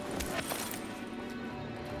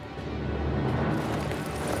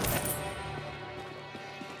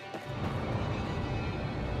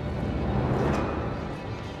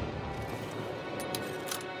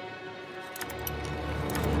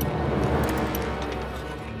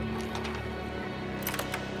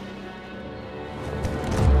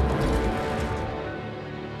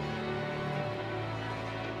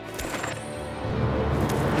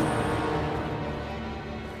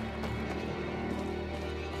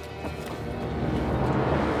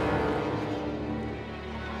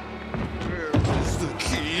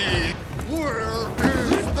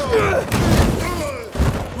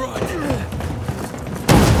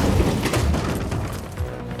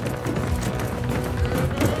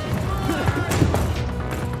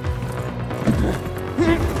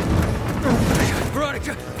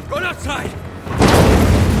 Run outside!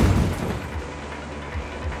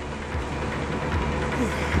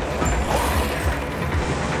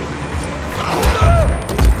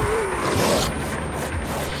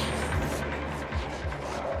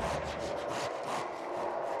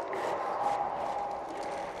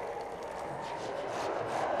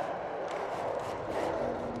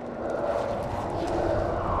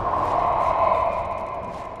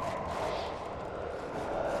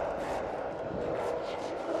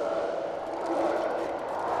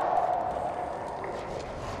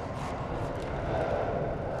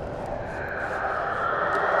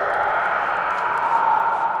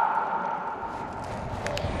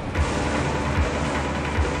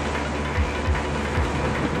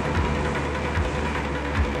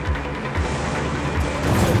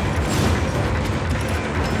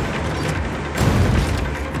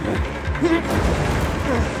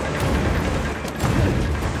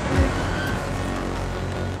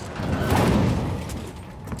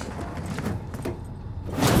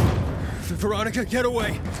 Veronica, get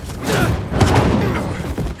away!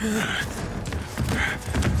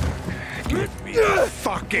 Give me the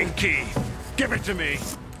fucking key! Give it to me!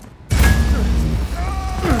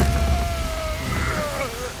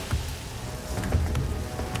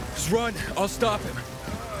 Just run, I'll stop him.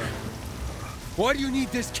 Why do you need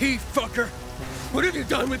this key, fucker? What have you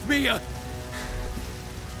done with Mia?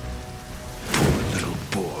 Little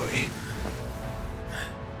boy.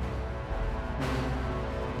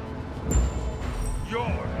 You're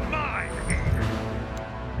mine!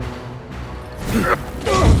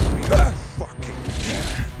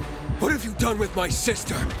 What have you done with my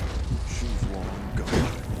sister? She's long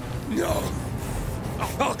gone. No!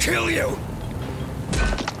 I'll kill you!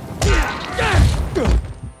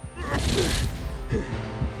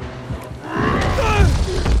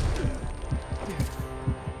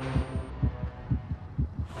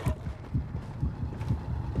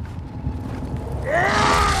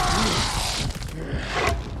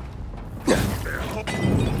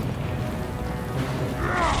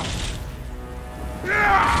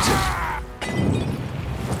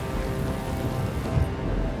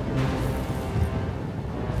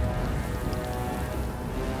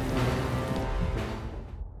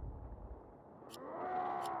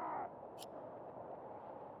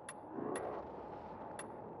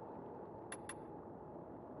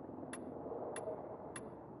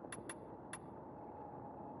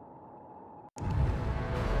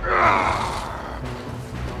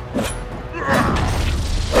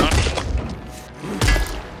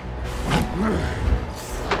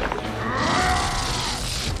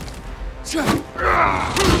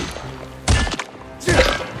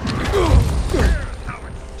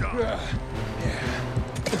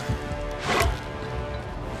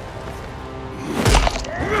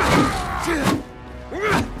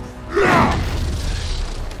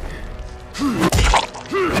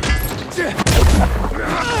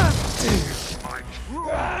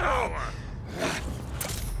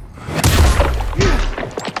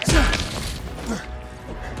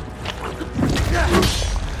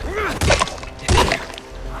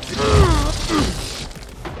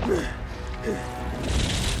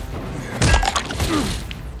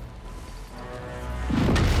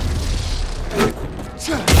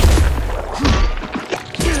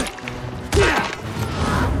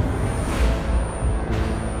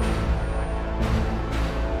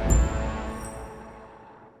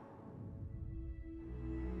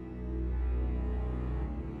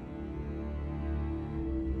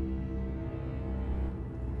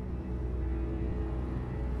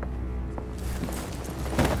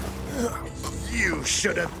 You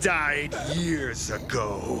should have died years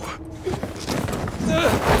ago.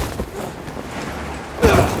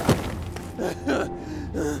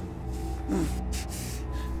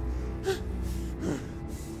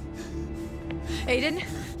 Aiden?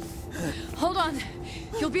 Hold on.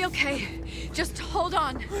 You'll be okay. Just hold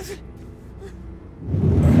on.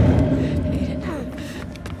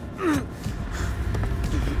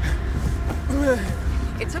 Aiden.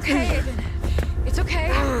 It's okay, Aiden. It's okay.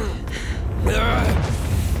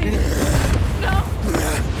 Aiden. No!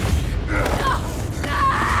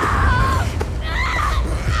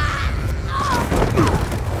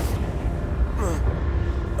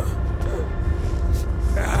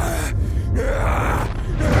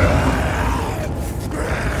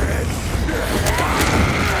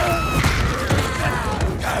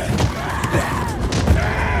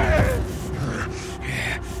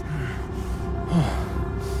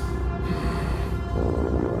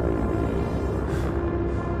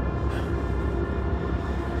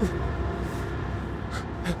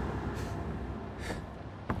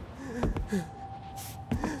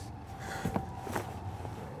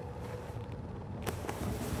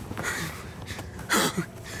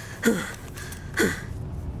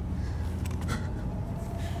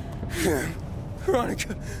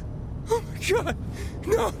 Veronica! Oh my God!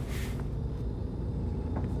 No!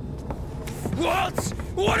 Waltz!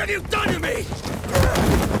 What have you done to me?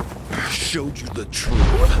 I showed you the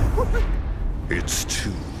truth. It's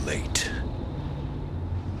too late.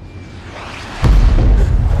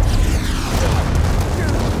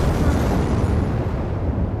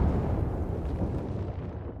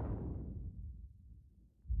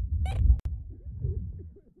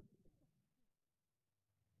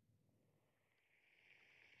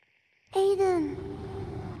 Aiden.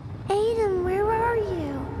 Aiden, where are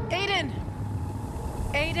you? Aiden!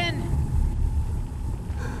 Aiden!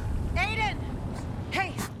 Aiden!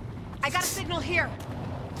 Hey, I got a signal here.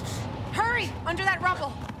 Hurry, under that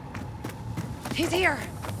rubble. He's here.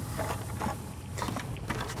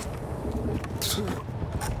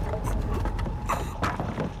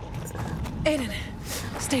 Aiden,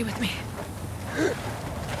 stay with me.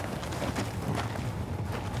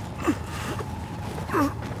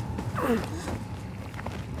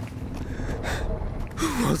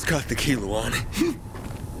 Who's got the key, Luan?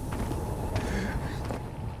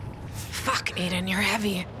 Fuck, Aiden, you're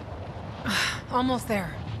heavy. Almost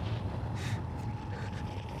there.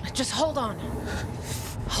 Just hold on.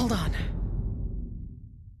 Hold on.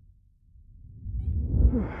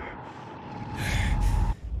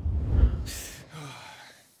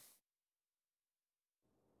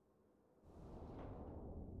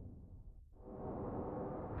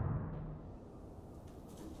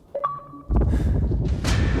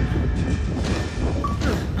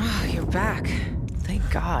 Back. Thank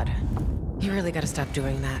God. You really gotta stop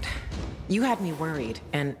doing that. You had me worried,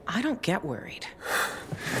 and I don't get worried.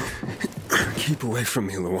 Keep away from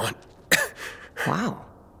me, Luan. Wow.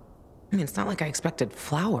 I mean, it's not like I expected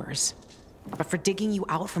flowers. But for digging you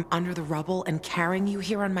out from under the rubble and carrying you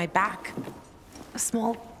here on my back, a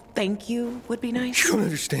small thank you would be nice. You don't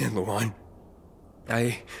understand, Luan.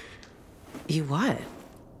 You what?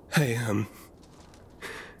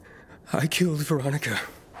 I killed Veronica.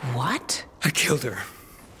 What? I killed her.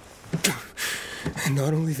 And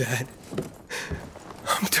not only that,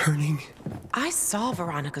 I'm turning. I saw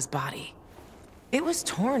Veronica's body. It was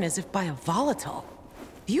torn as if by a volatile.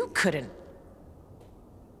 You couldn't.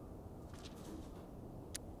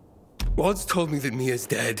 Waltz told me that Mia's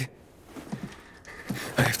dead.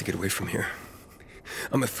 I have to get away from here.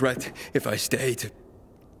 I'm a threat if I stay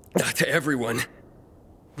to everyone.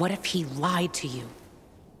 What if he lied to you?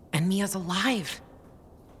 And Mia's alive?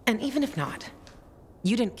 And even if not,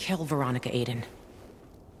 you didn't kill Veronica, Aiden.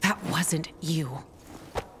 That wasn't you.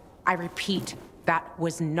 I repeat, that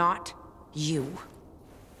was not you.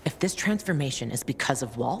 If this transformation is because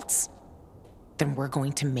of Waltz, then we're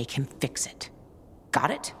going to make him fix it. Got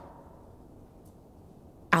it?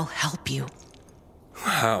 I'll help you.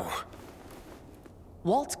 How?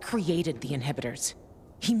 Waltz created the inhibitors.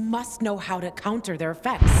 He must know how to counter their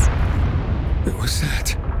effects. What was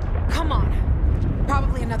that? Come on.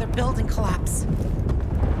 Probably another building collapse.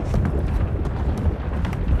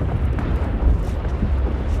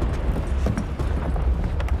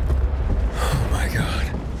 Oh my God.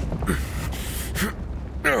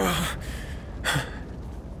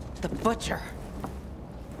 The Butcher.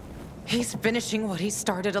 He's finishing what he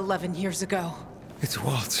started 11 years ago. It's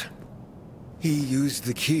Waltz. He used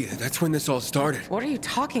the key. That's when this all started. What are you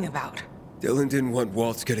talking about? Dylan didn't want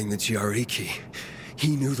Waltz getting the GRE key.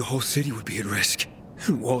 He knew the whole city would be at risk.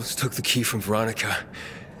 And Waltz took the key from Veronica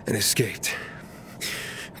and escaped.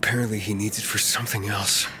 Apparently he needs it for something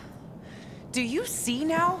else. Do you see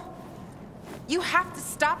now? You have to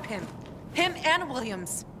stop him. Him and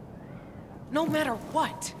Williams. No matter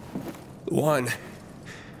what. Luan,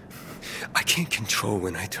 I can't control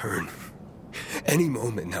when I turn. Any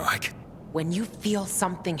moment now, I could... When you feel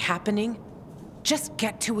something happening, just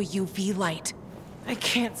get to a UV light. I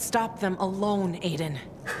can't stop them alone, Aiden.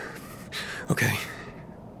 Okay.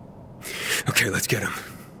 Okay, let's get him.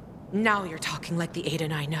 Now you're talking like the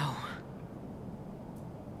Aiden I know.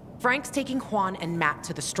 Frank's taking Juan and Matt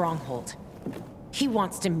to the Stronghold. He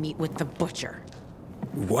wants to meet with the Butcher.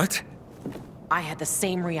 What? I had the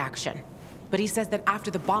same reaction. But he says that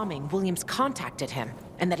after the bombing, Williams contacted him,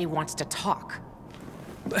 and that he wants to talk.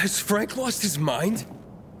 Has Frank lost his mind?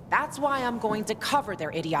 That's why I'm going to cover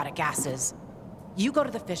their idiotic asses. You go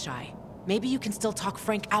to the fisheye. Maybe you can still talk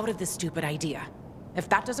Frank out of this stupid idea. If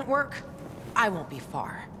that doesn't work, I won't be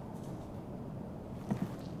far.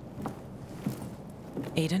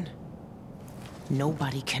 Aiden,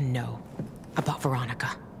 nobody can know about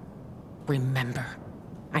Veronica. Remember,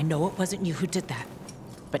 I know it wasn't you who did that,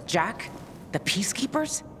 but Jack, the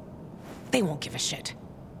Peacekeepers, they won't give a shit.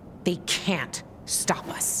 They can't stop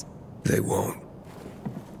us. They won't.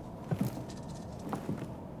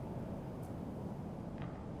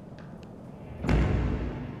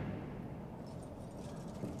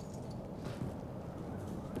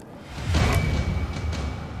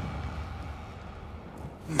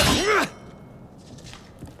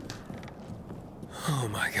 Oh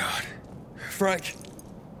my God. Frank!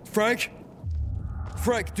 Frank!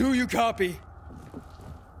 Frank, do you copy?